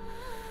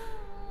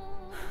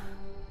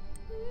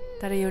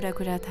 तर एउटा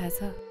कुरा थाहा छ,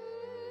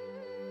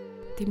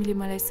 तिमीले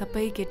मलाई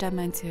सबै केटा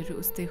मान्छेहरू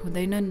उस्तै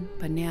हुँदैनन्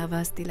भन्ने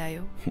आवाज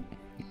दिलायो।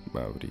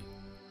 बाबुरी,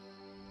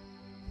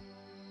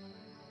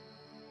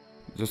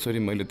 जसरी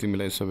मैले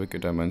तिमीलाई सबै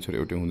केटा मान्छेहरू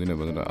एउटै हुँदैन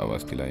भनेर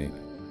आवाज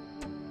दिलाएँ,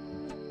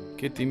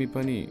 के तिमी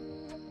पनि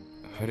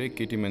हरेक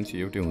केटी मान्छे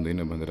एउटै हुँदैन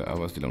भनेर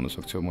आवाज दिलाउन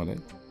सक्छौ मलाई?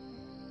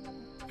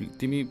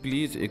 तिमी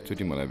प्लिज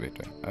एकचोटि मलाई भेट,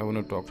 I want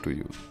to talk to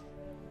you.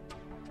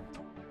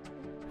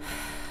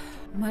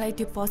 मलाई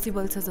त्यो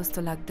पोसिबल छ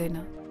जस्तो लाग्दैन।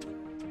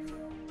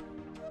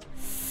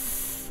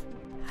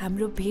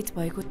 हाम्रो भेट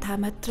भएको थाहा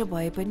मात्र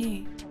भए पनि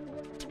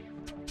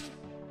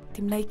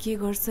तिमीलाई के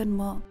गर्छन्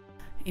म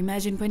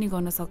इमेजिन पनि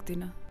गर्न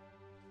सक्दिनँ।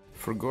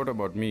 Forgot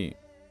about me.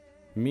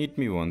 Meet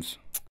me once.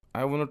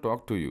 I want to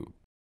talk to you.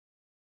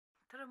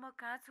 तर म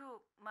कहाँ छु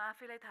म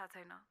आफैलाई थाहा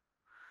छैन।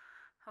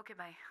 Okay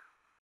by.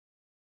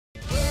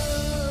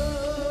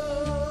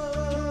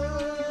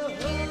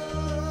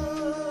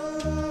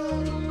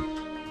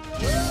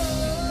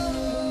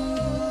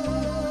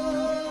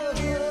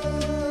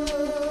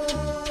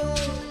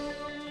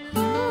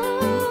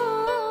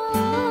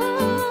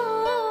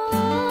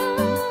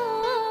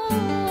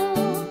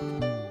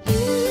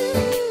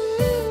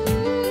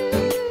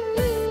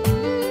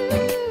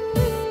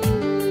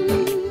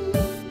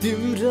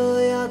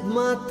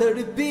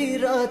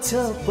 तडपिरहेछ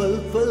पल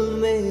पल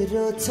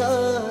मेरो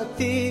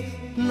छाती,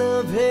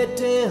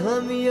 नभेटे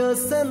हम यो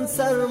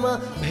संसारमा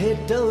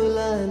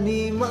भेटौला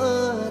नि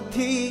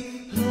माथि।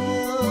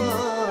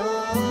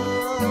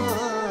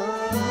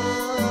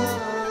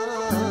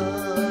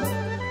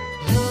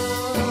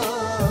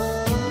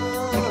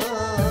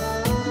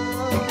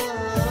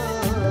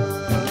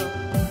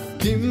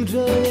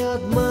 तिम्रो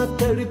यादमा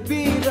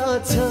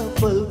तडपिरहेछ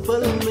पल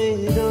पल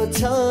मेरो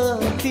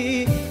छाती,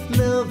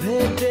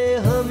 नभेटे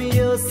हम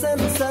यो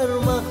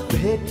संसारमा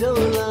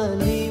भेटौला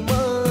नि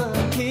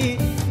माथि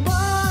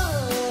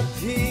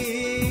माथि,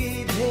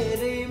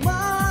 धेरै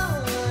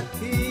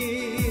माथि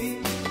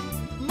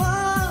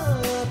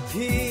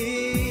माथि,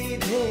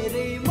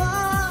 धेरै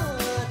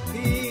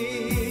माथि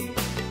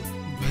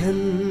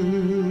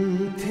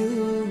भन्थ्यौ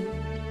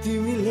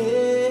तिमीले,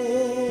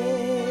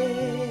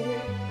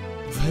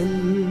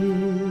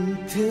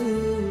 भन्थ्यौ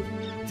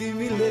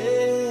तिमीले।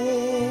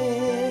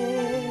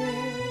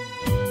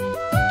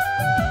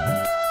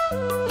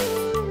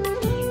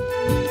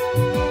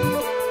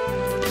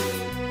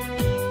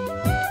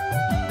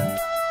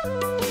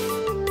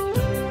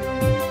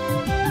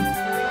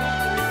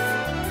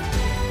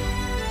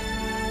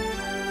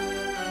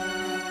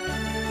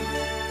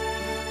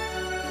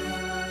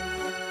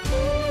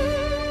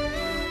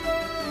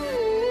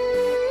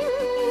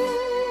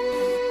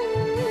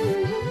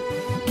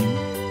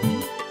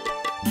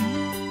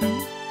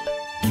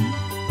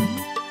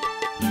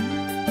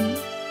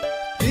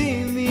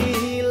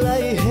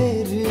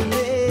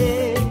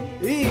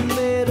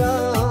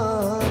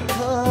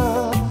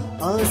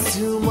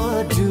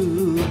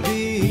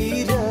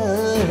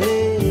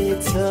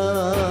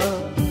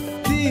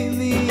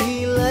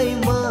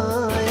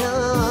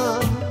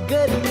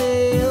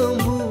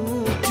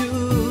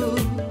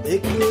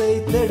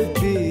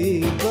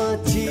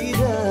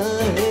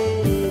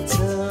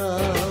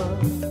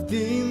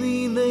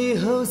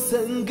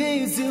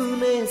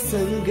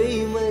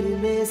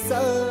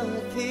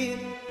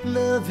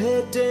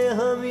 भेटे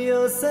हम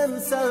यो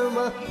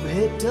संसारमा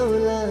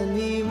भेटौला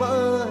नि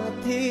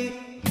माथि,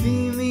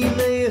 तिमी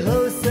नै हौ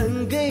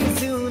सँगै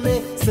जिउने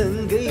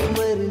सँगै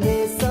मर्ने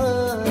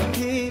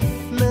साथी,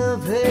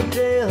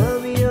 नभेटे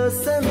हम यो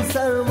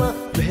संसारमा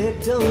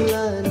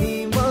भेटौला नि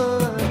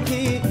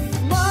माथि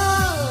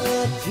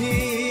माथि,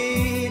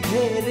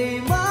 धेरै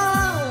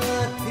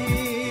माथि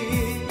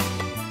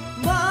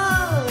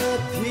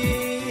माथि,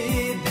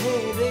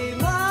 धेरै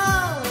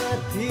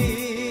माथि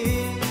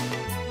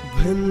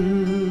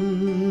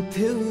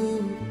भन्थ्यौ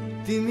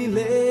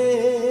तिमीले,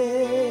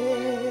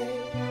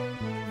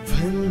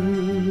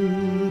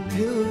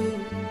 भन्थ्यौ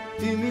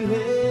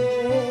तिमीले।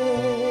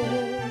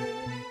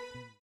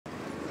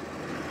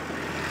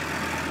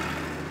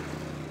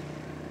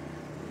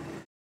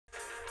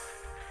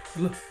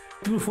 ल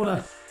तिम्रो फोन आ।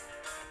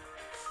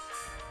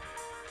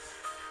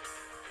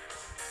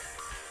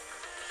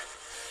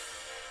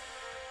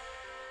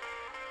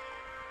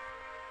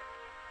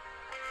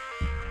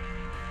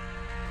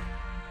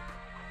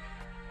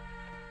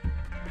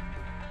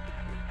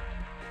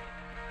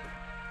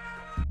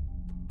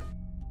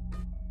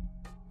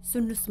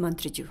 सुन्नुस्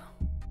मन्त्रीज्यू,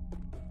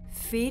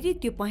 फेरि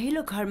त्यो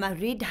पहिलो घरमा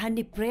रेड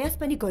हान्ने प्रयास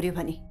पनि गर्यो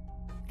भने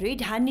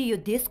रेड हान्ने यो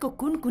देशको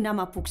कुन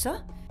कुनामा पुग्छ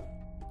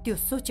त्यो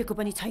सोचेको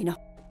पनि छैन।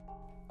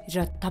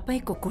 र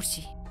तपाईको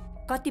कुर्सी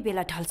कति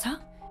बेला ढल्छ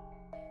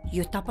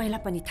यो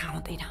तपाईलाई पनि थाहा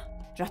हुँदैन।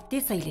 र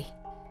त्यसैले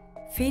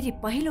फेरि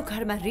पहिलो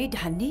घरमा रेड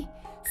हान्ने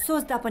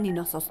सोच्दा पनि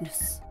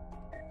नसोच्नुस्।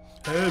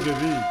 ए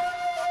बेबी,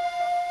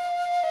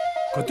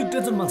 कति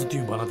टेन्सनमा छ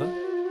तिमी भन त?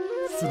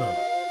 सुन,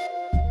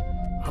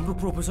 हाम्रो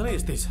प्रोफेसनै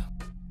यस्तै छ।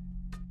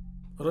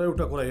 र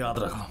एउटा कुरा याद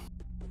राख,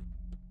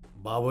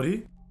 बाबरी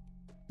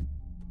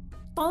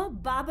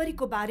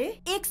बाबरीको बारे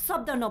एक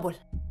शब्द नबोल।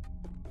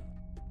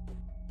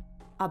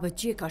 अब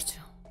जे गर्छु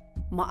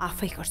म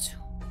आफै गर्छु।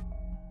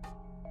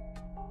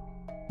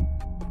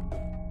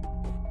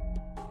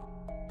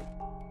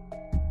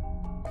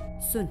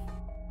 सुन,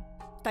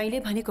 तैँले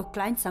भनेको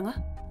क्लाइन्टसँग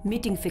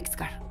मिटिङ फिक्स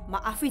गर, म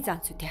आफै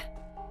जान्छु त्यहाँ,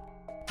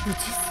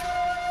 बुझिस्?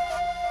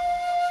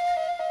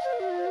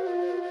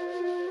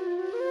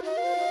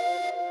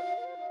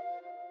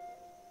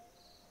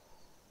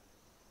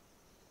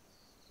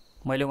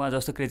 मैले उहाँ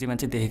जस्तो क्रेजी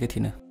मान्छे देखेकै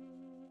थिइनँ।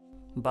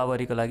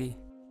 बाबरीको लागि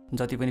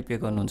जति पनि पे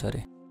गर्नुहुन्छ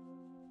अरे।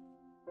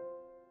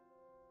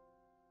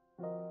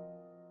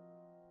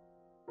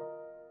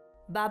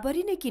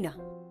 बाबरी नै किन?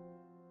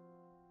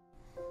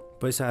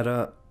 पैसा र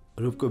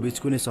रूपको बीच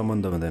कुनै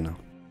सम्बन्ध हुँदैन।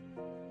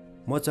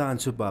 म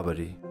चाहन्छु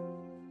बाबरी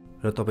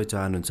र तपाईँ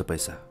चाहनुहुन्छ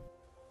पैसा।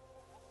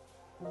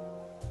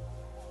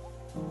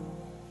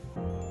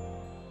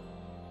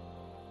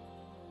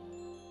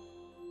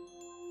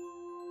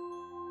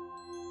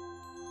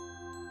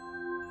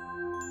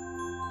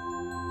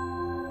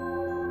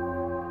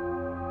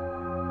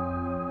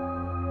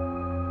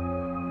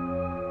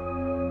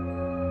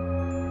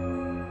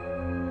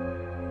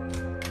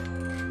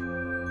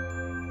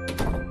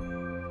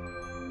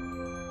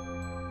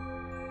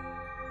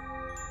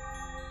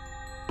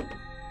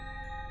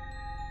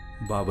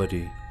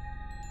 बाबरी,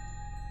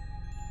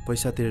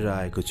 पैसा तिरेर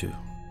आएको छु,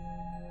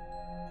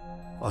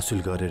 असुल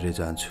गरेर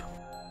जान्छु।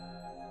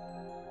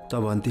 त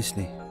भन्थिस्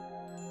नि,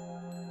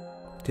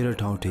 तेरो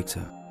ठाउँ ठिक छ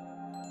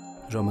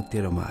र म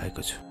तेरोमा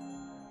आएको छु।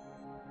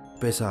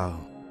 पैसा हो,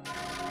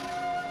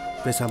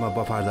 पैसामा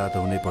वफादार त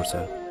हुनैपर्छ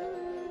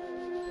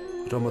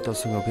र म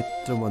तसँग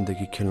भित्र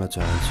मनदेखि खेल्न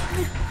चाहन्छु।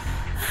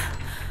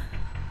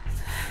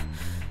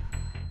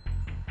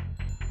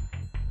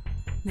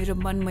 मेरो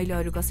मन मैले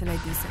अरू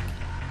कसैलाई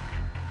दिइसकेँ।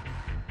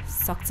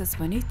 सक्सेस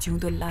भने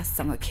जिउँदो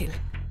लाससँग खेल।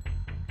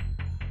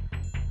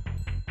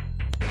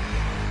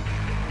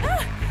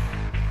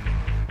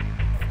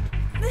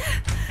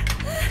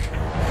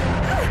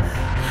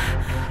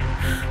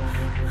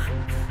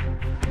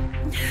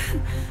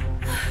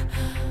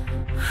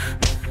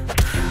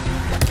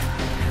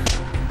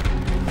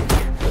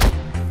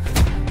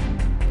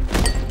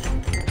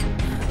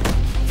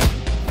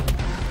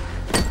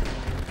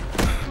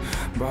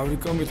 Bobby,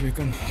 come with me,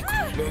 come.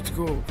 Let's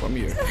go from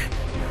here.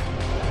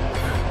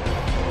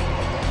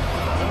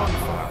 Come on,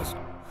 fast.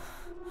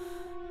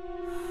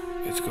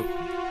 Let's go.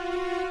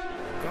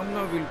 Come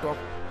now, we'll talk.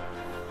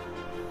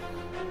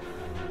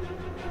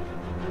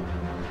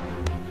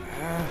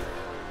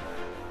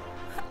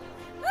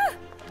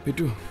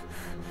 Bitu.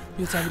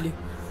 यो चाबीले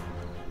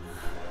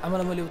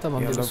आमालाई मैले उता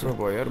भन्दै छु।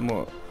 भयो यार,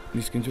 म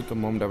निस्किन्छु त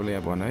मम डाबले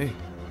यहाँ भन है।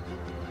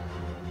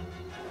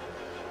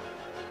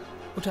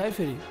 उठाए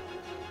फेरि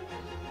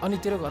अनि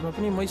तेरो घरमा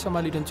पनि मै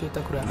सम्हालिरहन्छु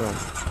यता कुरा।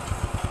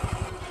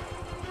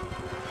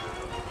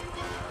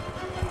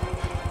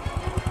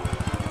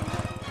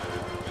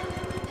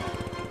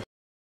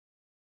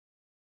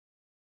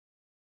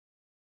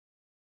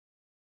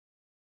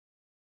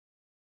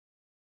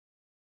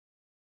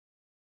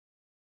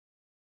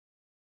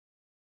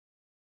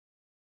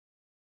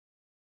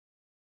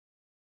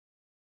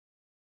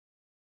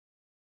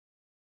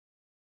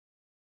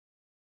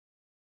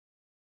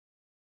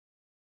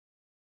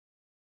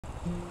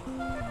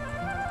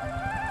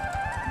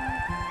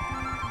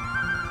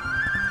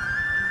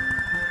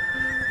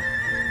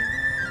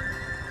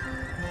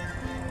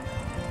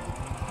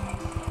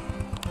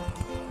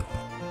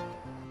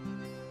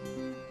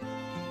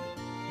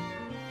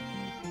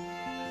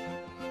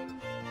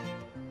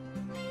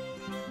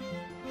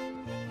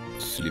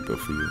 Sleeper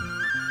for you.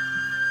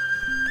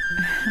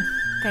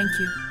 Thank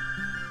you.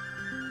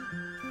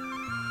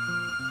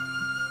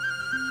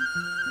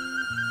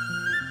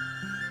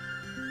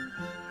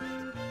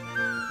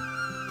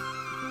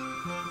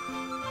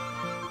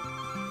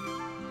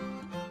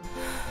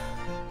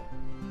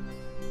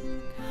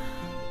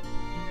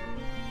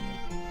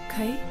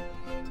 Kai,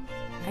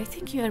 I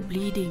think you are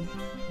bleeding.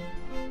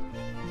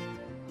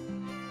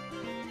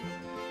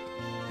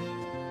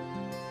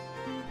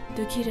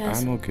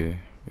 I'm okay.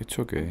 It's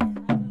okay.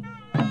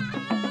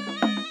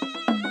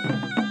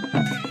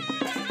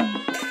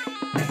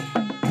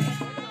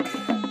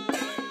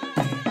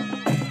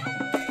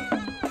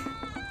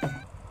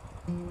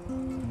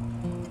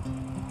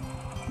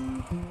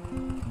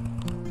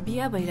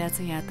 बिहा भइरहेछ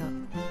यहाँ त।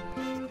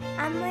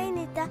 आमै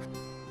नि त,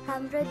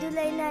 हाम्रो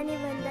दुलै नानी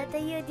भन्दा त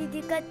यो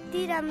दिदी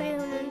कति राम्रै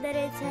हुनुहुँदो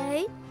रहेछ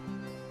है।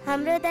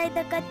 हाम्रो दाइ त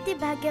कति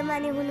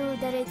भाग्यमानी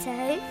हुनुहुँदो रहेछ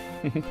है।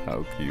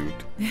 How cute.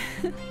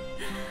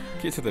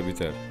 के छ त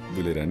विचार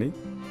दुले रानी?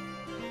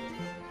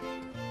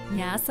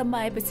 यहाँसम्म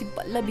आएपछि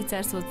बल्ल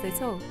विचार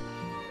सोच्दैछौ?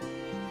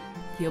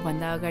 यो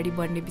भन्दा अगाडि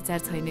बढ्ने विचार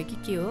छैन कि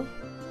के हो?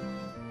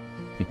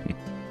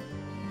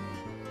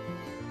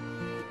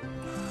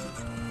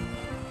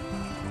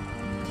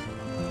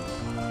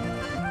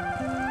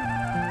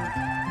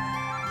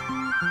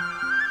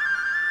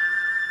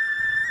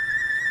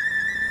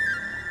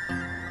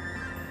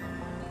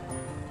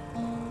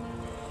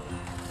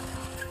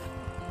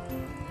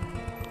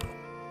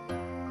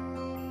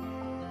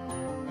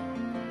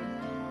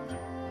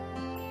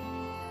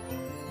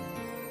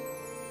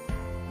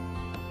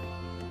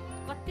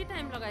 कति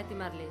टाइम लगाए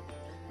तिमीहरूले?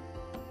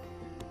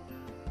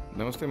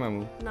 नमस्ते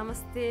मामु।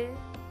 नमस्ते।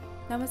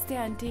 नमस्ते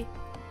आन्टी।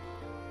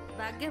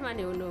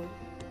 भाग्यमानी हुनु।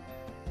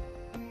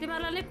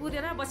 तिमीहरूलाई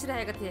कुरेर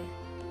बसिरहेको थिएँ।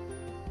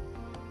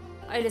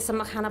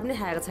 अहिलेसम्म खाना पनि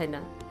खाएको छैन।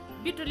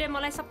 बिटुले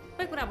मलाई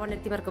सबै कुरा भन्ने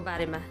तिमीहरूको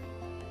बारेमा।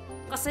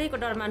 कसैको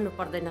डर मान्नु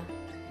पर्दैन।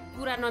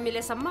 कुरा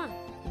नमिलेसम्म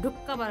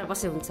ढुक्क भएर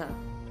बसे हुन्छ।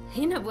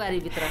 हिँड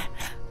बुहारीभित्र।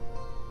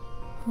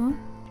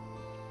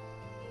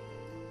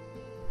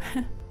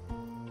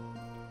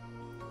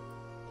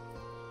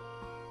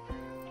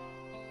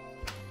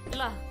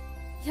 ल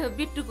यो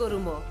बिट्टुको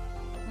रुम हो।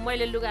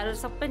 मैले लुगाहरू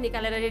सबै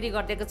निकालेर रेडी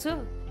गरिदिएको छु।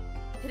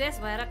 फ्रेस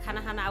भएर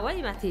खाना खान आऊ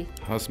है माथि।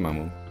 हस्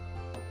मामु।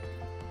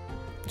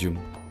 जुम।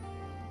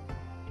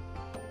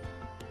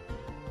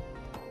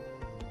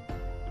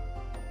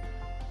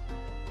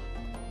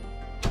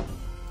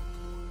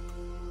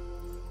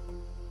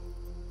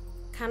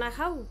 खाना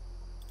खाऊ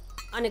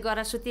अनि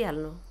गएर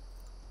सुतिहाल्नु।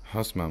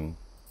 हस् मामु।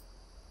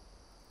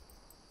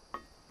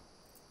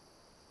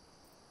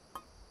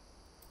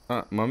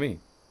 मम्मी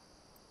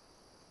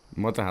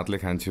म त हातले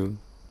खान्छु।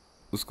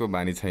 उसको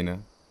बानी छैन।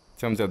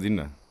 चम्चा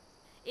दिन्न।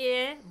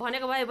 ए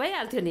भनेको भए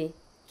भइहाल्थ्यो नि।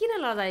 किन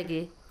लजाए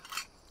कि?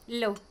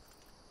 लौ।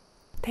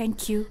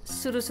 Thank you.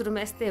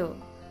 सुरुमा यस्तै हो।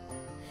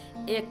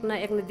 एक न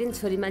एक दिन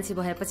छोरी मान्छे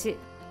भएपछि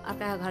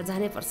अर्काको घर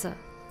जानै पर्छ।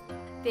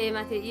 त्यही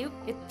माथि युग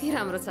यति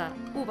राम्रो छ।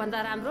 ऊ भन्दा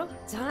राम्रो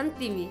झन्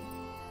तिमी।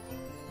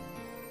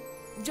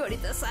 जोडी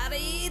त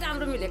साह्रै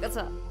राम्रो मिलेको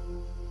छ।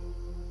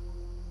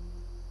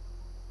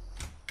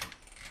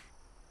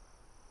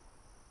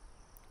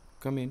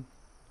 कम इन।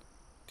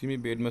 तिमी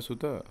बेडमा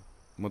सुत,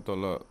 म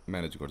तल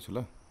म्यानेज गर्छु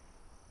ल।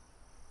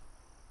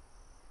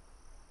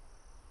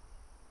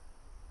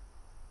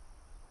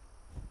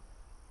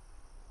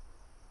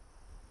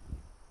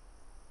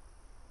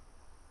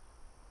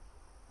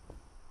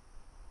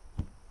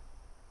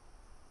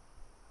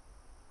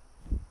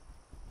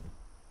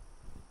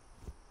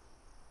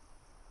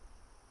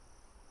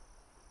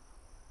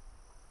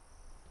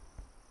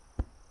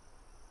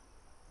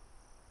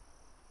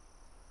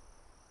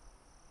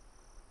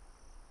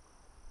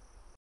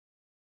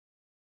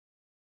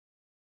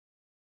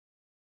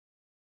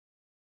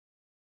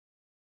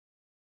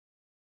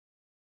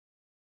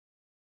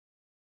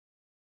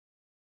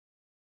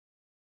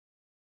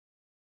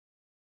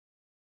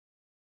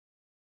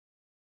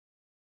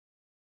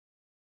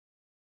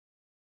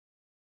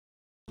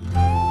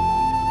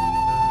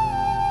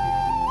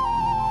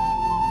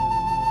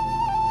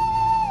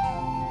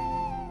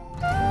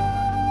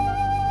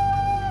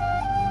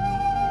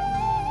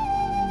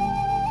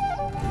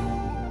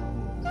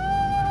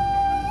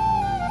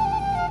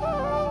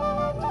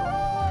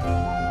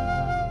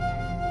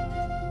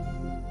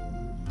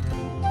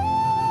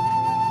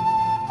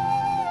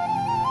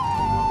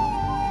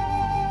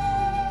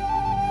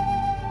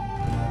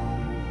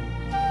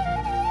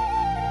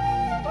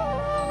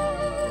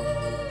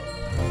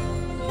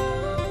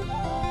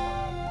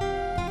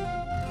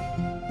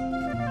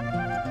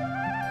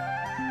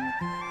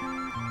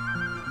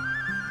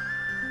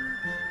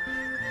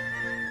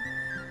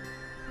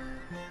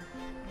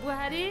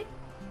 बुहारी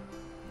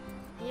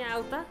यहाँ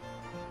आऊ त।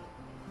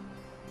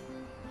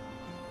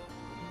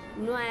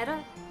 नुहाएर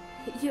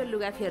यो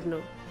लुगा फेर्नु।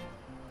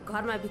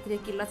 घरमा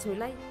भित्रेकी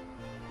लक्ष्मीलाई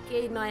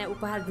केही नयाँ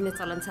उपहार दिने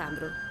चलन छ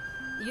हाम्रो।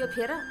 यो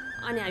फेर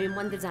अनि हामी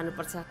मन्दिर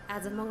जानुपर्छ।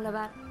 आज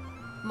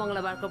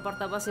मङ्गलबारको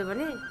व्रत बस्यो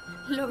भने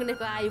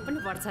लोग्नेको आयु पनि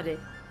बढ्छ रे।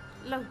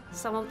 ल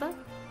समाउ त।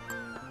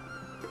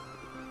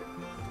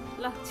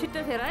 ल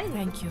छिट्टो फेर है।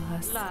 Thank you.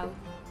 ल आऊ।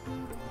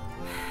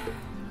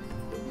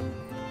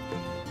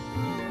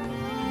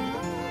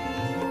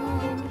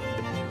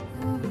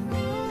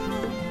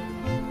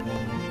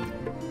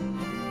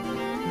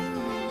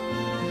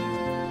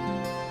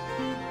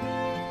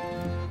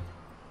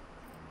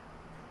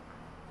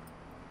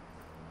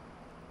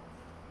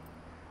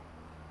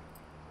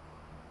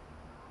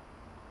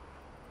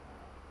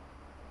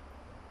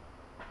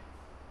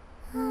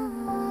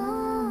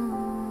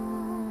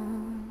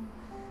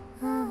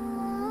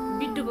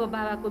 बिट्टुको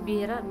बाबाको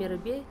बिहे र मेरो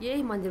बिहे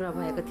यही मन्दिरमा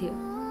भएको थियो।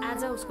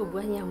 आज उसको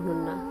बुवा यहाँ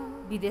हुनुहुन्न,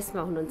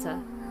 विदेशमा हुनुहुन्छ।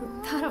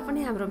 तर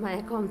पनि हाम्रो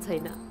माया कम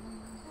छैन।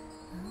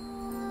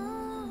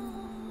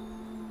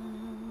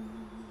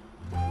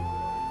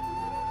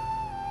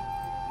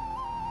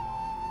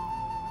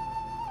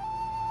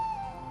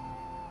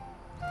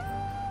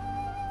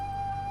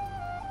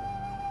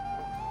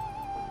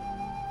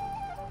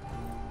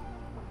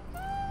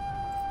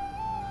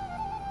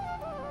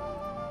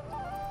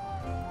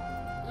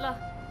 ल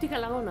टिका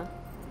लगाऊ न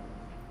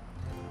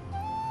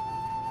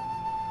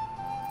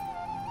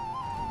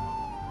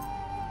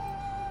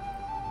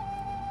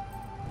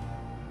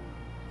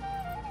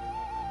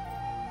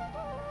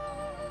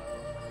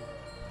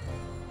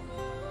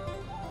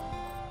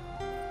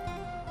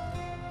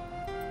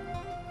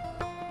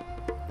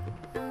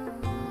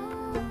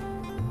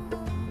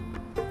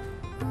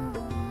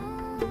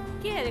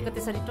के हेरेको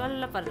त्यसरी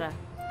टल्ल परेर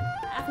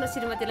आफ्नो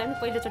श्रीमतीलाई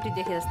पनि पहिलोचोटि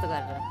देखे जस्तो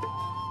गरेर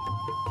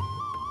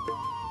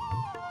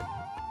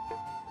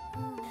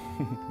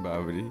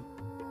बाबरी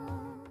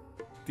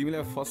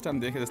तिमीलाई फर्स्ट टाइम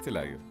देखे जस्तै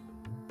लाग्यो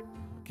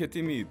के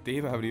तिमी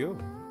त्यही बाबरी हो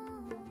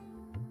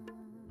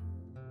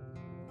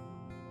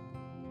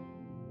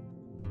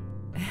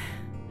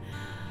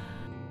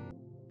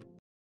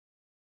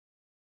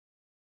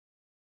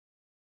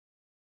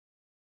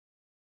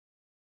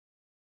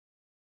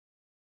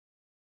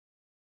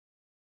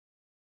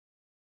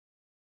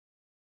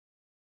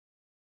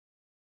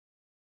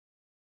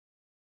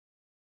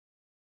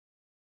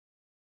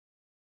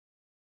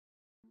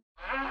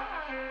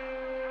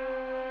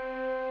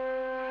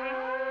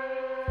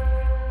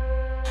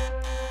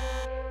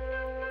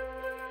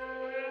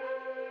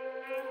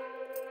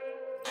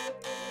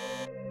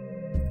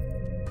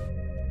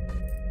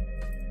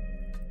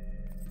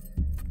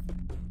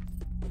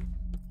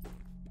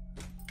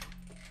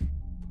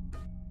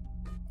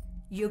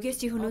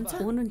योगेशजी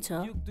हुनुहुन्छ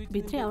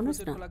भित्रै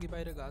आउनुहोस् न लागि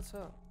बाहिर गएको छ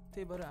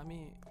त्यही भएर हामी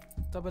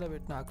तपाईलाई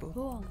भेट्न आएको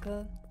हो अङ्कल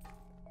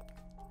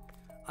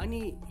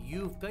अनि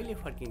यु कहिले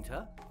फर्किन्छ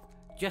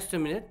जस्ट अ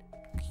मिनट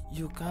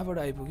यो कहाँबाट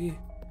आइपुगी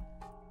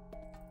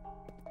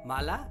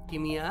माला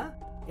तिमी यहाँ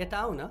यता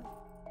आऊ न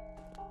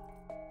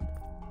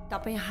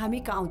तपाईँ हामी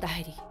कहाँ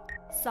आउँदाखेरि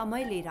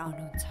समय लिएर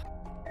आउनुहुन्छ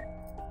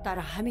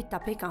तर हामी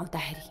तपाईँ कहाँ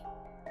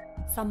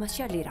आउँदाखेरि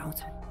समस्या लिएर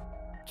आउँछौँ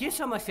के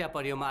समस्या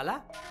पर्यो माला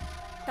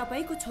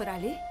तपाईँको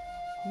छोराले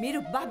मेरो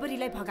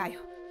बाबरीलाई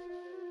भगायो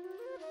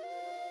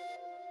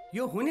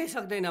यो हुनै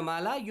सक्दैन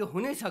माला यो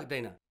हुनै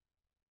सक्दैन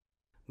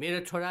मेरो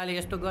छोराले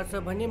यस्तो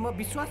गर्छ भन्ने म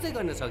विश्वासै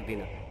गर्न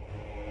सक्दिनँ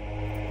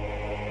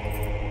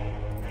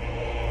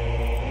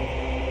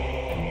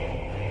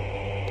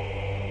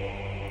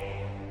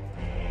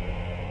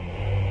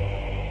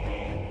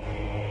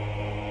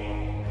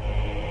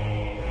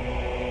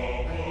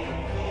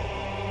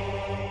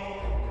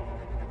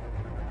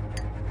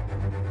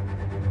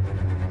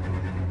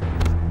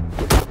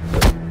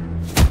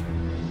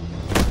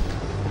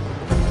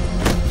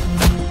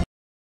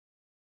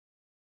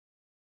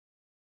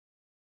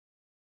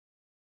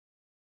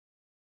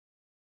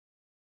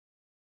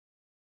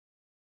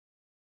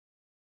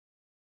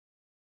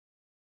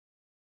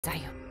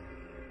चाहियो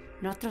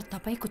नत्र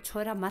तपाईँको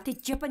छोरा माथि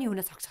जे पनि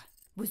हुन सक्छ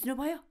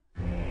बुझ्नुभयो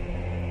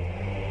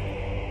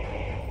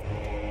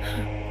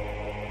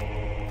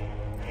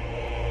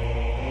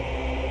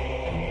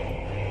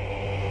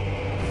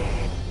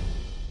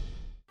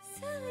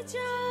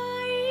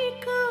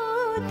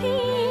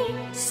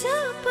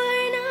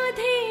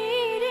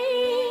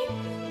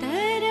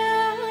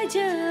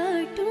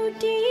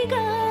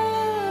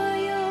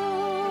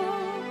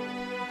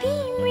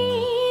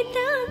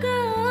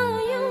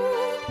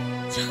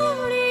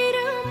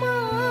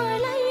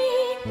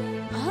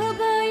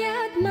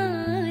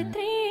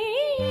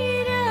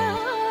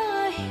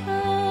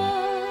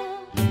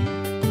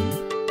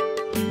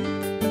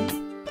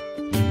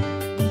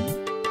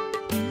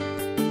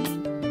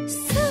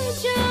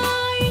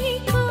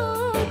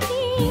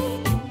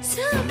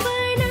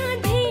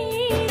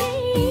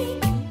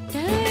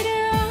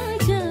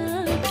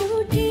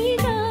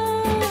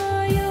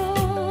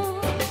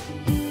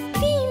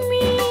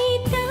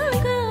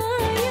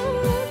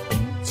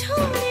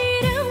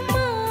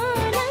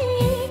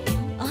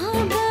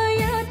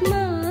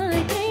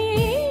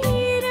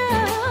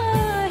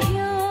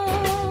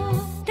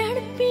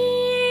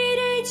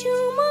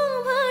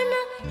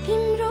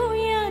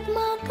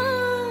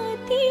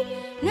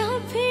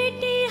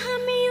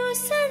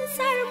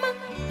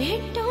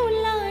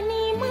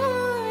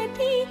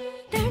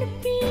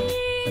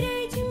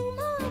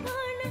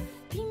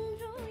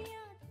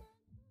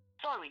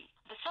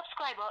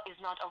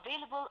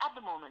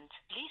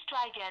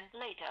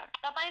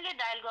तपाईले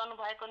डायल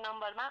गर्नुभएको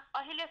नम्बरमा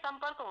अहिले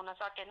सम्पर्क हुन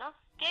सकेन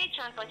केही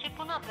क्षणपछि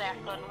पुनः प्रयास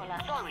गर्नुहोला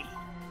सरी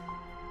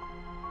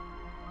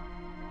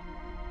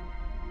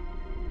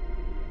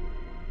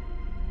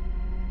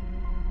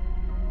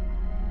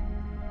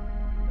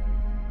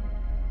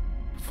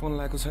फोन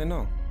लागेको छैन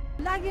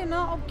लाग्यो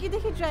न अब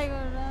केदेखि ट्राई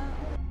गरेर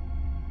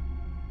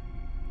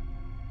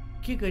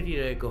के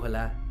गरिरहेको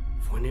होला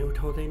फोनै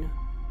उठाउँदैन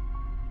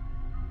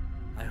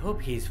I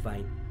hope he is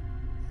fine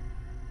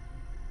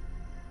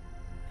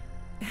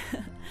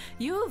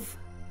You've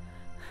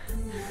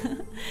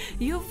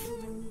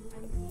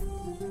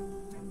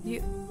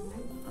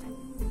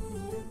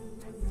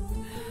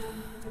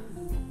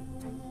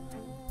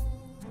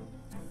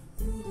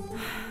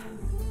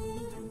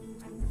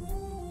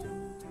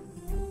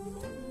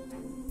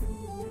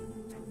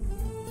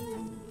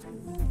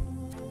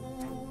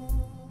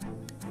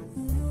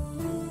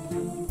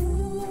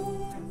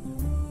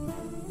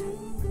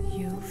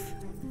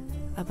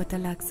अब त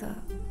लाग्छ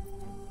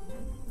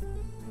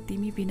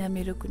तिमी बिना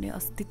मेरो कुनै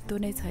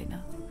अस्तित्व नै छैन।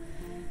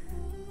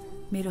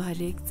 मेरो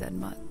हरेक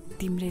जन्म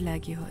तिम्रै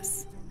लागि होस्।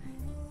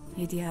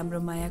 यदि हाम्रो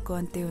मायाको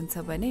अन्त्य हुन्छ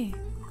भने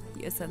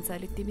यो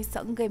संसारले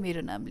तिमीसँगै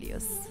मेरो नाम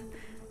लियोस्।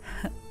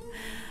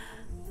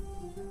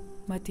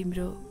 म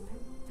तिम्रो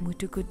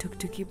मुटुको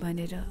ढुकढुकी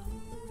भनेर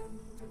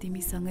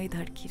तिमीसँगै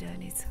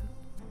धड्किरहनेछु।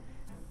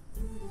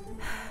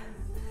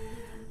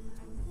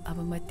 अब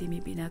म तिमी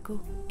बिनाको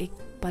एक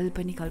पल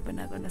पनि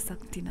कल्पना गर्न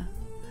सक्दिनँ।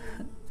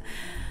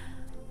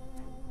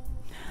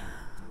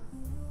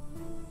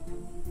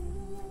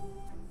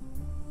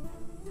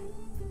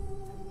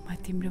 म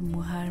तिम्रो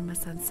मुहारमा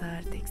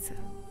संसार देख्छु,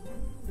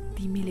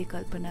 तिमीले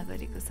कल्पना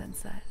गरेको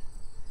संसार।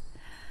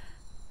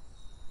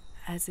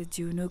 आज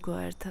जिउनुको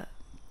अर्थ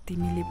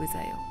तिमीले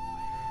बुझायौ।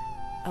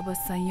 अब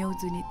सयौं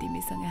जुनी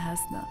तिमीसँग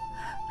हाँस्न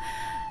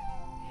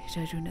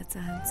र रुन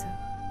चाहन्छु।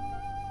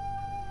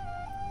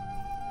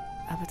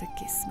 अब त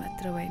केस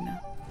मात्र होइन,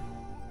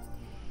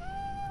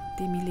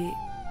 तिमीले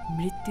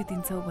मृत्यु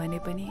दिन्छौ भने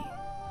पनि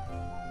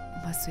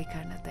म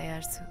स्वीकार्न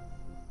तयार छु।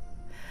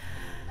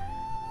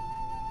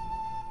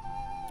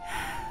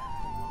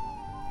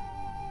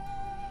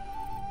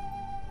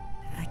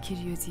 आखिर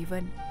यो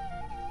जीवन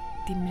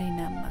तिम्रै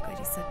नाममा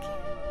गरिसके।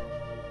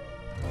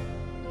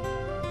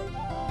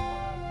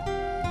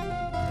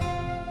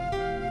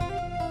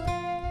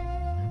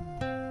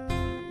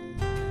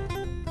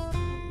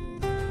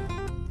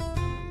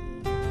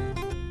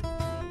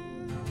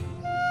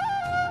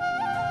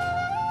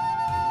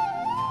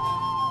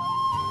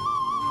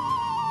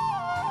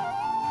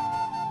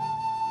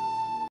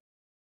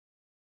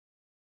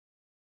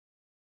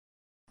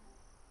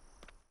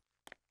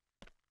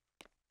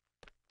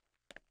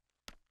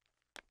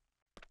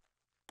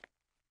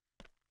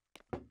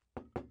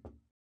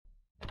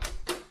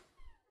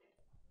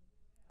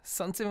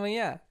 सन्चै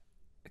मैया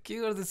के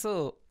गर्दैछौ?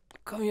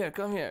 Come here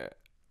come here.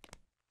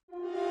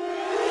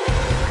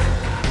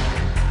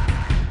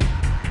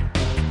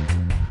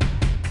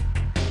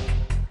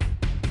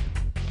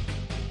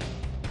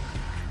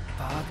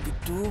 भाग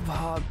बिट्टू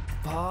भाग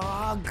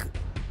भाग।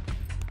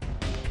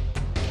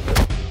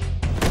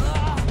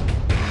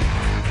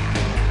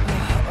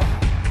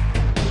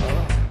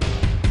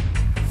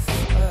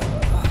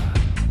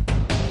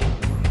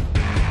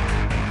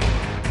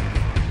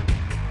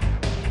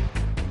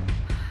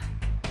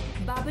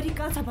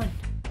 कहाँ छ भन?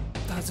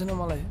 थाहा छैन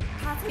मलाई।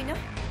 थाहा छैन?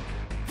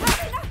 थाहा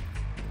छैन?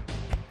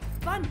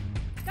 भन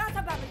कहाँ छ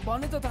बाबु?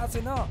 भने त थाहा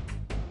छैन।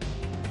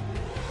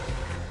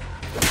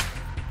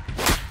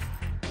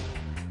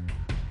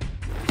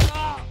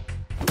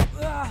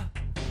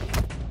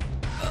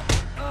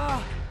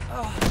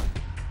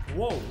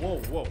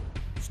 Whoa,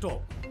 stop.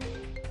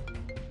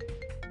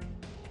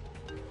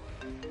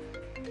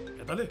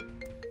 यताले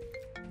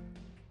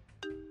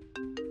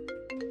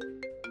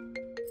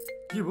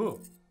के भयो?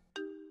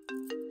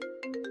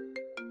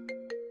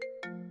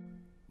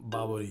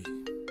 बाबरी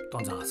त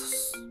जाछस्,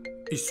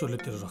 ईश्वरले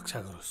तेरो रक्षा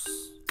गरोस्।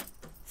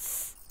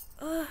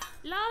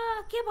 ल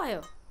के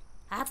भयो?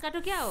 हात काटो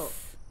क्या हो?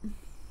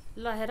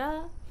 ल हेर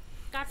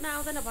काट्न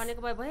आउँदैन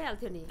भनेको भए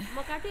भइहाल्थ्यो नि, म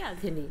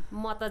काटिहाल्थ्यो नि।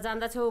 म त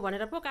जान्दछौ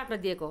भनेर पो काट्न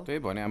दिएको। त्यही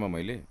भने आमा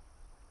मैले,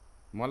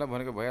 मलाई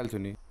भनेको भइहाल्थ्यो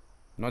नि,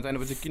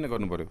 नजानेपछि किन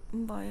गर्नु पर्यो?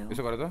 भयो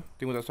यसो गर त,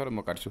 तिमी त सर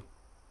म काट्छु।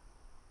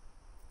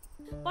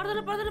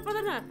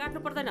 पर्दैन काट्नु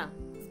पर्दैन।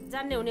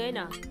 जान्ने हुने होइन,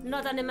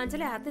 नजान्ने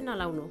मान्छेले हातै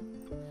नलाउनु।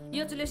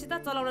 यो चुलेसित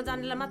चलाउन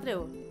जान्नेलाई मात्रै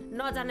हो,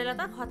 नजान्नेलाई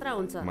त खतरा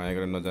हुन्छ। माया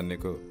गरेर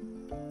नजान्नेको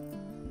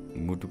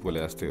मुटु पोले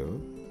जस्तै हो।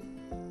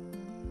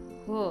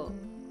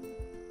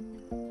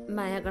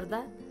 माया गर्दा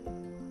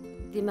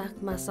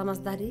दिमागमा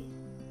समझदारी,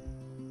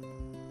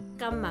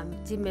 काममा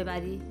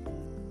जिम्मेवारी,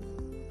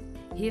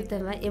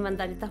 हृदयमा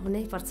इमान्दारी त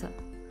हुनै पर्छ।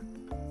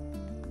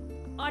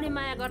 अनि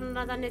माया गर्न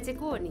नजान्ने चाहिँ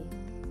को हो नि?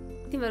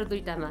 तिम्रो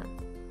दुईटामा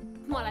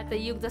मलाई त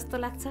युग जस्तो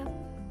लाग्छ।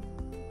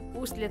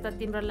 उसले त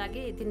तिम्रो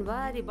लागि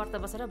दिनभरि व्रत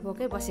बसेर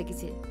भोकै बसेकी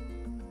छे।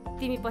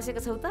 तिमी बसेको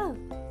छौ त?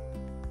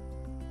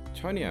 छ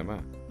नि आमा,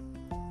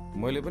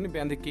 मैले पनि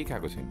बिहानदेखि केही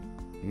खाएको छैन।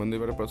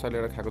 मन्दिरबाट प्रसाद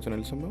ल्याएर खाएको छैन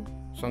अहिलेसम्म,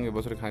 सँगै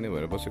बसेर खाने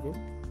भएर बसेको।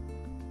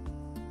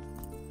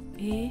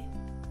 ए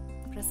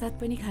प्रसाद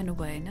पनि खानु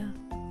भएन?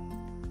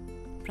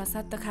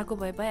 प्रसाद त खाएको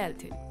भए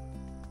भइहाल्थ्यो।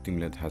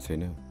 तिमीलाई थाहा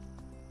छैन,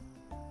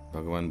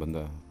 भगवान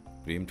भन्दा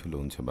प्रेम ठुलो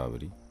हुन्छ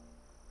बाबरी।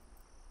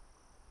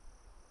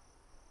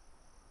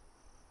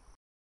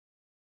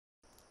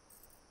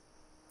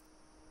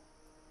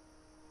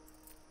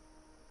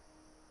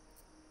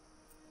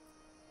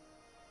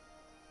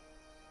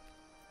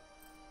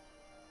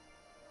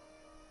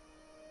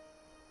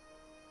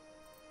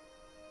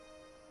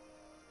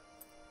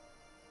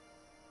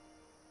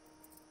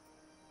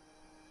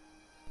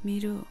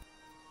 मेरो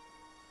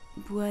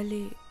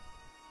बुवाले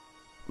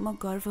म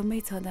गर्भमै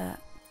छँदा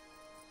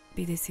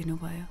विदेशिनु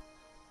भयो।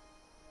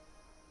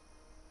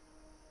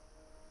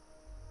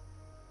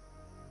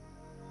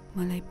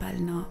 मलाई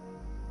पाल्न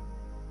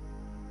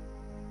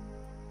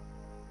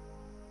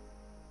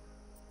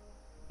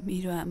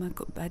मेरो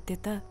आमाको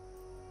बाध्यता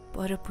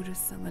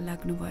परपुरुषसँग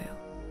लाग्नुभयो।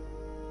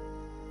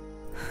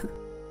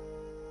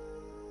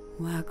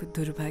 उहाँको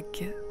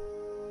दुर्भाग्य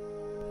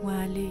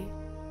उहाँले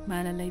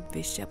मालालाई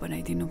वेश्या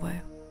बनाइदिनु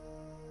भयो।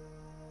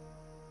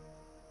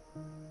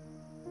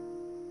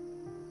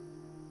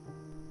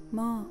 म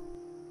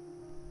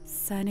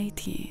सानै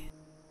थिएँ।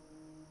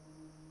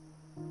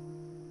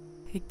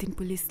 एक दिन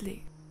पुलिसले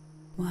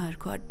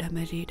उहाँहरूको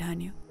अड्डामा रेड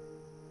हान्यो।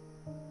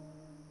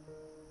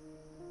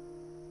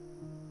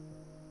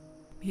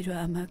 मेरो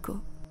आमाको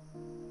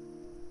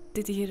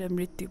त्यतिखेर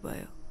मृत्यु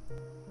भयो।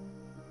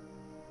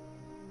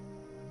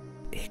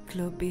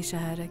 एक्लो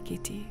बेसहारा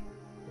केटी।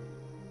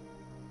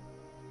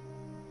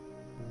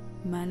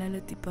 माला र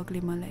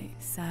दीपकले मलाई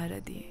सहारा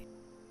दिए।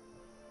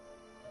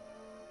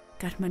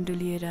 काठमाडौँ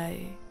लिएर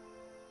आए।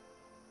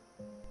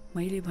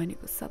 मैले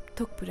भनेको सब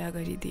थोक पुरा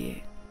गरिदिए।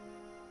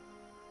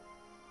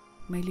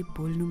 मैले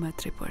बोल्नु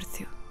मात्रै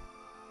पर्थ्यो।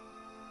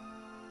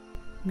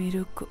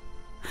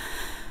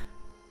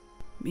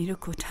 मेरो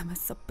कोठामा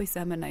सबै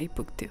सामान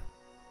आइपुग्थ्यो।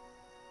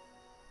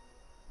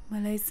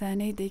 मलाई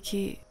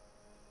सानैदेखि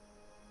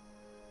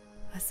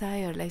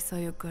असहायहरूलाई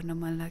सहयोग गर्न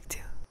मन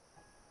लाग्थ्यो।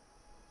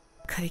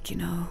 खै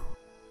किन हो,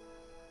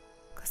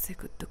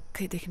 कसैको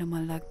दुःखै देख्न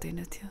मन लाग्दैन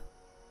थियो।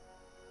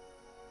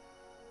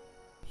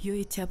 यो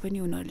इच्छा पनि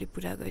उनीहरूले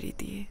पुरा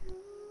गरिदिए।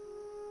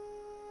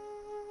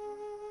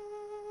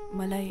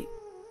 मलाई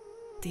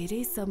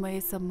धेरै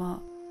समयसम्म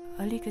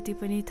अलिकति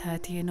पनि थाहा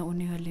थिएन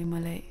उनीहरूले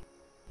मलाई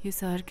यो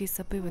सहरकै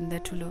सबैभन्दा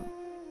ठुलो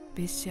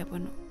वेश्या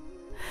बनाऊ।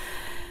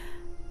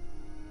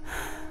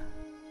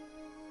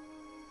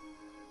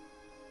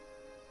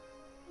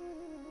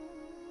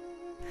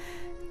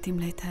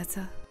 तिमीलाई थाहा छ,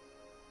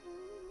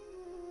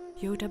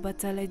 एउटा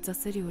बच्चालाई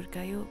जसरी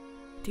हुर्कायो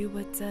त्यो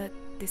बच्चा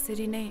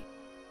त्यसरी नै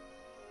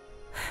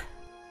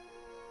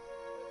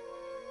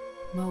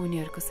म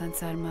उनीहरूको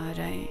संसारमा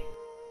हराएँ।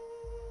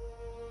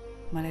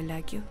 मलाई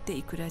लाग्यो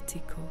त्यही कुरा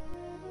ठिक हो।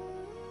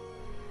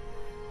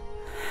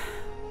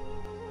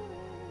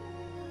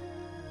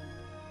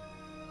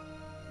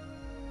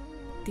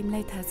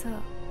 तिमीलाई थाहा छ,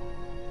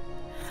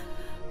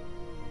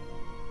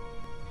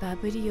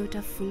 बाबरी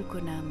एउटा फुलको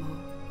नाम हो।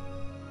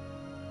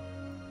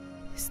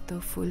 यस्तो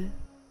फुल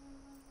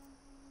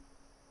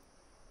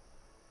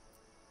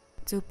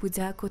जो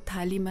पूजाको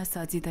थालीमा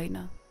सजिँदैन,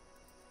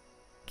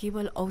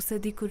 केवल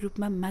औषधिको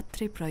रूपमा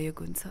मात्रै प्रयोग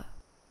हुन्छ।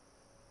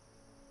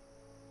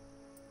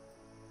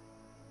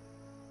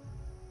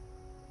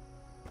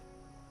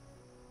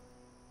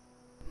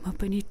 म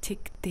पनि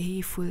ठिक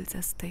त्यही फुल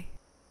जस्तै,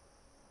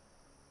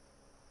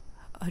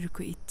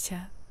 अरूको इच्छा,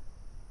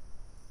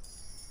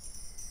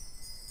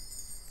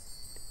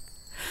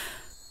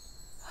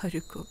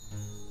 अरूको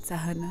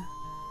चाहना,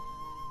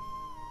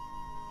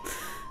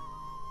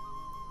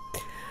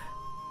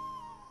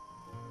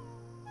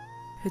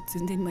 र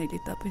जुन दिन मैले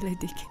तपाईलाई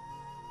देखेँ,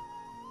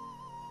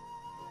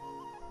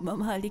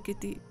 ममा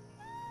अलिकति,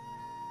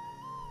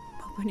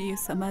 म पनि यो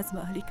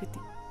समाजमा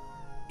अलिकति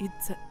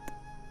इज्जत,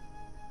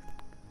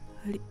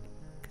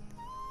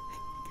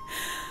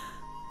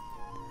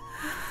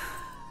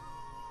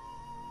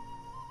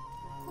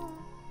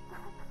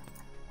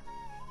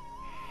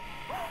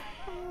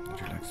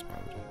 Relax,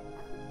 padre.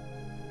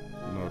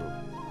 Noro.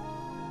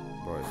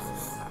 Boy.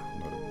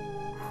 Noro.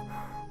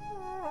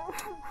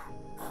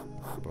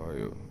 Boy.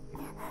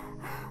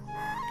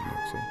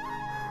 Relax.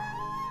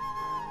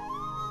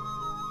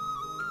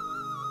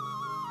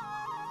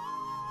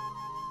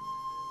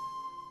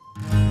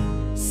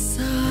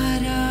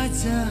 सारा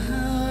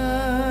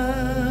जहांलाई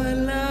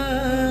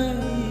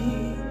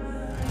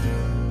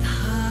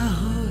थाहा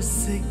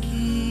होस्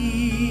कि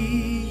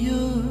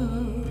यो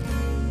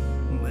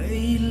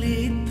मैले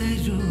त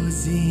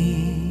रोजी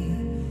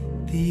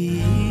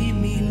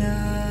तिमीलाई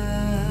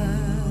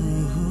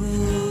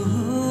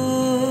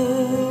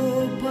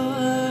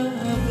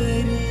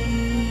बाबरी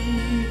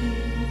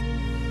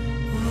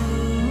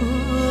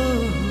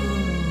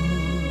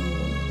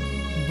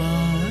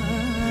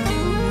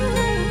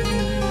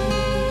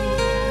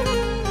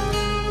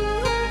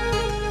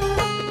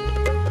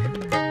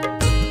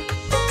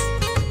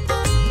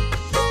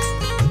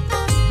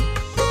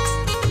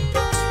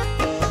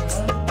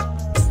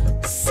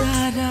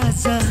सारा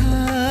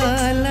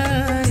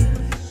जहांलाई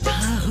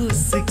थाहा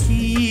होस्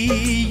कि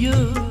यो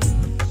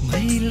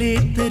मैले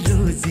त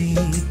रोजी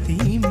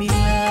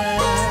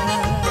तिमीलाई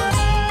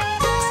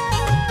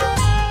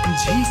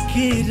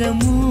झिकेर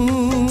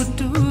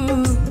मुटु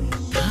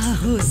थाहा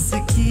होस्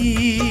कि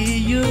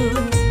यो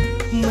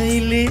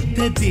मैले त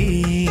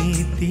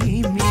दिएँ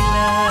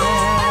तिमीलाई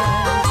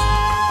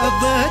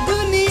अब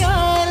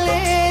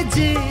दुनियाँले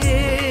जे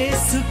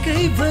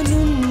सुकै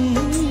भनुन्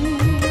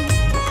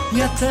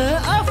या त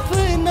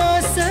आफ्ना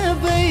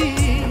सबै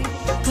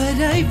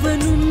पराई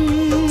बनुन्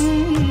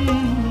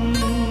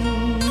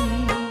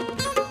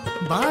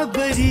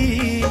बाबरी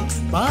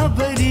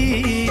बाबरी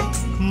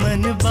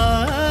मन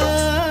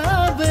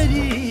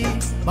बाबरी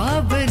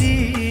बाबरी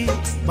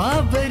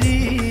बाबरी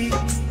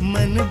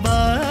मन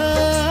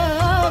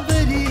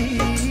बाबरी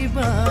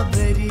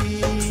बाबरी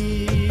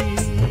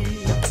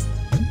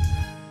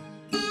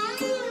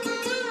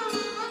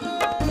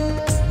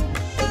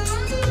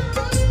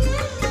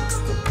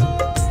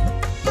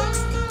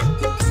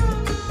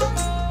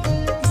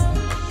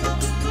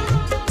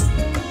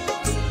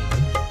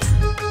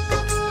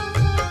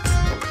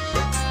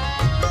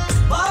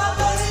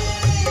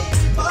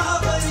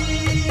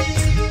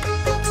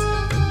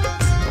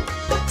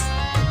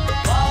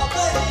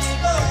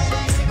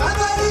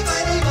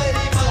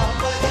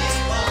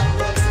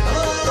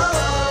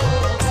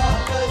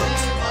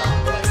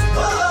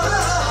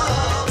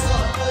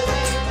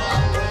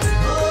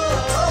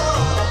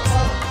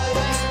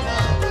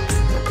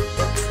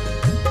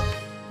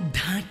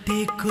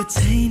को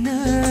छैन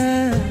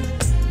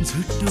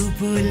झुटो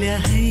बोल्या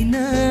हैन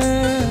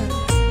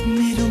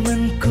मेरो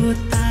मनको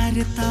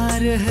तार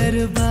तार हर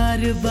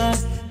बार बार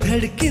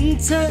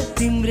धड्किन्छ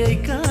तिम्रै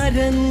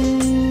कारण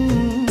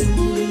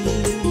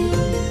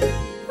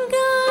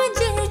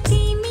गाजर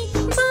तिमी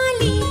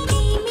बाली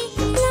तिमी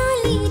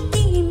लाली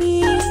तिमी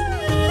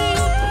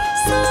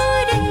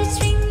सारा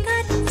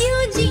शृङ्गार यो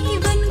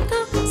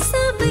जीवनको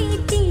सबै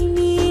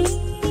तिमी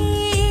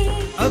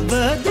अब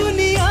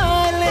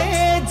दुनियाले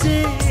जे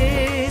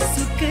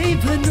सुकै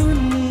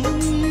भनुन्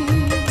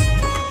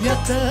या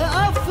त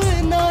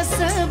आफ्ना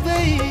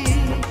सबै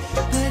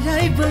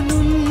पराई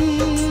बनुन्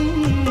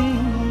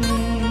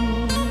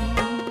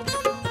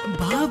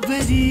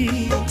बाबरी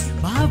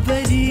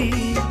बाबरी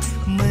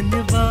मन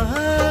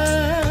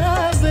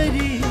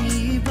बाबरी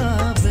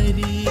बाबरी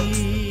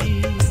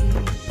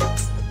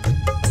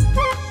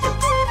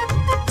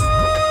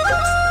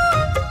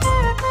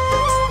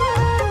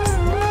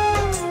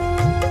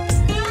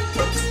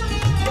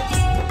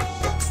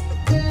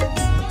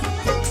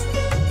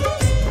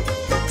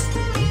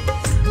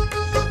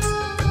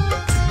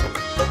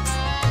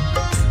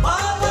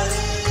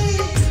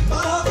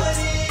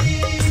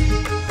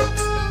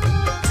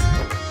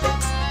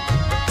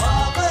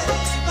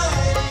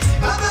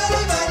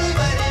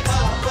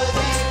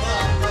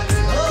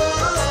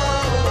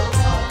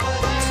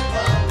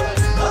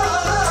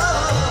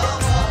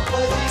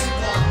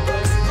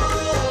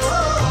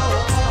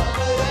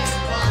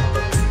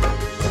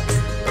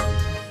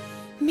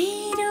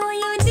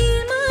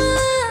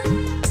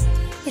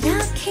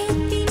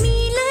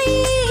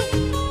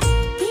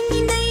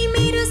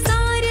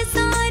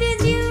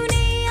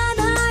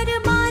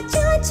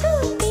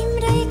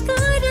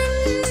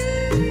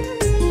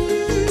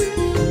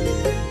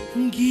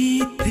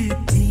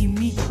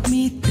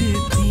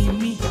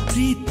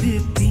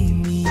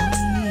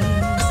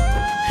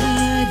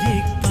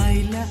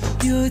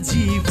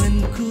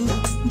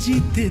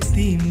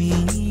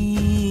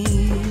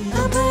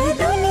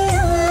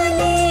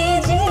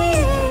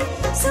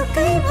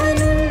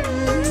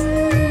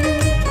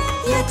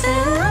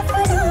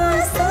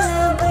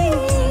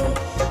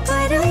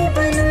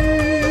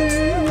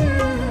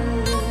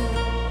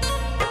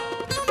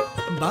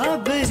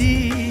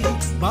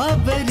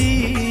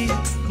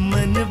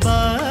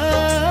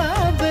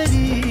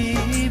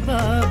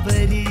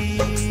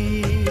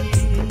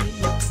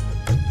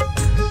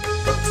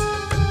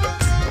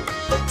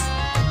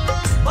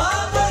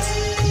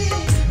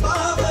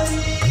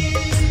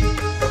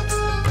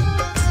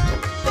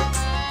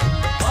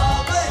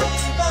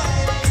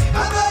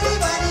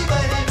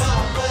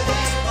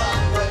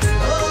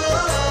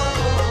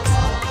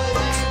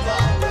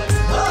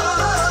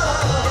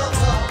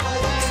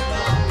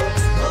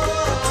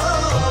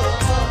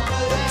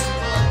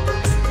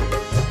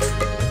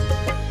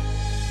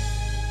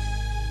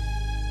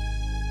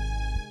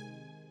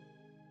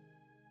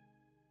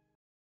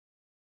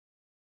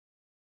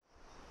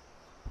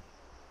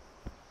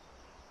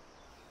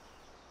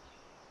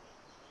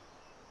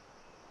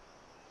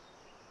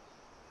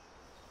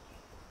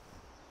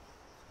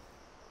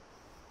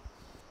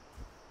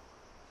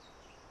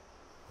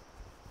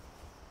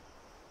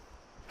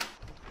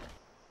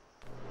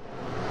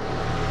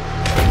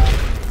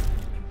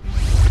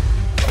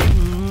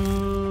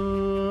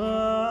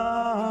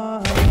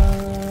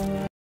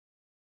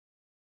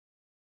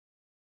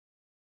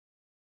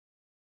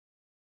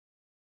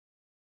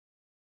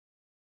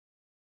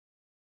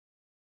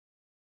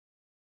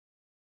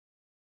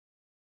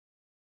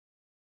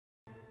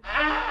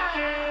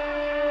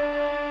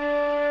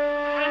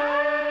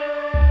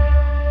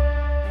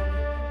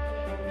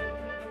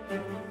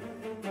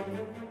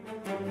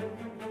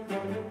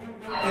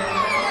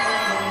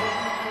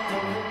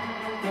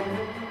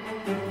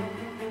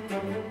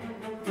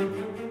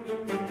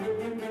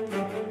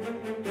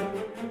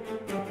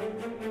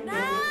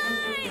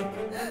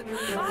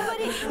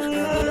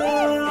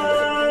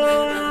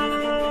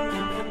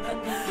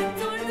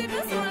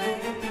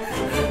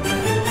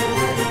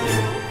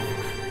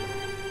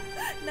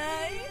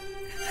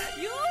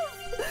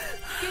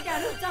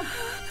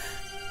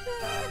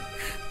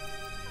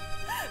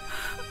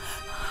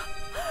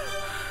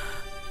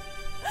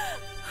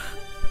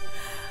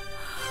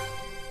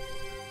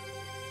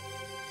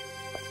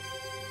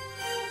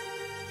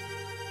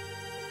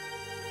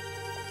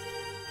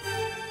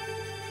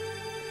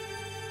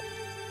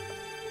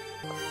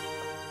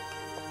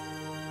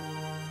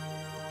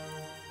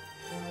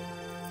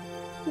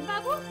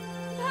बाबु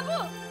बाबु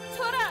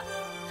छोरा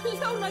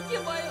ल्याउन के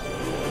भयो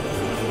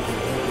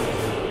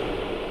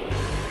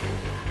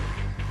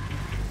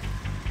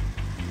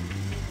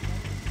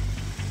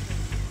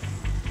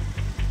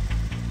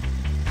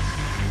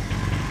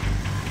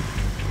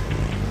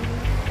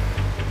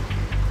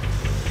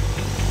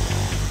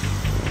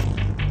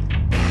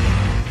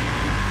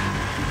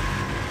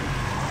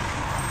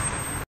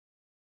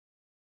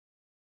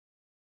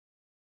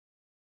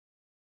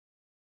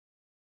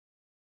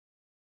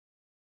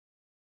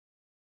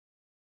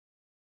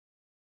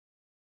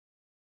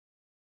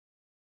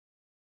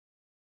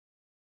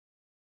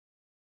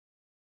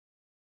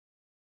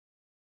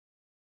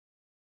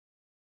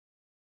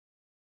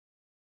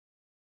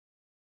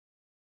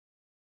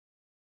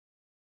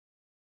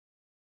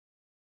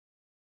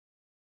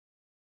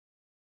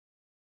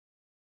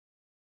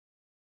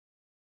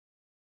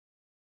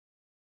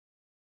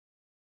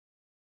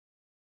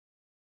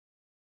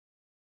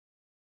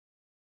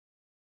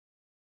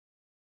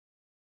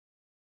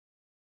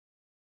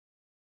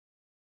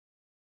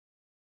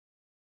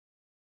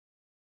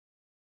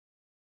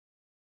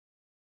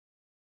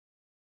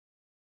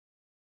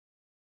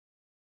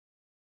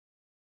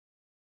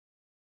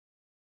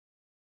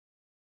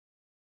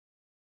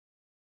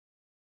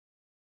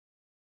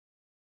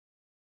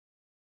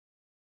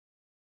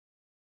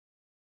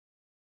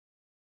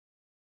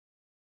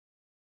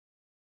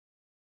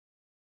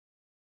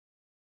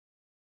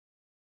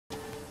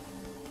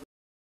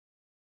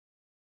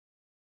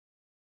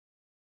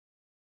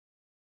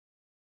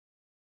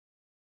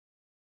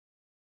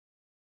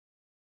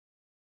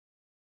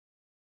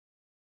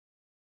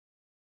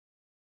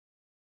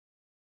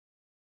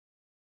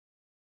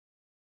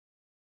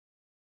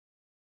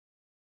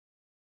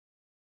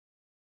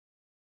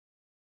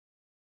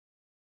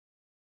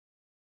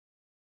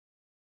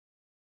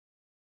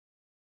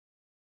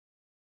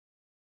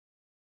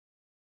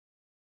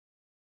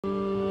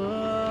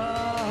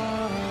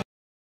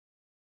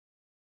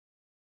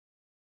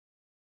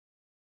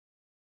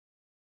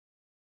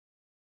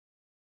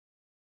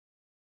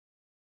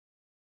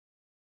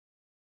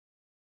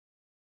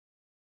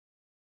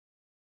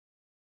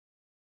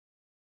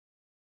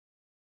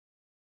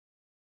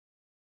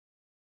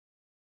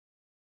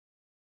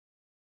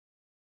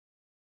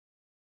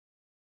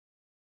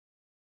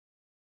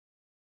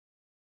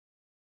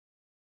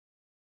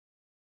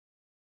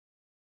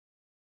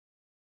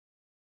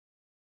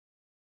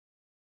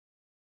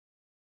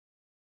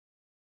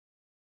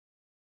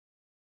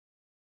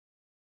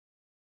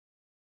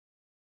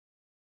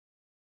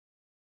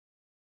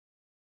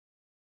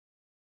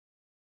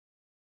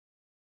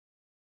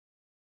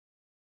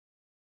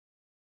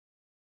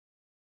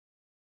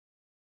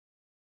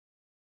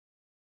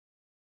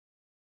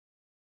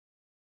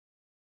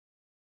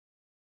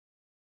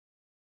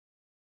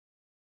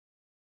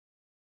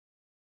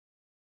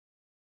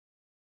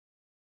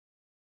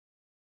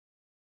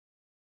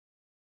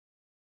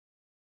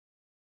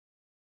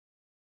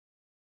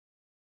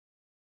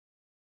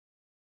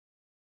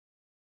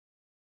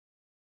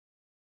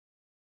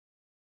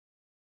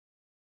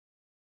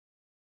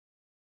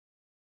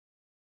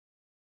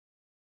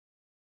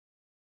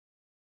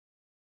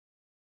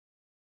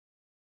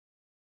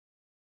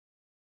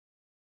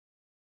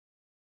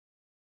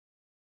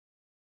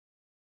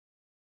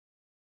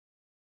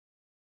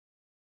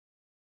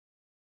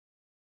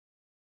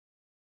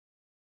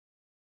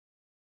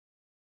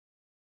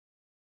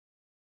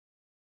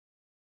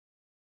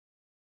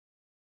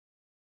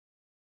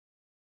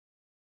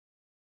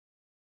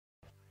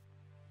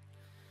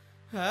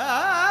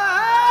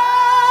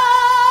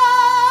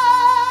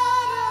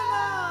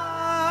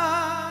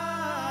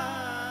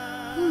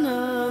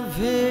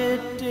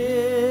भेटे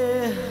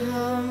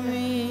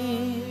हामी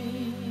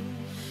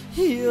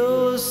यो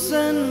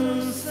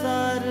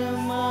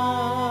संसारमा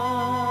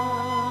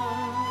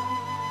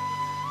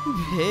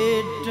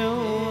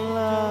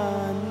भेटौँला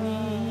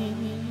नि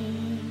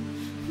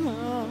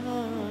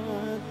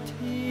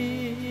माथि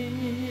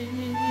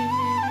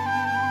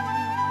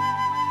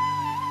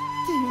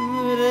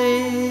तिम्रै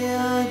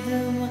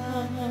यादमा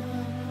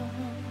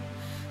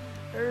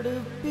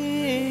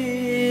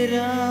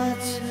तडपेरा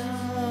छ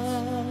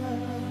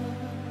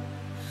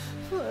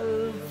पल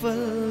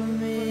पल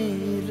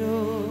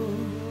मेरो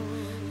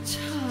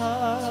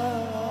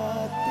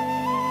छाती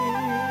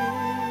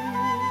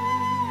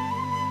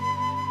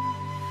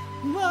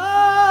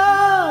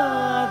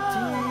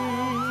माथि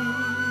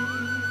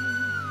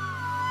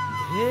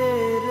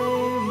धेरै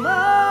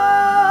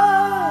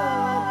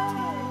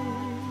माथि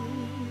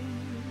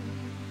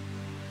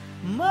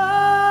माथि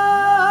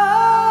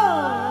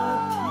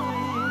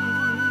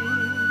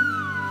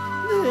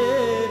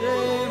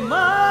धेरै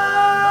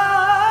माथि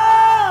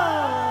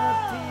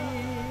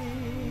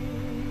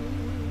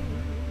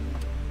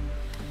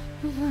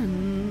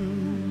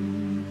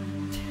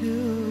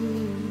भन्थ्यौ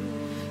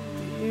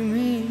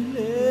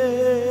तिमीले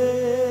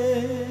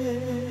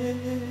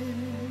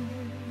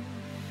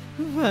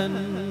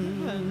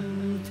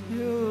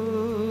भन्थ्यौ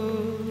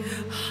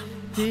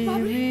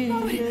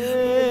तिमीले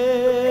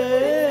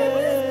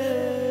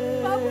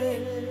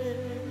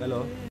हेलो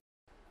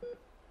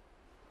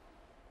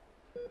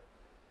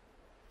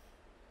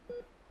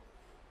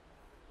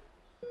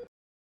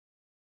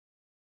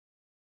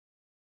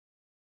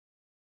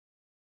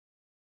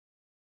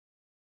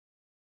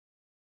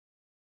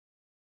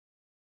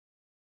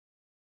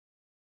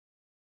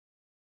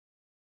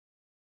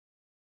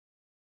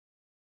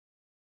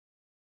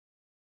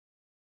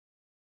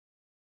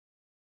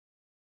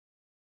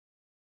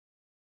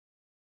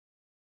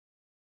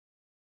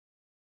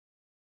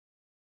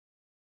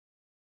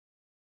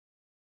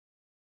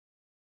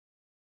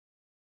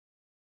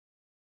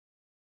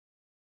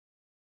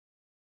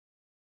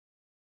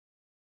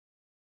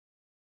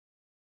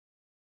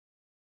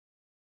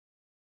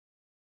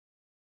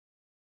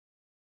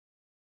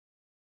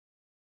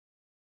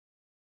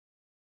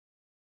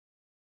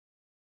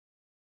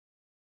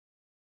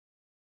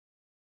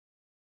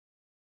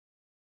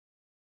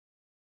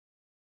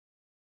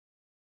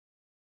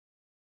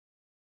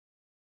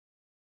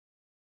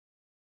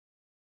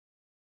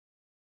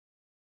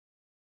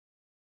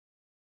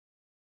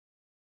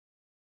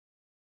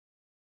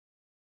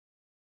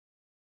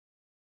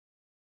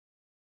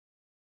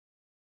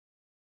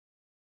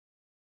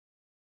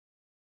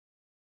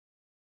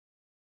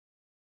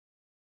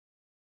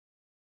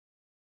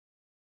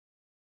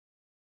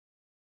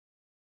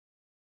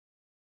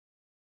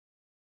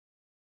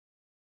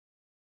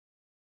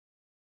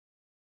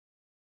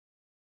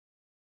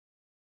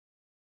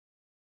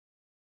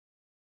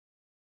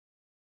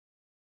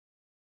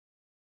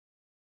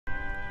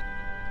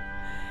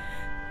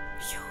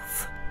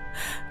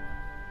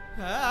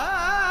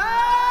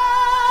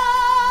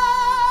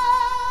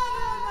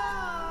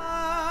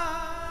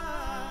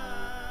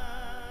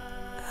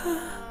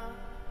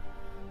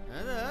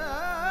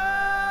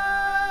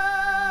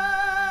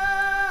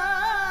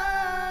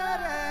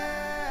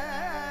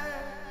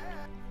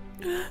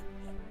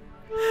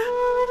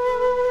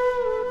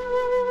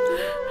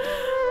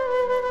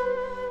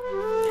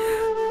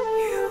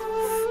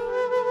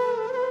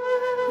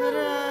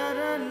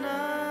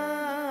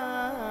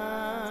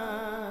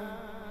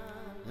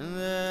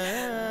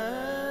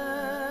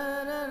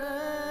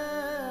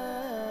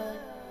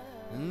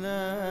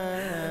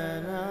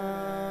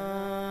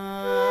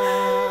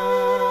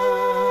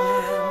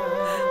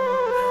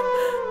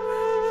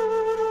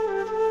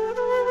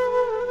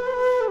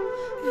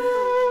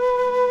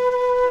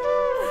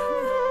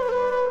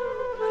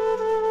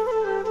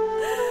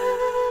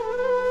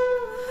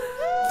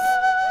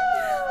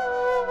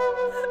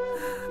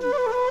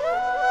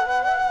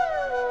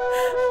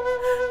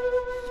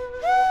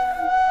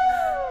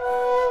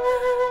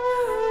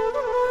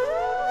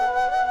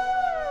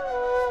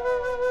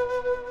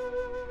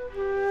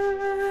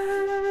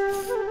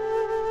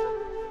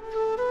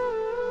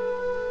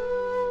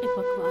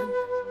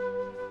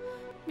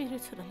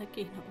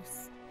केही नहोस्।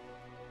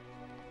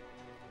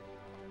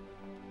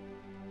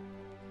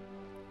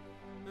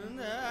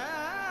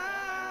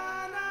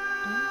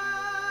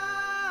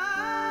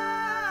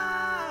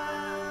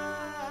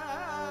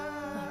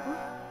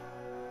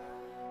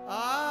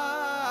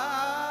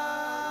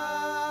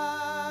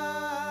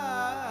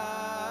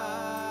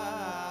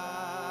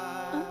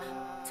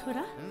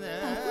 छोरा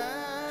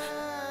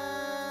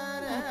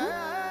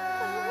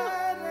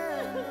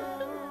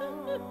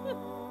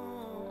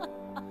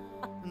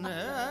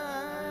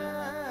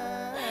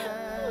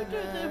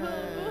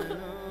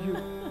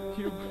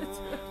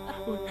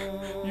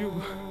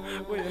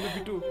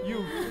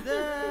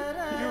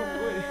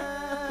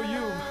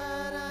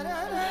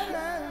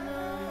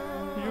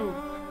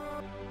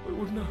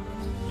उठ्न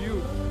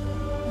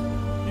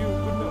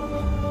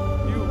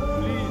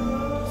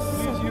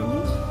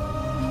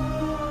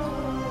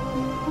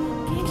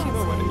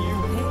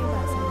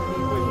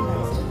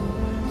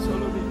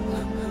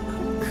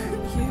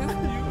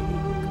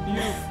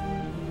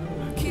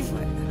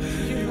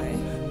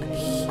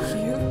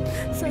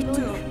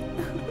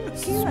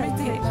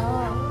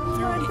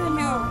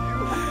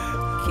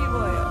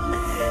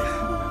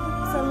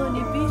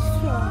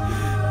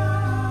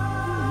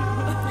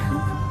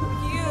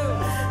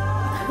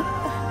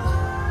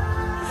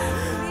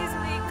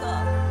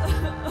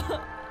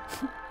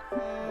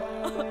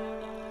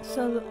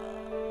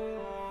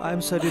आई एम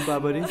सरी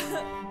बाबरी,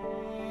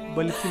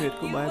 मैले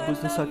तिमीहरूको माया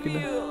बुझ्न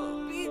सकिनँ।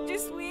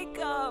 Just wake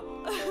up.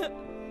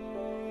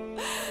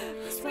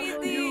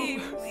 Sweetie,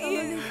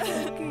 please.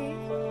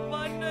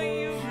 What are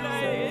you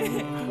crying?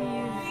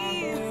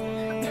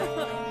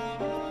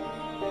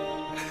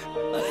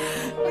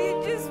 Please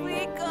just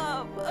wake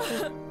up.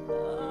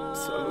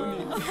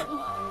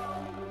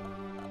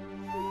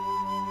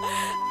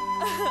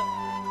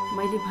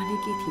 मैले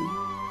भनेकी थिएँ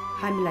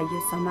हामीलाई यो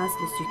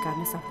समाजले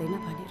स्वीकार्न सक्दैन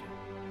भनेर।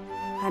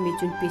 हामी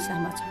जुन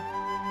पेसामा छौँ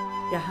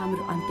र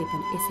हाम्रो अन्त्य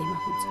पनि यसैमा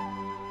हुन्छ।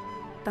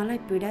 तँलाई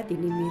पीडा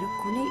दिने मेरो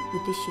कुनै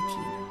उद्देश्य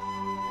थिएन।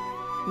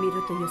 मेरो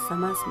त यो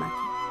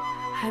समाजमाथि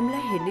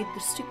हामीलाई हेर्ने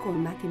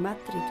दृष्टिकोणमाथि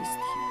मात्रै रिस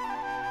थियो।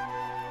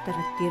 तर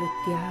तेरो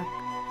त्याग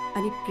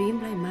अनि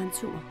प्रेमलाई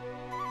मान्छु म,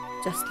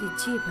 जसले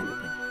जे भने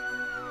पनि,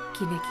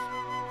 किनकि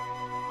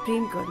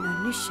प्रेम गर्न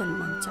निश्चल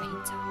मन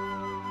चाहिन्छ।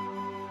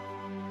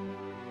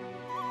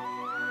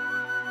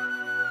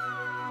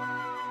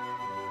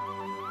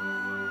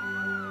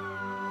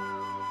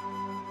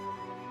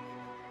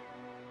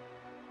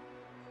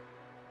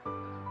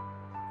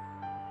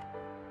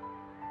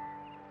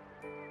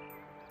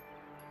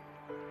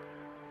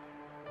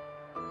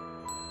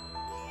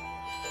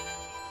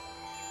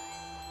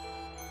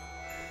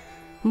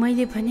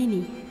 मैले भने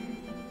नि,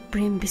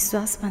 प्रेम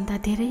विश्वासभन्दा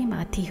धेरै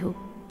माथि हो।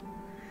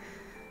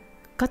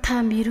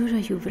 कथा मेरो र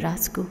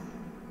युवराजको,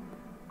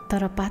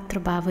 तर पात्र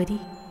बाबरी,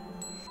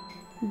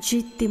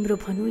 जित तिम्रो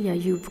भनौँ या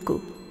युवको,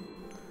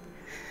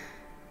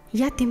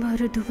 या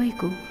तिमीहरू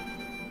दुवैको।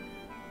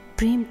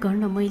 प्रेम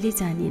गर्न मैले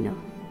जानिन।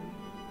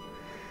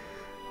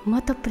 म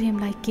त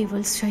प्रेमलाई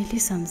केवल शैली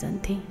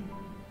सम्झन्थेँ,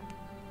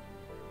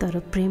 तर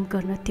प्रेम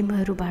गर्न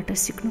तिमीहरूबाट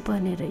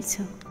सिक्नुपर्ने रहेछ।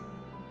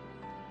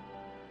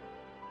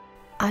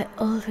 I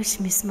always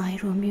miss my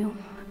Romeo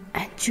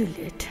and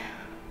Juliet.